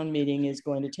what town meeting is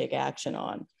going to take action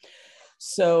on.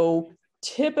 So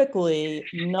typically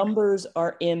numbers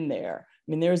are in there.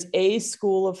 I mean, there's a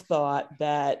school of thought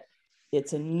that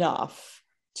it's enough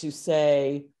to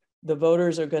say the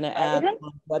voters are going to act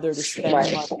on whether to spend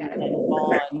money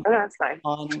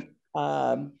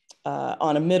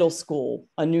on a middle school,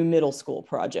 a new middle school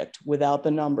project without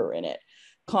the number in it.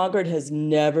 Concord has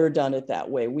never done it that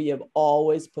way. We have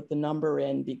always put the number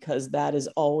in because that is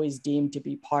always deemed to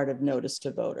be part of notice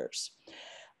to voters.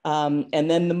 And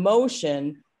then the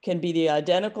motion can be the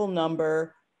identical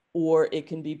number, or it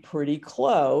can be pretty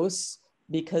close,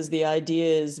 because the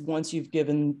idea is once you've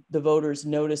given the voters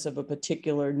notice of a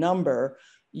particular number,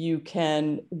 you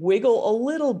can wiggle a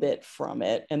little bit from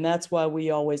it. And that's why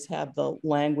we always have the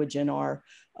language in our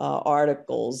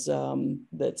articles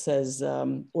that says,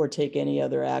 or take any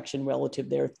other action relative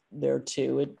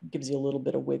thereto. It gives you a little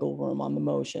bit of wiggle room on the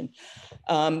motion.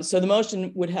 So the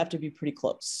motion would have to be pretty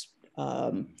close.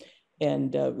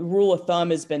 The rule of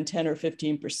thumb has been 10 or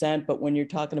 15%, but when you're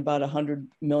talking about $100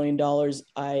 million,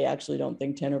 I actually don't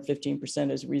think 10 or 15%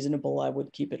 is reasonable. I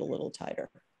would keep it a little tighter.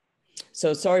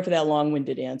 So sorry for that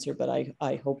long-winded answer, but I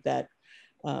hope that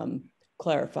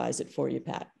clarifies it for you,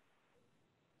 Pat.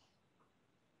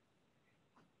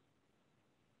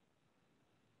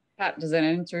 Pat, does that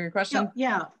answer your question?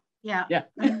 Yeah.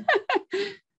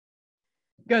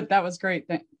 Good, that was great.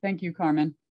 Thank you,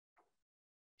 Carmen.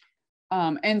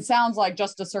 And sounds like,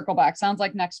 just to circle back, sounds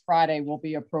like next Friday will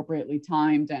be appropriately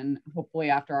timed, and hopefully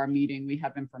after our meeting, we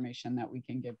have information that we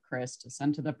can give Chris to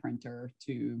send to the printer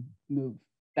to move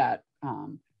that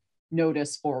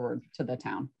notice forward to the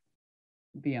town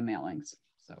via mailings.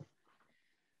 So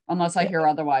unless I hear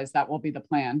otherwise, that will be the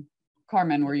plan.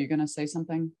 Carmen, were you going to say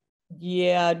something?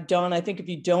 Yeah, Dawn, I think if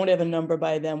you don't have a number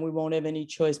by then, we won't have any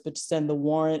choice but to send the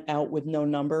warrant out with no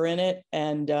number in it.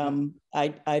 And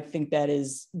I think that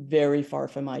is very far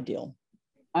from ideal.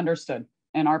 Understood.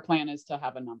 And our plan is to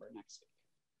have a number next week.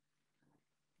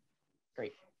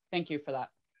 Great. Thank you for that.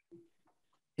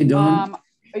 Hey, Dawn.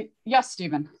 Yes,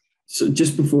 Stephen. So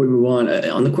just before we move on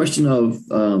the question of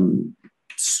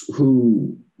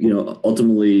who,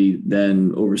 ultimately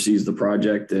then oversees the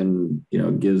project and,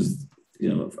 gives,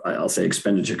 I'll say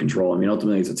expenditure control. I mean,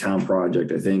 ultimately it's a town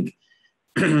project. I think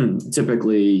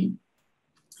typically,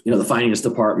 the finance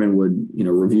department would,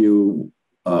 review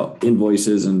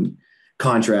invoices and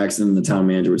contracts, and the town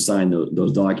manager would sign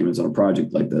those documents on a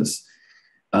project like this.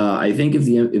 I think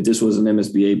if this was an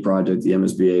MSBA project, the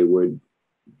MSBA would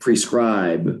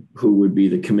prescribe who would be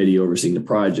the committee overseeing the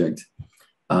project.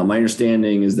 My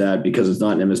understanding is that because it's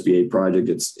not an MSBA project,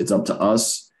 it's up to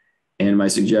us. And my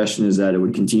suggestion is that it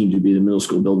would continue to be the middle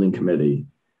school building committee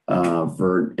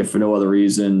if for no other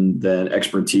reason than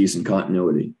expertise and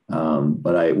continuity.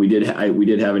 But we did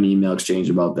have an email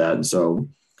exchange about that. And so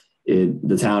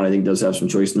the town, I think, does have some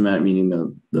choice in the matter, meaning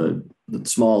the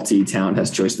small T town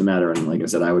has choice in the matter. And like I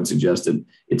said, I would suggest that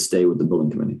it stay with the building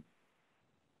committee.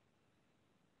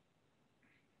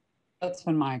 That's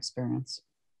been my experience,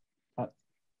 but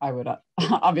I would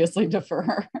obviously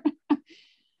defer.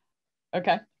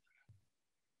 Okay.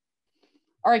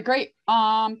 All right, great.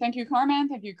 Thank you, Carmen.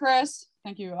 Thank you, Chris.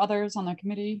 Thank you, others on the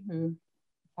committee who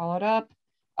followed up.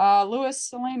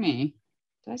 Louis Salemi.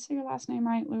 Did I say your last name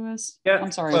right, Louis? Yeah,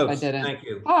 I'm sorry close. if I didn't. Thank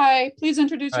you. Hi, please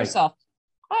introduce yourself.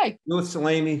 Hi. Louis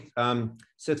Salemi,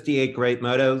 68 Great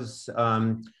Meadows.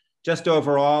 Just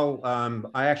overall,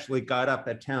 I actually got up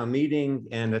at town meeting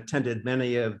and attended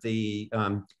many of the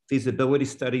feasibility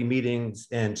study meetings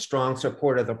in strong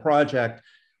support of the project.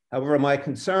 However, my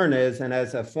concern is, and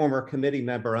as a former committee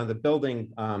member on the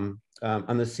building, on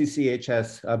the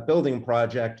CCHS building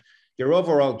project, your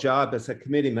overall job as a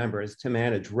committee member is to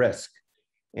manage risk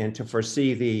and to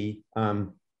foresee the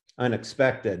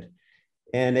unexpected.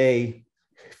 And a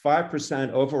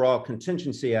 5% overall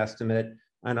contingency estimate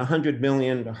on a $100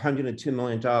 million, $102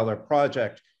 million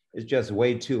project is just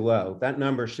way too low. That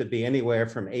number should be anywhere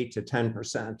from 8 to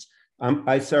 10%.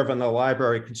 I serve on the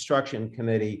library construction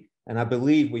committee, and I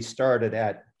believe we started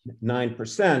at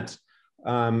 9%,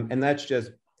 and that's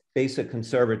just basic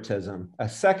conservatism.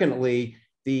 Secondly,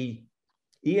 the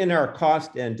ENR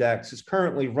cost index is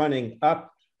currently running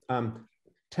up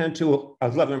 10 to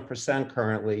 11%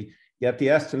 currently, yet the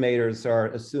estimators are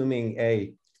assuming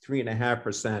a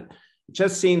 3.5%. It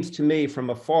just seems to me from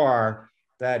afar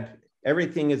that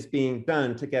everything is being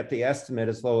done to get the estimate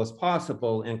as low as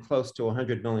possible and close to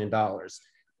 $100 million.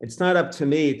 It's not up to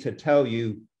me to tell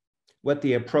you what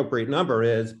the appropriate number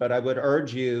is, but I would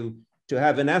urge you to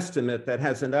have an estimate that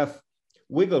has enough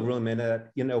wiggle room in it,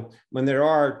 you know, when there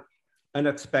are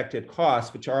unexpected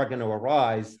costs which are going to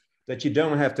arise, that you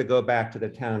don't have to go back to the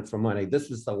town for money. This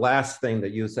is the last thing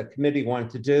that you as a committee want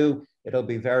to do. It'll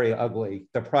be very ugly.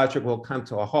 The project will come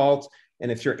to a halt.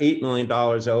 And if you're $8 million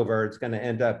over, it's going to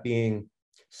end up being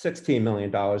 $16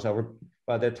 million over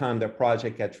by the time the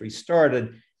project gets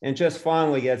restarted. And just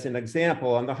finally, as an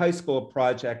example, on the high school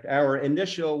project, our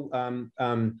initial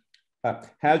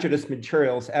hazardous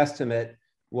materials estimate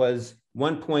was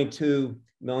 $1.2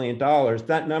 million.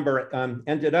 That number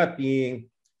ended up being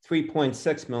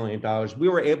 $3.6 million. We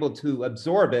were able to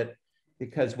absorb it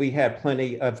because we had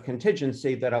plenty of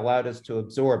contingency that allowed us to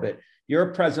absorb it. You're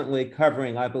presently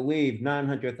covering, I believe,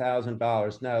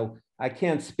 $900,000. Now, I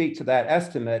can't speak to that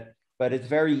estimate, but it's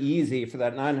very easy for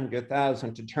that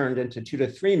 $900,000 to turn into $2 to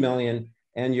 $3 million,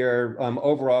 and your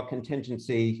overall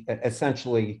contingency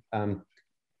essentially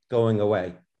going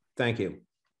away. Thank you.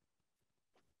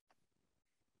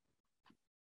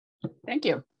 Thank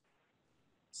you.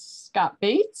 Scott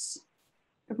Bates.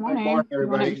 Good morning. Good morning, everybody.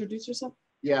 You want to introduce yourself?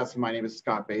 Yes, my name is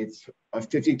Scott Bates of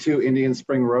 52 Indian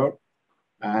Spring Road.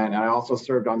 And I also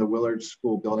served on the Willard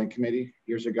School Building Committee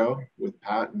years ago with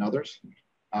Pat and others.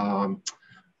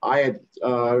 I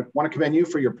want to commend you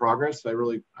for your progress.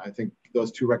 I think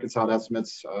those two reconciled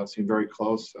estimates seem very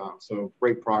close. So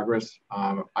great progress.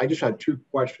 I just had two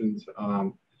questions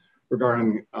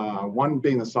regarding one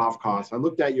being the soft costs. I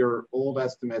looked at your old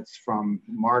estimates from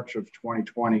March of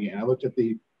 2020, and I looked at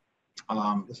the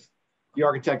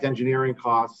architect engineering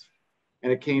costs,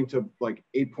 and it came to like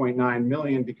 8.9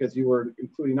 million because you were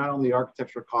including not only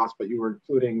architecture costs, but you were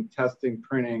including testing,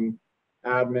 printing,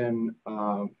 admin,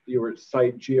 you were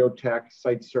site geotech,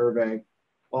 site survey,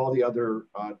 all the other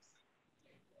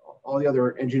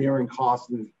engineering costs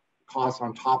and costs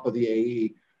on top of the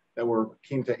AE that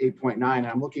came to 8.9.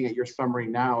 I'm looking at your summary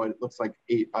now. It looks like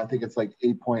I think it's like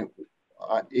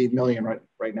 8.8 million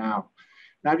right now.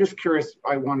 Now I'm just curious.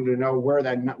 I wanted to know where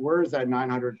is that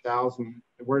 900,000?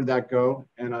 Where did that go?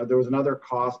 And there was another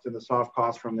cost in the soft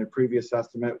cost from the previous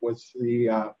estimate was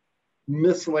the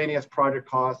miscellaneous project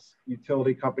costs,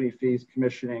 utility company fees,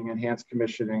 commissioning, enhanced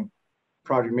commissioning,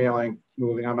 project mailing,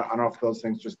 moving. I don't know if those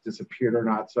things just disappeared or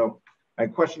not. So I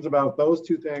had questions about those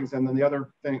two things. And then the other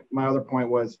thing, my other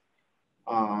point was,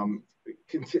 I'm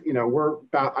in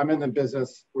the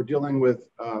business. We're dealing with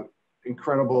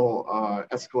incredible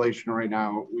escalation right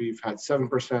now. We've had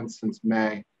 7% since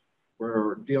May.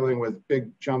 We're dealing with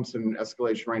big jumps in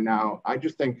escalation right now. I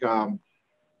just think I'm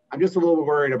just a little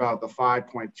worried about the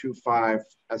 5.25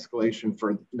 escalation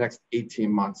for the next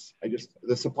 18 months.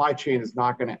 The supply chain is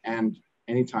not going to end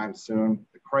anytime soon.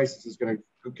 The crisis is going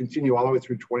to continue all the way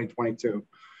through 2022.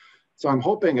 So I'm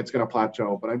hoping it's going to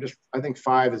plateau, but I think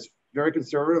 5 is very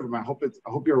conservative, and I hope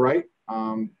you're right.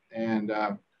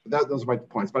 Those are my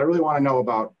points. But I really want to know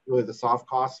about really the soft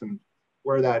costs and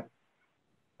where that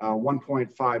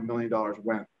 $1.5 million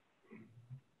went.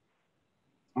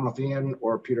 I don't know if Ian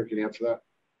or Peter can answer that.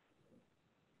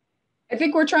 I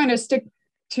think we're trying to stick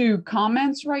to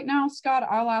comments right now, Scott.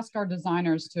 I'll ask our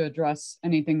designers to address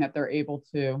anything that they're able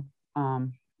to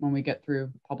when we get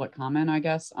through public comment, I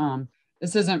guess.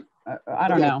 This isn't, I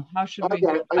don't know. How should we?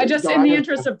 In the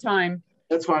interest of time.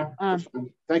 That's fine. That's fine.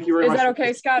 Thank you very much. Is that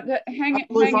okay, Scott? Hang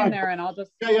in there and I'll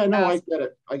just. Yeah, no, I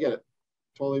get it.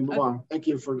 Totally move on. Thank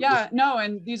you for. Yeah, no,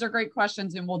 and these are great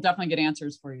questions and we'll definitely get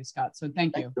answers for you, Scott. So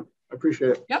thank you. I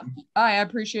appreciate it. Yep, I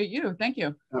appreciate you. Thank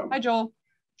you. Hi, Joel.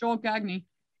 Joel Gagne.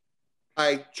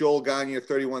 Hi, Joel Gagne,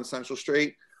 31 Central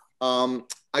Street.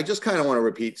 I just kind of want to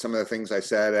repeat some of the things I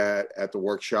said at the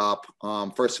workshop.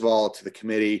 First of all, to the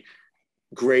committee,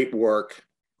 great work.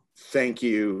 Thank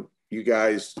you You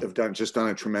guys have done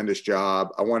a tremendous job.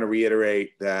 I want to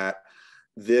reiterate that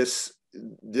this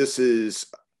is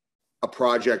a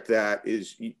project that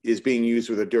is being used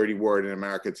with a dirty word in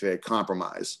America today,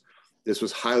 compromise. This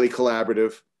was highly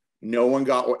collaborative. No one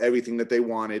got everything that they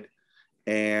wanted.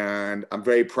 And I'm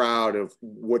very proud of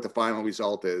what the final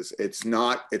result is. It's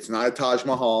not a Taj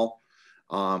Mahal.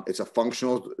 It's a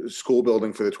functional school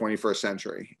building for the 21st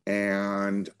century.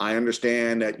 And I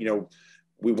understand that,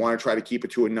 we want to try to keep it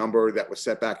to a number that was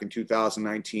set back in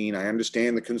 2019. I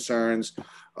understand the concerns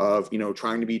of,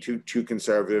 trying to be too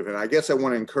conservative. And I guess I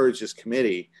want to encourage this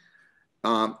committee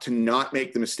to not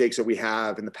make the mistakes that we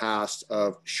have in the past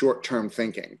of short-term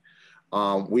thinking.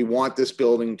 We want this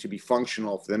building to be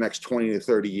functional for the next 20 to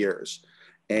 30 years.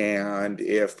 And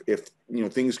if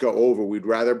things go over, we'd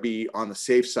rather be on the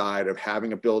safe side of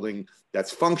having a building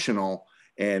that's functional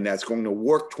and that's going to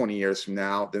work 20 years from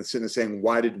now than sitting there saying,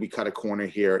 why did we cut a corner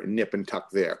here and nip and tuck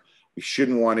there? We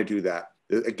shouldn't want to do that.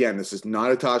 Again, this is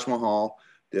not a Taj Mahal.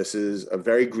 This is a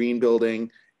very green building.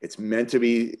 It's meant to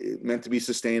be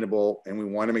sustainable, and we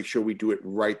want to make sure we do it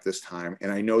right this time.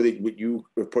 And I know that what you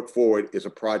have put forward is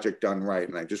a project done right.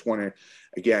 And I just want to,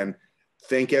 again,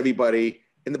 thank everybody.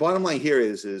 And the bottom line here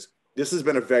is this has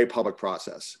been a very public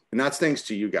process, and that's thanks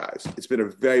to you guys. It's been a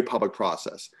very public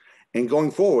process. And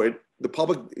going forward, the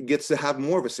public gets to have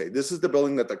more of a say. This is the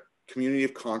building that the community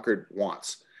of Concord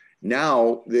wants.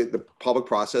 Now, the public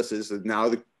process is that now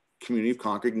the community of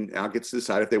Concord now gets to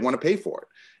decide if they want to pay for it.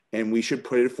 And we should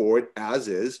put it forward as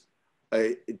is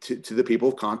to the people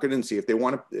of Concord and see if they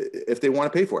want to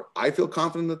pay for it. I feel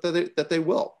confident that they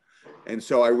will. And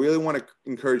so I really want to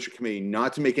encourage the committee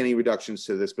not to make any reductions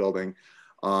to this building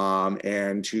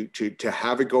and to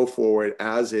have it go forward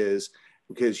as is,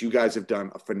 because you guys have done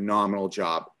a phenomenal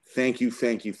job. Thank you,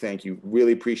 thank you, thank you.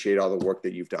 Really appreciate all the work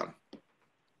that you've done.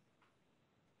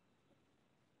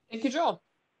 Thank you, Joel.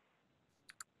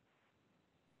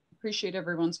 Appreciate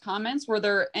everyone's comments. Were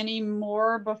there any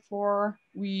more before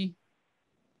we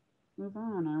move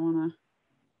on? I want to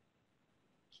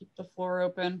keep the floor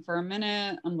open for a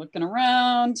minute. I'm looking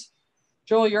around.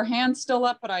 Joel, your hand's still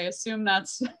up, but I assume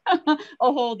that's a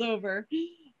holdover.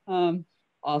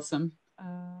 Awesome.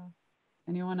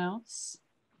 Anyone else?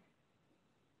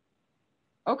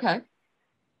 Okay.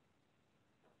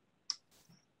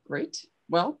 Great.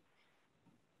 Well,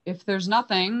 if there's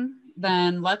nothing,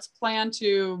 then let's plan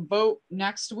to vote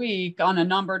next week on a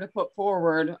number to put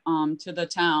forward to the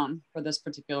town for this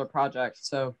particular project.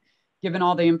 So given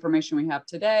all the information we have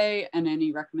today and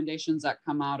any recommendations that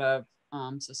come out of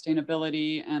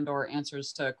sustainability and or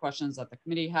answers to questions that the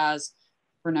committee has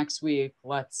for next week,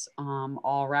 let's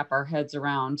all wrap our heads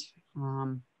around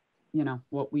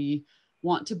what we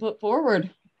want to put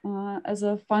forward as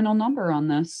a final number on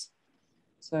this.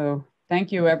 So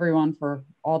thank you everyone for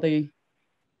all the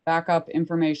backup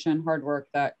information, hard work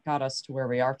that got us to where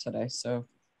we are today. So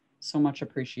much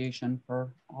appreciation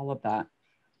for all of that.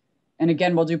 And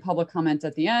again, we'll do public comment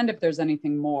at the end if there's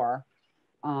anything more.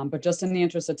 But just in the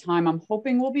interest of time, I'm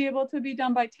hoping we'll be able to be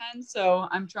done by 10. So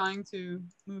I'm trying to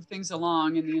move things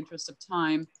along in the interest of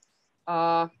time.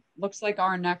 Looks like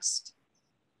our next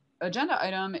agenda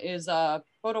item is a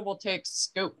photovoltaic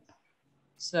scope.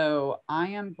 So I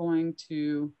am going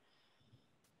to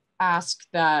ask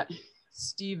that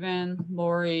Stephen,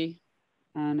 Lori,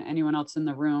 and anyone else in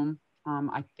the room.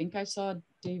 I think I saw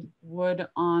Dave Wood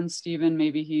on. Stephen,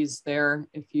 maybe he's there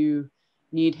if you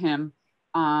need him.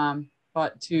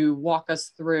 But to walk us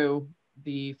through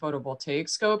the photovoltaic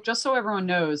scope, just so everyone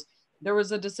knows, there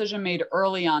was a decision made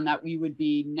early on that we would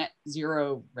be net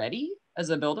zero ready as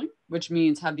a building, which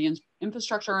means have the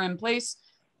infrastructure in place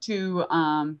to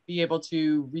be able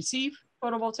to receive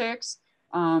photovoltaics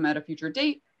at a future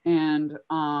date, and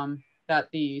that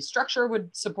the structure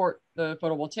would support the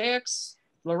photovoltaics.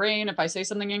 Lorraine, if I say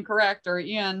something incorrect, or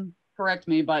Ian, correct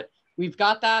me, but we've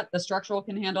got that. The structural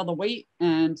can handle the weight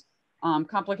and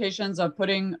complications of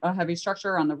putting a heavy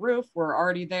structure on the roof. We're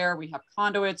already there. We have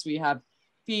conduits, we have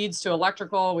feeds to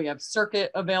electrical, we have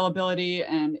circuit availability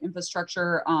and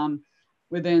infrastructure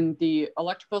within the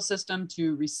electrical system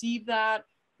to receive that.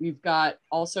 We've got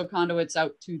also conduits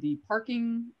out to the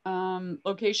parking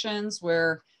locations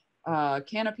where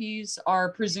canopies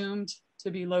are presumed to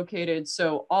be located.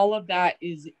 So all of that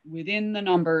is within the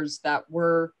numbers that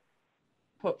were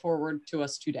put forward to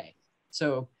us today.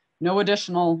 So no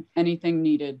additional anything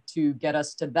needed to get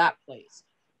us to that place.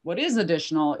 What is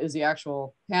additional is the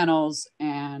actual panels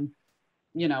and,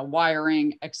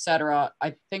 wiring, etc.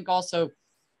 I think also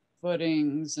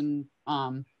footings and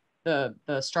the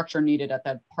structure needed at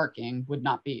that parking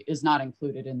is not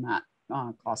included in that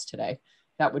cost today.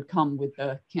 That would come with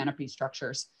the canopy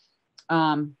structures.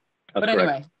 But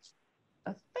anyway,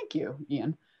 thank you,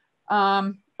 Ian.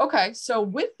 Okay, so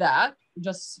with that,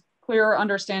 just clearer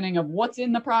understanding of what's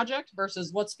in the project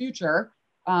versus what's future.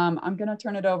 I'm going to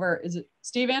turn it over. Is it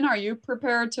Stephen? Are you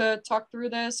prepared to talk through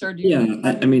this, or do you?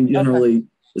 Yeah, I mean, generally, okay.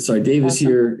 Sorry, Dave is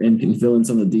here and can fill in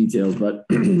some of the details, but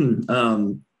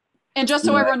and just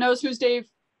so everyone knows who's Dave.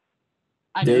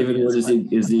 David Wood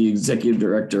is the executive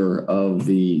director of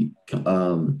the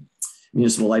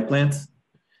municipal light plant.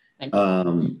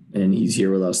 And he's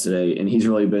here with us today, and he's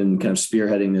really been kind of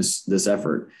spearheading this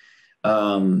effort.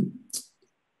 From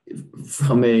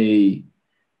a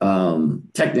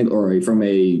technical or from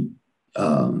a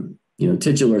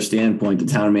titular standpoint, the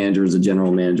town manager is the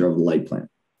general manager of the light plant.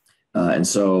 And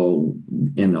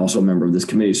also a member of this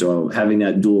committee. So having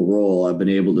that dual role, I've been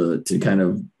able to kind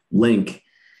of link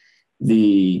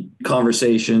the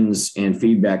conversations and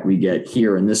feedback we get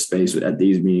here in this space at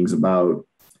these meetings about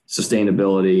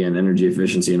sustainability and energy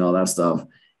efficiency and all that stuff.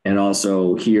 And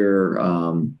also here,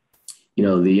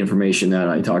 the information that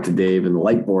I talked to Dave and the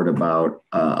light board about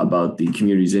the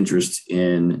community's interest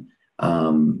in,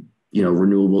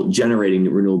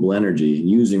 generating renewable energy and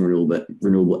using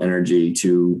renewable energy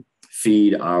to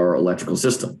feed our electrical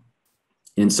system.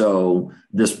 And so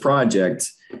this project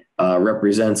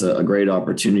represents a great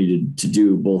opportunity to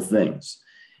do both things.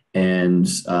 And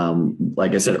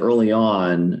like I said, early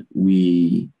on,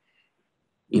 we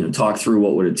talked through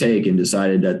what would it take and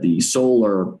decided that the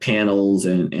solar panels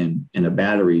and a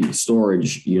battery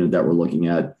storage unit that we're looking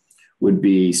at would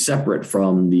be separate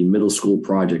from the middle school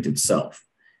project itself.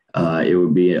 It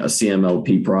would be a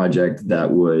CMLP project that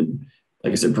would,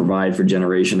 like I said, provide for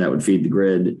generation that would feed the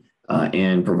grid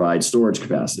and provide storage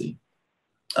capacity.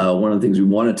 One of the things we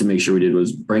wanted to make sure we did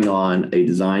was bring on a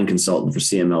design consultant for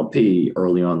CMLP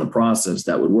early on in the process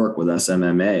that would work with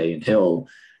SMMA and Hill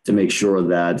to make sure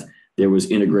that there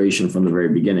was integration from the very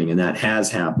beginning, and that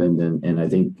has happened. And I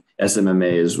think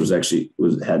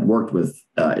SMMA had worked with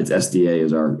its SDA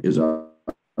as our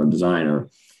designer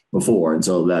before, and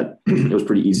so that it was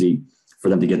pretty easy for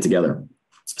them to get together.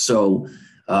 So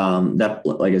that,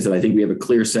 like I said, I think we have a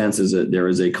clear sense is that there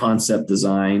is a concept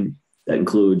design that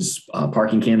includes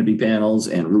parking canopy panels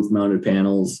and roof-mounted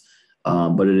panels,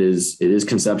 but it is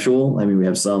conceptual. I mean, we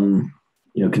have some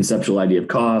conceptual idea of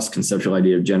cost, conceptual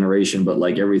idea of generation, but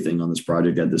like everything on this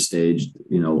project at this stage,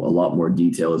 a lot more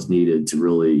detail is needed to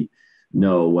really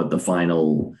know what the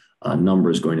final number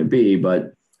is going to be.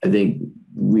 But I think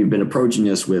we've been approaching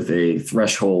this with a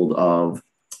threshold of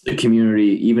the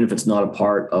community, even if it's not a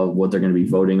part of what they're going to be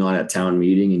voting on at town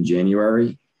meeting in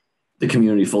January, the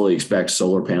community fully expects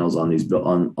solar panels on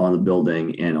the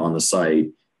building and on the site.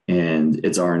 And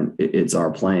it's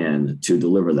our plan to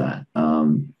deliver that.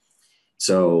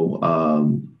 So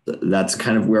that's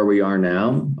kind of where we are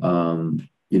now.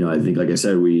 I think, like I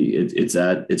said, it's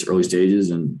at its early stages,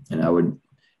 and I would,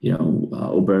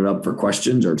 open it up for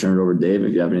questions or turn it over to Dave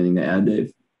if you have anything to add,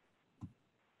 Dave.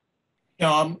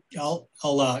 No,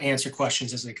 I'll answer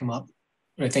questions as they come up.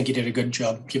 I think you did a good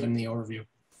job giving the overview.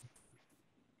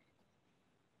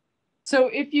 So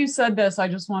if you said this, I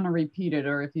just want to repeat it,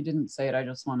 or if you didn't say it, I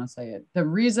just want to say it. The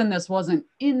reason this wasn't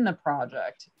in the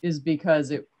project is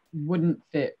because it wouldn't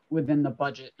fit within the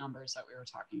budget numbers that we were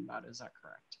talking about. Is that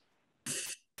correct?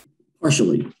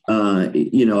 Partially.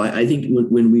 I think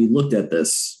when we looked at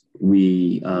this,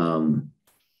 we,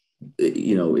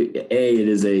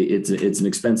 it's an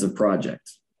expensive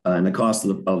project, and the cost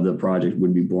of the project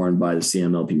would be borne by the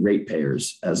CMLP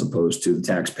ratepayers as opposed to the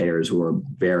taxpayers who are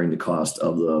bearing the cost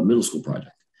of the middle school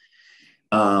project.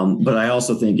 But I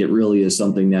also think it really is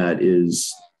something that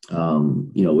is, it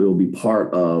will be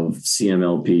part of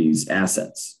CMLP's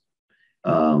assets.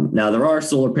 Now, there are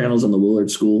solar panels on the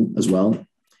Willard School as well,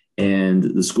 and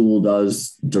the school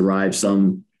does derive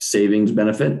some savings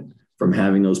benefit from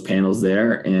having those panels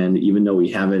there. And even though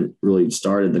we haven't really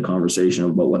started the conversation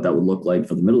about what that would look like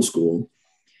for the middle school,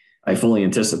 I fully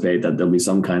anticipate that there'll be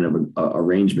some kind of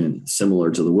arrangement similar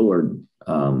to the Willard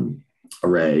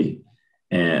array.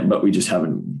 But we just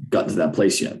haven't gotten to that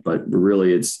place yet. But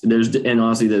really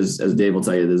honestly, as Dave will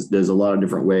tell you, there's a lot of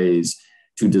different ways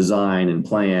to design and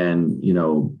plan,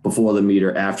 before the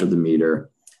meter, after the meter,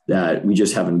 that we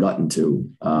just haven't gotten to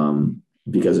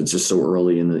because it's just so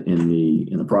early in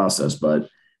the process. But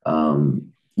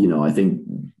I think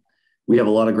we have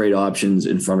a lot of great options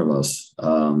in front of us,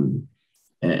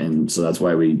 and so that's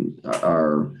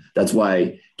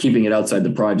why keeping it outside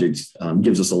the project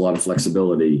gives us a lot of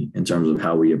flexibility in terms of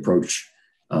how we approach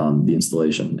the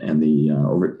installation and the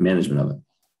management of it.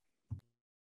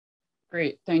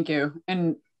 Great, thank you.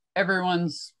 And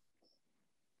everyone's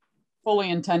fully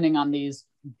intending on these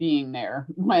being there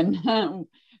when,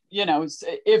 you know,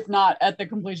 if not at the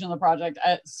completion of the project,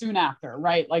 soon after,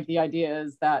 right? Like the idea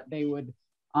is that they would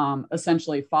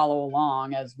essentially follow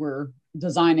along as we're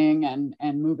designing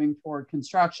and moving forward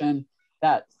construction,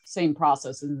 that same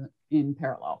process in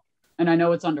parallel. And I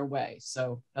know it's underway,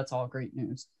 so that's all great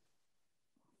news.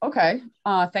 Okay,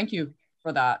 thank you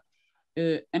for that.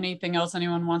 Anything else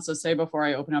anyone wants to say before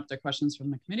I open up to questions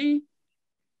from the committee?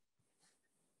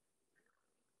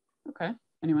 Okay,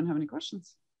 anyone have any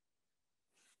questions?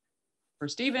 For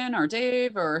Stephen or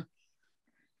Dave or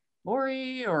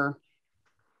Lori or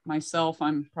myself?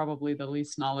 I'm probably the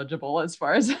least knowledgeable as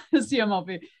far as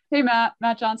CMLP. Hey,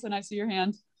 Matt Johnson, I see your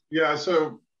hand. Yeah,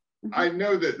 so I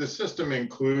know that the system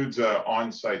includes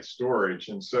on-site storage.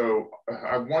 And so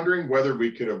I'm wondering whether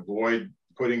we could avoid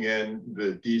putting in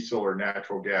the diesel or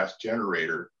natural gas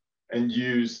generator and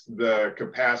use the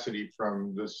capacity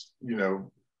from this, you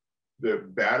know, the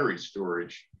battery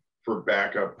storage for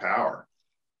backup power.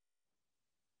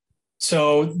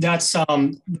 So that's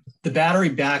the battery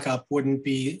backup wouldn't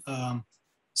be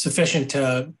sufficient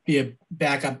to be a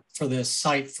backup for the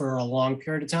site for a long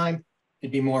period of time.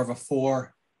 It'd be more of a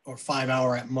 4 or 5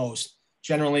 hour at most.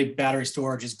 Generally, battery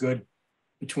storage is good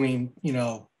between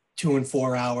 2 and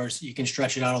 4 hours. You can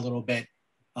stretch it out a little bit.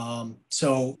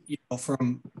 So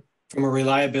from a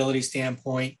reliability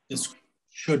standpoint, this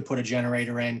should put a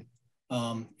generator in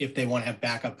if they want to have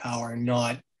backup power and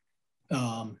not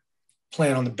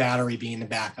plan on the battery being the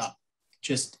backup.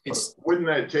 Wouldn't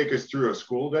that take us through a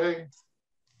school day?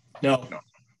 No.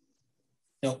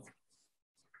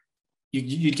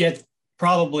 You'd get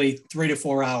probably 3 to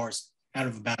 4 hours out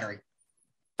of a battery.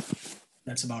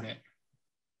 That's about it.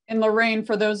 And Lorraine,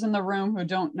 for those in the room who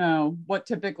don't know, what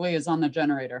typically is on the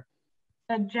generator?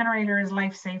 The generator is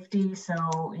life safety. So,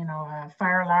 a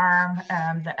fire alarm,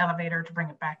 the elevator to bring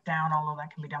it back down, although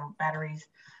that can be done with batteries.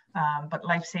 But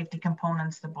life safety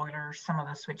components, the boilers, some of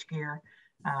the switch gear.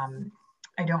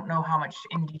 I don't know how much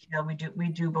in detail we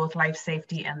do both life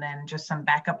safety and then just some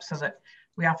backup, so that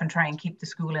we often try and keep the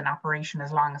school in operation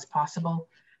as long as possible.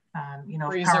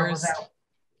 If power goes out.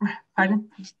 Pardon?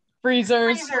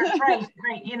 Freezers.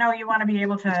 Right. You want to be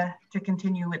able to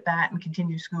continue with that and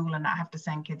continue school and not have to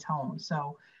send kids home.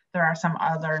 So there are some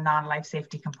other non-life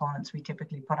safety components we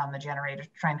typically put on the generator to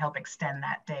try and help extend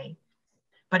that day.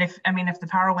 But if the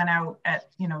power went out at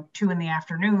 2 in the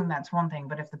afternoon, that's one thing.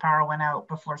 But if the power went out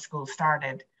before school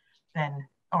started, then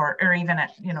or even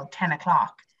at 10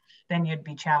 o'clock, then you'd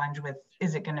be challenged with,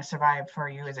 is it going to survive for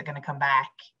you? Is it going to come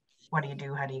back? What do you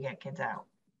do? How do you get kids out?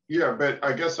 Yeah, but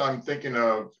I guess I'm thinking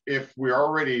of, if we're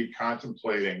already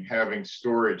contemplating having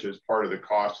storage as part of the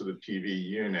cost of the PV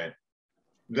unit,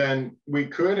 then we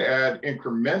could add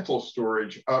incremental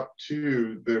storage up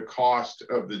to the cost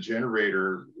of the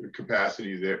generator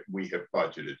capacity that we have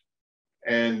budgeted.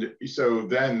 And so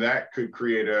then that could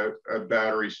create a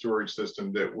battery storage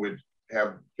system that would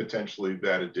have potentially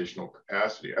that additional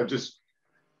capacity. I just,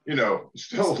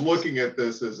 still looking at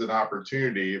this as an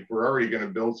opportunity. If we're already going to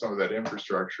build some of that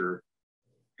infrastructure,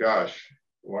 gosh,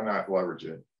 why not leverage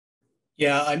it?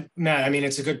 Yeah, Matt, I mean,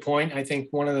 it's a good point. I think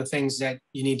one of the things that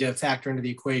you need to factor into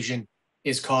the equation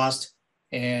is cost.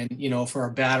 And, for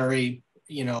a battery,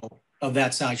 of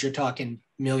that size, you're talking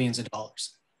millions of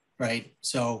dollars, right?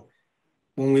 So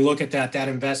when we look at that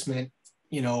investment,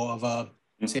 of a,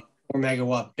 say, 4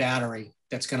 megawatt battery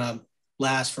that's going to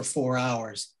last for 4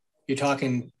 hours, you're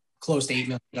talking close to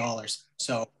 $8 million.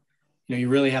 So, you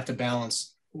really have to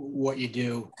balance what you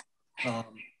do.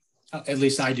 At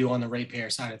least I do on the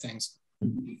ratepayer side of things.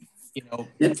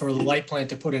 For the light plant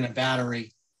to put in a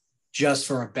battery just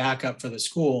for a backup for the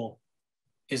school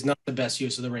is not the best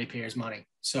use of the ratepayers' money.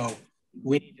 So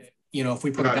we need to, if we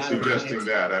put I'm a not battery suggesting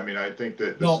that. I mean, I think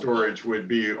that the storage would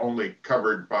be only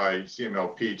covered by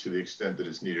CMLP to the extent that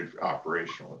it's needed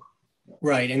operationally.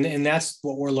 Right, and that's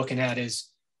what we're looking at is,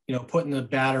 putting the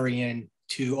battery in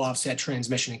to offset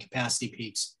transmission and capacity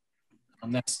peaks.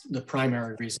 That's the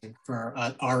primary reason for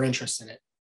our interest in it.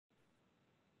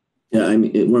 Yeah, I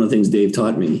mean, one of the things Dave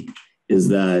taught me is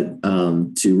that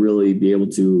to really be able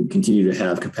to continue to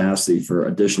have capacity for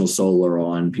additional solar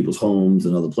on people's homes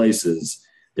and other places,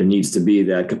 there needs to be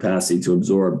that capacity to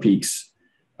absorb peaks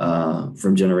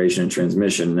from generation and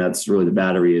transmission. And that's really the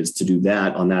battery, is to do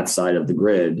that on that side of the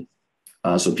grid.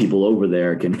 So people over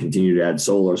there can continue to add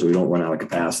solar, so we don't run out of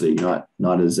capacity, not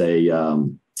as a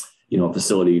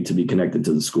facility to be connected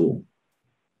to the school.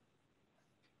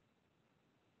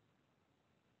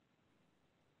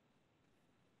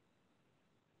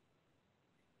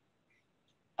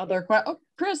 Other questions? Oh,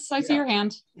 Chris, I see your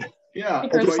hand. Yeah, Hey,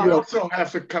 Chris. but you also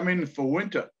have to come in for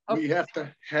winter. Oh. We have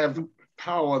to have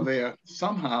power there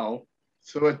somehow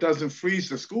so it doesn't freeze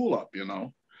the school up, you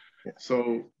know? Yeah.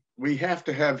 So we have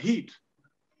to have heat,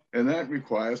 and that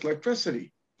requires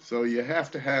electricity. So you have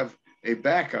to have a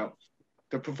backup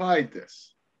to provide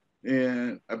this,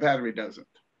 and a battery doesn't.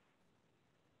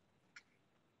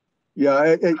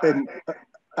 Yeah,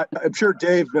 I'm sure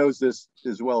Dave knows this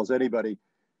as well as anybody.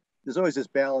 There's always this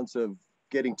balance of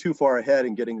getting too far ahead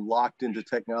and getting locked into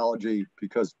technology,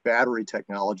 because battery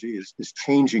technology is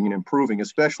changing and improving,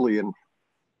 especially in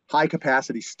high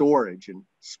capacity storage and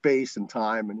space and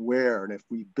time and wear. And if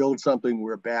we build something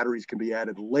where batteries can be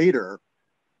added later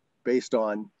based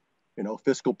on, you know,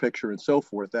 fiscal picture and so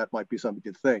forth, that might be something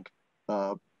to think.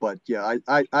 But yeah,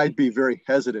 I'd be very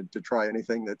hesitant to try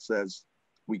anything that says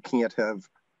we can't have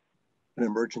an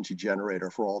emergency generator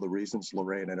for all the reasons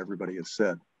Lorraine and everybody has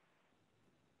said.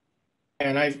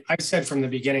 And I said from the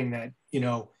beginning that, you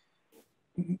know,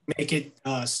 make it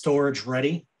storage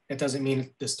ready. It doesn't mean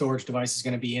the storage device is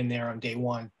going to be in there on day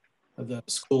one of the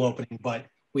school opening, but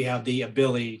we have the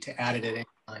ability to add it at any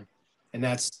time. And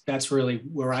that's really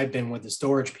where I've been with the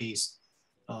storage piece.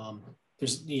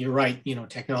 You're right, you know,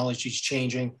 technology is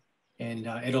changing, and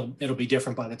it'll be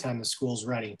different by the time the school's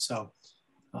ready. So,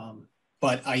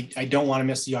 but I don't want to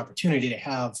miss the opportunity to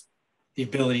have the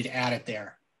ability to add it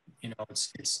there. You know,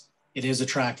 it is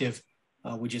attractive.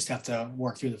 We just have to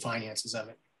work through the finances of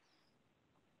it.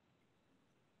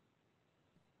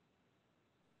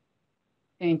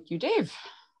 Thank you, Dave.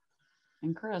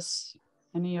 And Chris,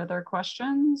 any other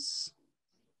questions?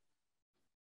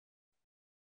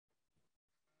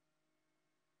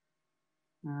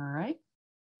 All right.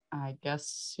 I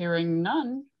guess hearing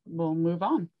none, we'll move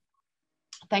on.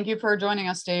 Thank you for joining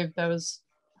us, Dave. That was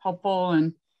helpful,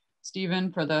 and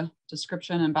Stephen for the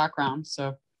description and background.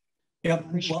 So, yep.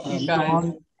 Appreciate you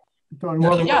guys.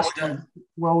 Don, Yes.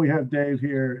 while we have Dave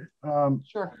here,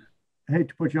 sure. I hate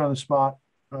to put you on the spot,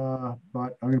 but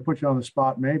I'm going to put you on the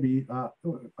spot maybe.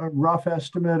 A rough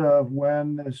estimate of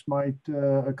when this might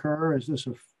occur? Is this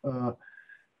a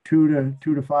 2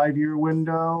 to 5 year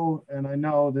window? And I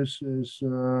know this is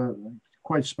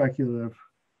quite speculative.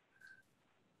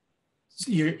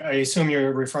 I assume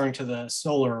you're referring to the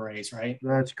solar arrays, right?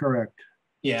 That's correct.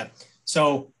 Yeah.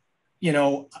 So, you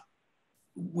know,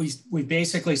 we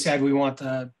basically said we want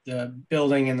the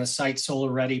building and the site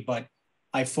solar ready, but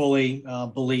I fully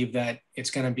believe that it's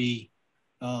going to be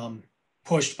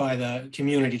pushed by the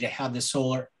community to have the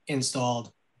solar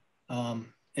installed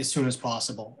as soon as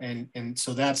possible. And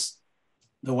so that's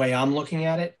the way I'm looking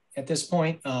at it at this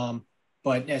point.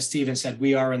 But as Stephen said,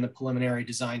 we are in the preliminary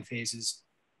design phases,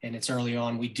 and it's early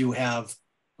on. We do have,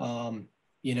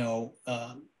 you know,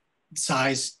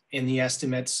 size in the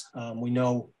estimates. We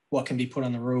know what can be put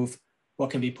on the roof, what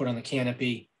can be put on the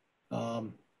canopy.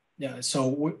 Yeah,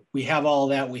 so we have all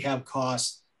that. We have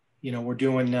costs. You know, we're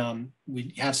doing,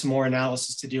 we have some more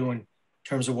analysis to do in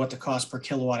terms of what the cost per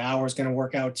kilowatt hour is going to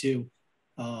work out to.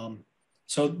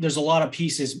 So there's a lot of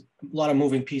pieces, a lot of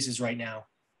moving pieces right now.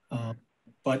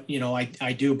 But, you know,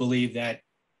 I do believe that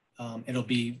it'll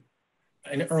be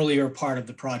an earlier part of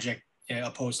the project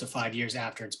opposed to 5 years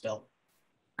after it's built.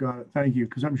 Got it. Thank you.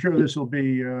 Because I'm sure this will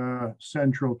be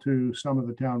central to some of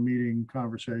the town meeting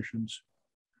conversations.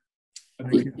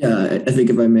 Thank you. Yeah, I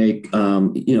think if I make,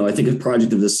 you know, I think a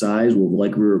project of this size will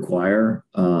likely require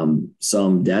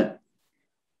some debt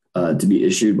to be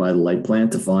issued by the light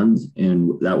plant to fund,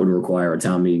 and that would require a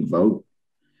town meeting vote.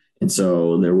 And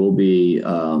so there will be, you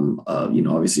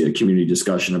know, obviously a community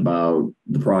discussion about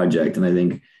the project. And I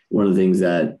think one of the things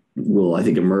that will, I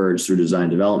think, emerge through design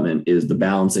development is the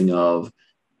balancing of,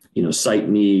 you know, site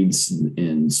needs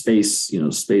and space, you know,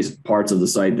 space parts of the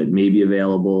site that may be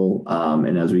available.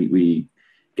 And as we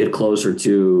get closer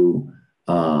to,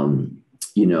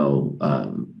 you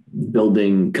know,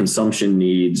 building consumption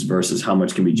needs versus how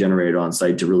much can be generated on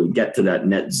site to really get to that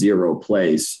net zero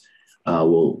place,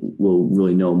 we'll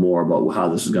really know more about how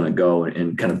this is going to go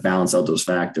and kind of balance out those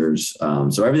factors.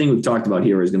 So everything we've talked about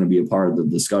here is going to be a part of the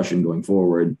discussion going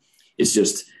forward. It's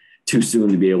just too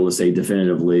soon to be able to say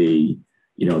definitively,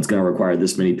 you know, it's going to require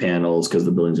this many panels because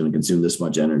the building's going to consume this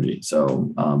much energy.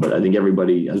 So, but I think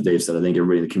everybody, as Dave said, I think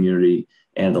everybody in the community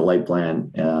and the light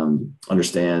plan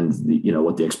understand the, you know,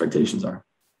 what the expectations are.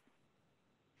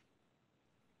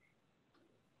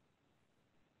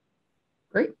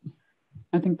 Great.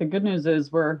 I think the good news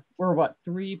is we're what,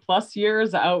 3+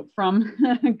 years out from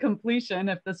completion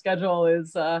if the schedule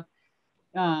is,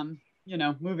 you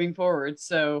know, moving forward.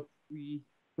 So we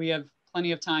have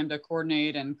plenty of time to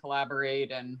coordinate and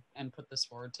collaborate and put this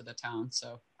forward to the town.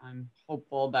 So I'm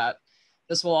hopeful that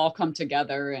this will all come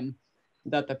together and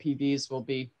that the PVs will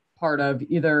be part of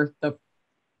either the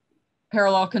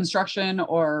parallel construction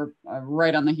or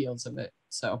right on the heels of it.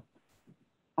 So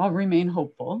I'll remain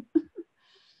hopeful.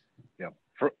 Yeah,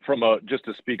 from a, just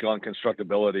to speak on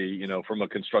constructability, you know, from a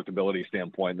constructability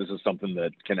standpoint, this is something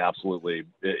that can absolutely,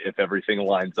 if everything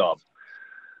lines up,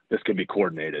 this can be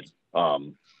coordinated.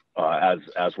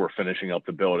 As we're finishing up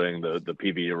the building, the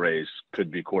PV arrays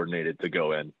could be coordinated to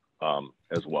go in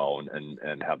as well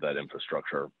and have that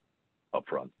infrastructure up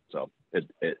front. So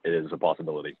it is a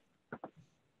possibility.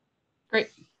 Great.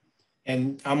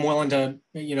 And I'm willing to,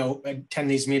 you know,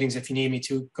 attend these meetings if you need me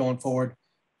to going forward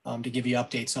to give you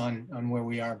updates on where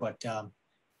we are, but I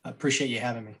appreciate you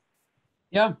having me.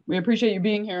 Yeah, we appreciate you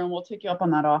being here, and we'll take you up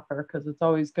on that offer because it's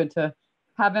always good to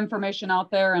have information out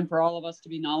there and for all of us to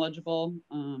be knowledgeable,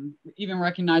 even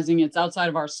recognizing it's outside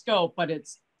of our scope, but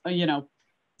it's, you know,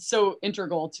 so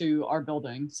integral to our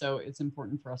building. So it's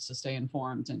important for us to stay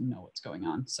informed and know what's going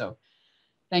on. So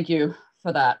thank you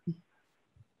for that.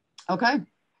 Okay.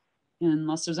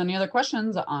 Unless there's any other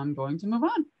questions, I'm going to move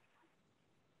on.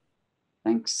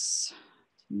 Thanks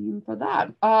for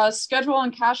that. Schedule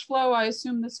and cash flow. I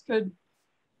assume this could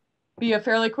be a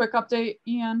fairly quick update,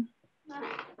 Ian.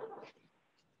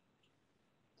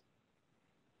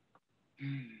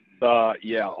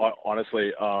 Yeah,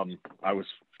 honestly, I was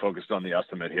focused on the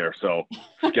estimate here. So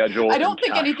schedule. I don't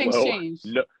think anything's changed.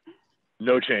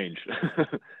 No change.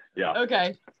 Yeah.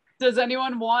 Okay. Does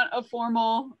anyone want a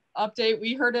formal update?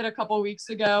 We heard it a couple of weeks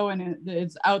ago and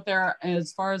it's out there.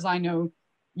 As far as I know,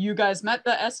 you guys met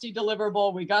the SD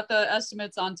deliverable. We got the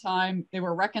estimates on time. They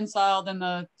were reconciled in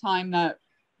the time that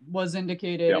was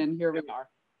indicated. Yep. And here we are.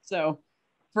 So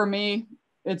for me,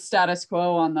 it's status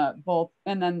quo on the both.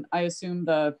 And then I assume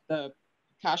the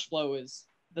cash flow is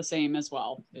the same as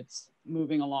well. It's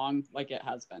moving along like it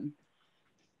has been.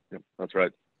 Yep, that's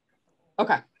right.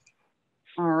 Okay.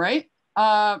 All right.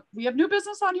 We have new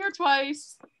business on here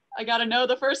twice. I got to know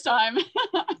the first time.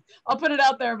 I'll put it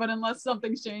out there, but unless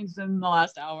something's changed in the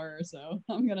last hour or so,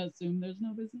 I'm going to assume there's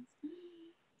no business.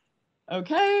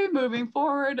 Okay, moving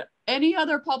forward. Any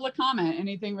other public comment?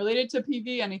 Anything related to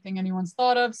PV? Anything anyone's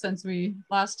thought of since we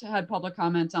last had public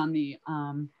comment on the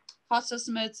cost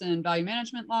estimates and value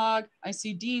management log? I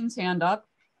see Dean's hand up.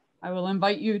 I will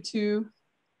invite you to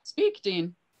speak,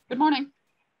 Dean. Good morning.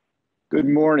 Good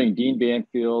morning, Dean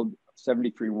Banfield,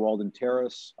 73 Walden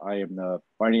Terrace. I am the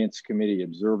Finance Committee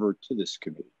observer to this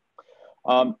committee.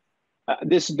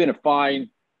 This has been a fine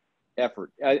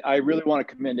effort. I really want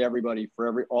to commend everybody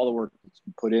for all the work that's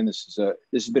been put in. This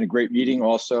has been a great meeting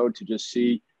also to just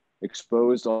see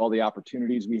exposed all the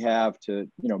opportunities we have to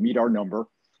meet our number.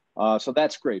 So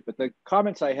that's great. But the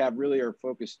comments I have really are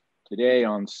focused today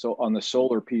on the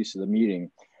solar piece of the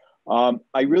meeting.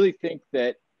 I really think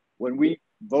that when we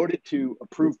voted to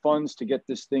approve funds to get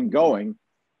this thing going,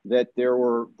 that there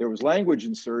was language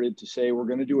inserted to say we're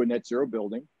going to do a net zero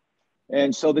building.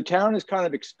 And so the town is kind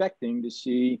of expecting to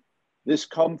see this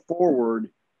come forward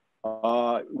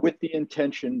with the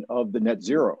intention of the net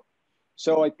zero.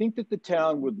 So I think that the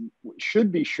town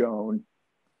should be shown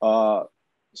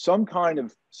some kind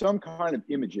of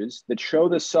images that show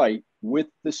the site with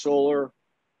the solar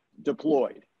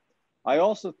deployed. I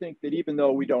also think that even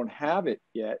though we don't have it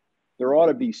yet, there ought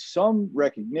to be some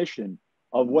recognition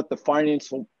of what the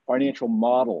financial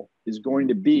model is going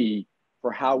to be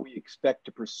for how we expect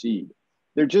to proceed.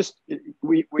 They're just,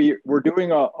 we're doing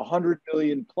 100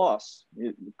 million plus,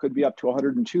 it could be up to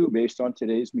 102 based on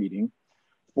today's meeting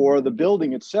for the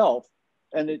building itself.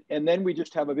 And then we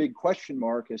just have a big question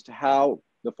mark as to how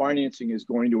the financing is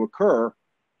going to occur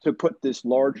to put this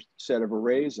large set of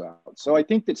arrays out. So I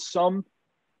think that some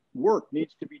work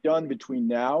needs to be done between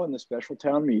now and the special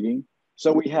town meeting,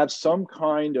 so we have some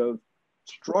kind of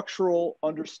structural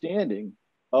understanding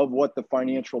of what the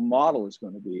financial model is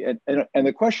going to be. And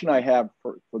the question I have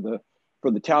for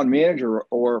the town manager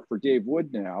or for Dave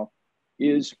Wood now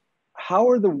is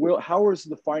how is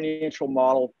the financial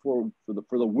model for the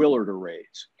Willard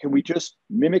arrays? Can we just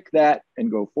mimic that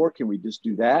and go forward? Can we just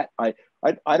do that? I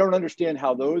don't understand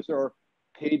how those are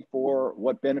paid for,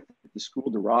 what benefit the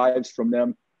school derives from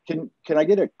them. Can I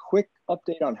get a quick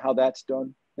update on how that's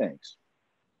done? Thanks.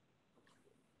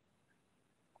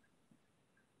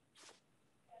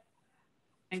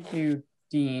 Thank you,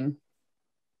 Dean.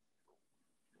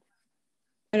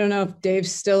 I don't know if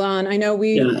Dave's still on. I know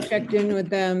we checked in with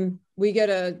them. We get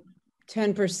a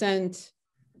 10%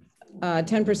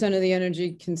 of the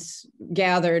energy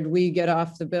gathered, we get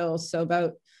off the bill. So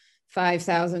about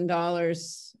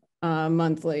 $5,000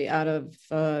 monthly out of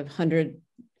a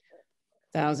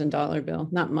 $100,000 bill,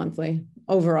 not monthly,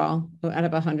 overall, out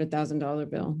of a $100,000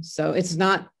 bill. So it's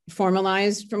not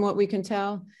formalized from what we can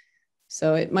tell.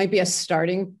 So it might be a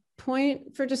starting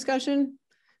point for discussion,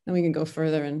 then we can go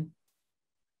further and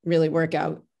really work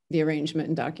out the arrangement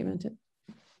and document it.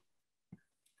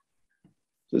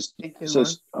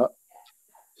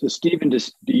 So Stephen, do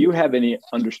you have any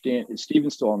understand? Is Stephen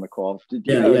still on the call? Do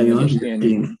you have any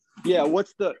understanding? Yeah.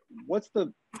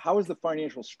 How is the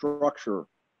financial structure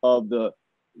of the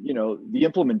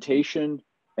implementation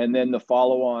and then the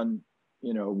follow-on,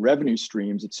 revenue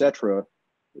streams, et cetera,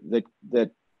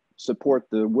 that support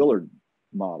the Willard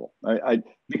model?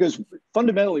 Because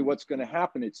fundamentally what's going to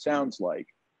happen, it sounds like,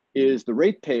 is the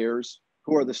ratepayers,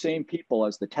 who are the same people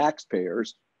as the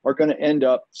taxpayers, are going to end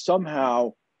up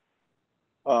somehow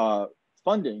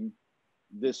funding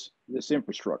this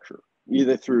infrastructure,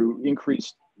 either through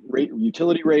increased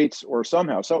utility rates or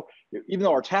somehow. So even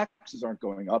though our taxes aren't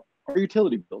going up, our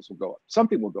utility bills will go up.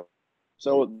 Something will go up.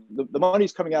 So the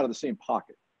money's coming out of the same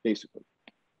pocket, basically.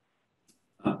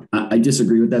 I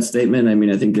disagree with that statement. I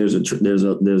mean, I think there's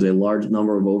a large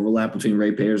number of overlap between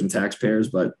ratepayers and taxpayers,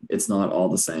 but it's not all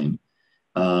the same.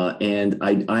 And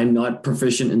I'm not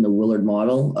proficient in the Willard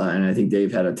model, and I think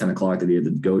Dave had a 10 o'clock that he had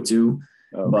to go to.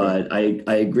 Okay. But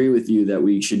I agree with you that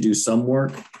we should do some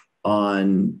work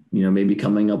on, maybe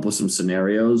coming up with some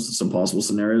scenarios, some possible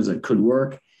scenarios that could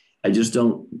work. I just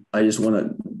want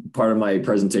to, part of my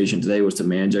presentation today was to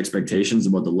manage expectations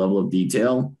about the level of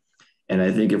detail. And I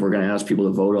think if we're going to ask people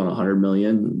to vote on $100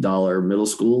 million middle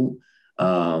school,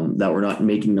 that we're not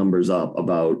making numbers up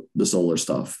about the solar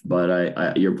stuff.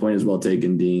 But your point is well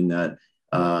taken, Dean, that,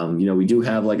 we do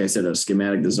have, like I said, a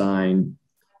schematic design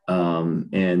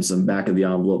and some back of the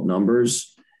envelope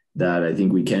numbers that I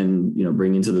think we can,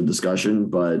 bring into the discussion.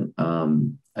 But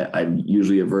I'm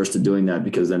usually averse to doing that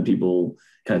because then people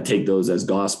kind of take those as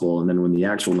gospel. And then when the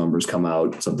actual numbers come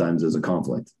out, sometimes there's a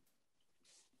conflict.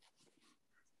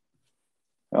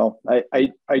 Well,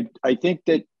 I think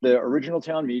that the original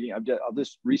town meeting, I'll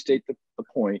just restate the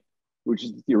point, which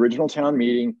is the original town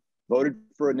meeting voted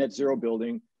for a net zero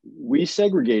building. We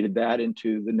segregated that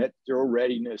into the net zero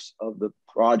readiness of the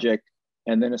project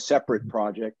and then a separate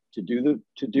project to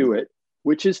do it,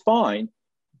 which is fine,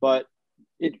 but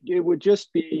it would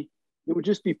just be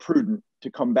prudent to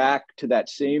come back to that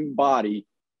same body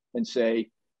and say,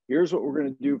 here's what we're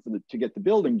going to do to get the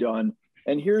building done.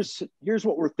 And here's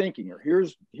what we're thinking, or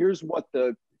here's what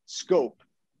the scope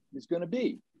is going to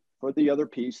be for the other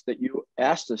piece that you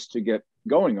asked us to get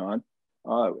going on,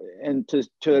 and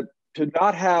to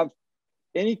not have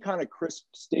any kind of crisp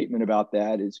statement about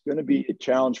that is going to be a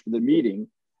challenge for the meeting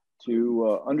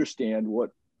to understand what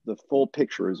the full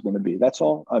picture is going to be. That's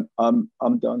all. I'm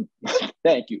done.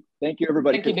 Thank you,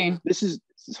 everybody. Thank you, Dean. This is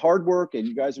hard work, and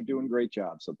you guys are doing a great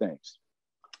job. So thanks.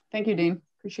 Thank you, Dean.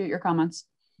 Appreciate your comments.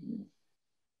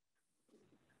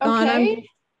 Okay.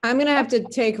 I'm going to have to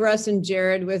take Russ and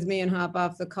Jared with me and hop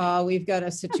off the call. We've got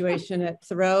a situation at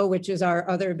Thoreau, which is our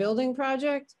other building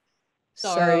project.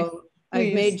 Sorry. So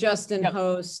I've made Justin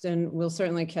host, and we'll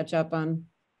certainly catch up on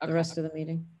the rest of the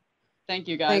meeting. Thank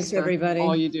you, guys. Thanks, everybody.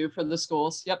 All you do for the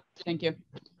schools. Yep. Thank you.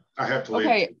 I have to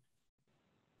leave.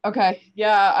 Okay.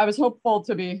 Yeah, I was hopeful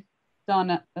to be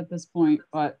done at this point,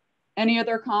 but any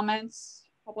other comments,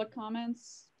 public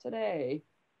comments today?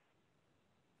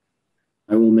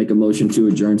 I will make a motion to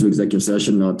adjourn to executive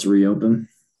session, not to reopen.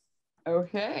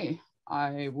 Okay,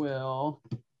 I will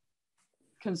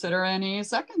consider any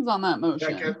seconds on that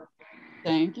motion. Second.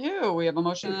 Thank you. We have a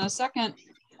motion and a second.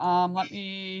 Let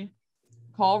me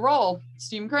call roll.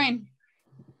 Stephen Crane.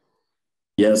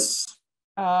 Yes.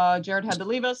 Jared had to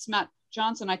leave us. Matt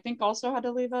Johnson, I think, also had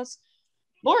to leave us.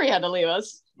 Lori had to leave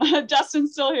us.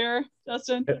 Justin's still here.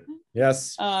 Justin.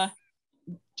 Yes.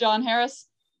 John Harris.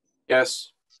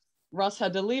 Yes. Russ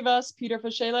had to leave us. Peter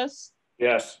Fashelis.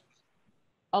 Yes.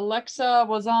 Alexa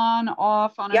was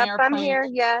off on an airplane. I'm here.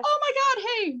 Yes. Oh my God.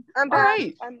 Hey. I'm back. All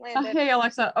right. I'm landed. Hey,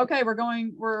 Alexa. Okay,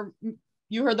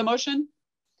 you heard the motion?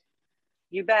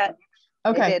 You bet.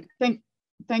 Okay. Thank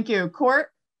you.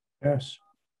 Court. Yes.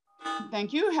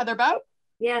 Thank you. Heather Bout.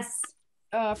 Yes.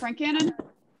 Frank Cannon.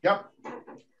 Yep.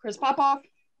 Chris Popoff.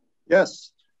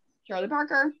 Yes. Charlie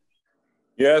Parker.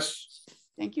 Yes.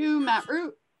 Thank you. Matt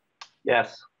Root.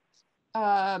 Yes.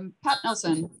 Pat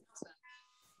Nelson.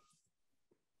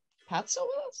 Pat still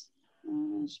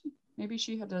with us? Maybe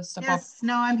she had to step off. Yes,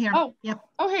 no, I'm here. Oh, yep.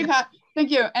 Oh, hey, Pat.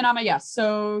 Thank you. And I'm a yes.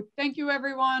 So thank you,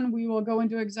 everyone. We will go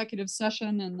into executive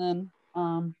session and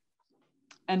then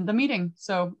end the meeting.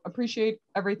 So appreciate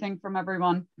everything from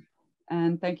everyone.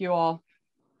 And thank you all.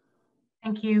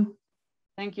 Thank you.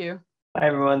 Thank you. Bye,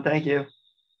 everyone. Thank you.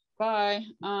 Bye.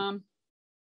 Don,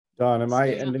 am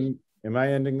I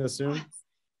ending this soon?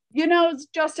 You know,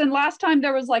 Justin, last time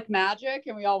there was like magic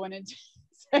and we all went into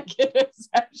executive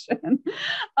session.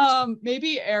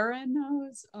 Maybe Erin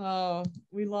knows.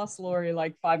 We lost Lori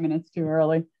like 5 minutes too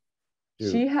early.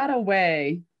 Dude. She had a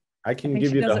way. I can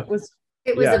give you the.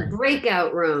 It was a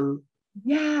breakout room.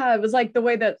 Yeah, it was like the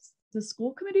way that the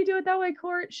school committee do it that way,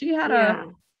 Court. She had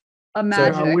a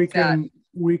magic. So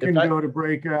we can go to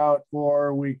breakout,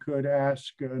 or we could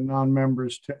ask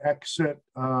non-members to exit.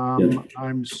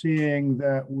 I'm seeing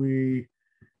that we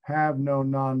have no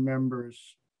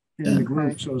non-members in the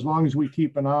group. So as long as we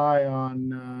keep an eye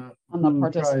on the who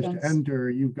tries participants. to enter,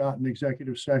 you've got an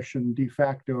executive session de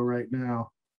facto right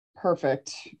now.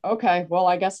 Perfect. Okay. Well,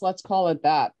 I guess let's call it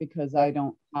that because I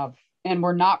don't have, and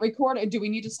we're not recording. Do we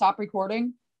need to stop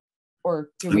recording?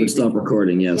 Or do we stop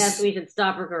recording? Yes. Yes, we should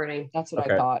stop recording. That's what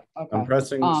I thought. Okay. I'm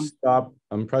pressing stop.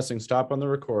 I'm pressing stop on the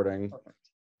recording. Perfect.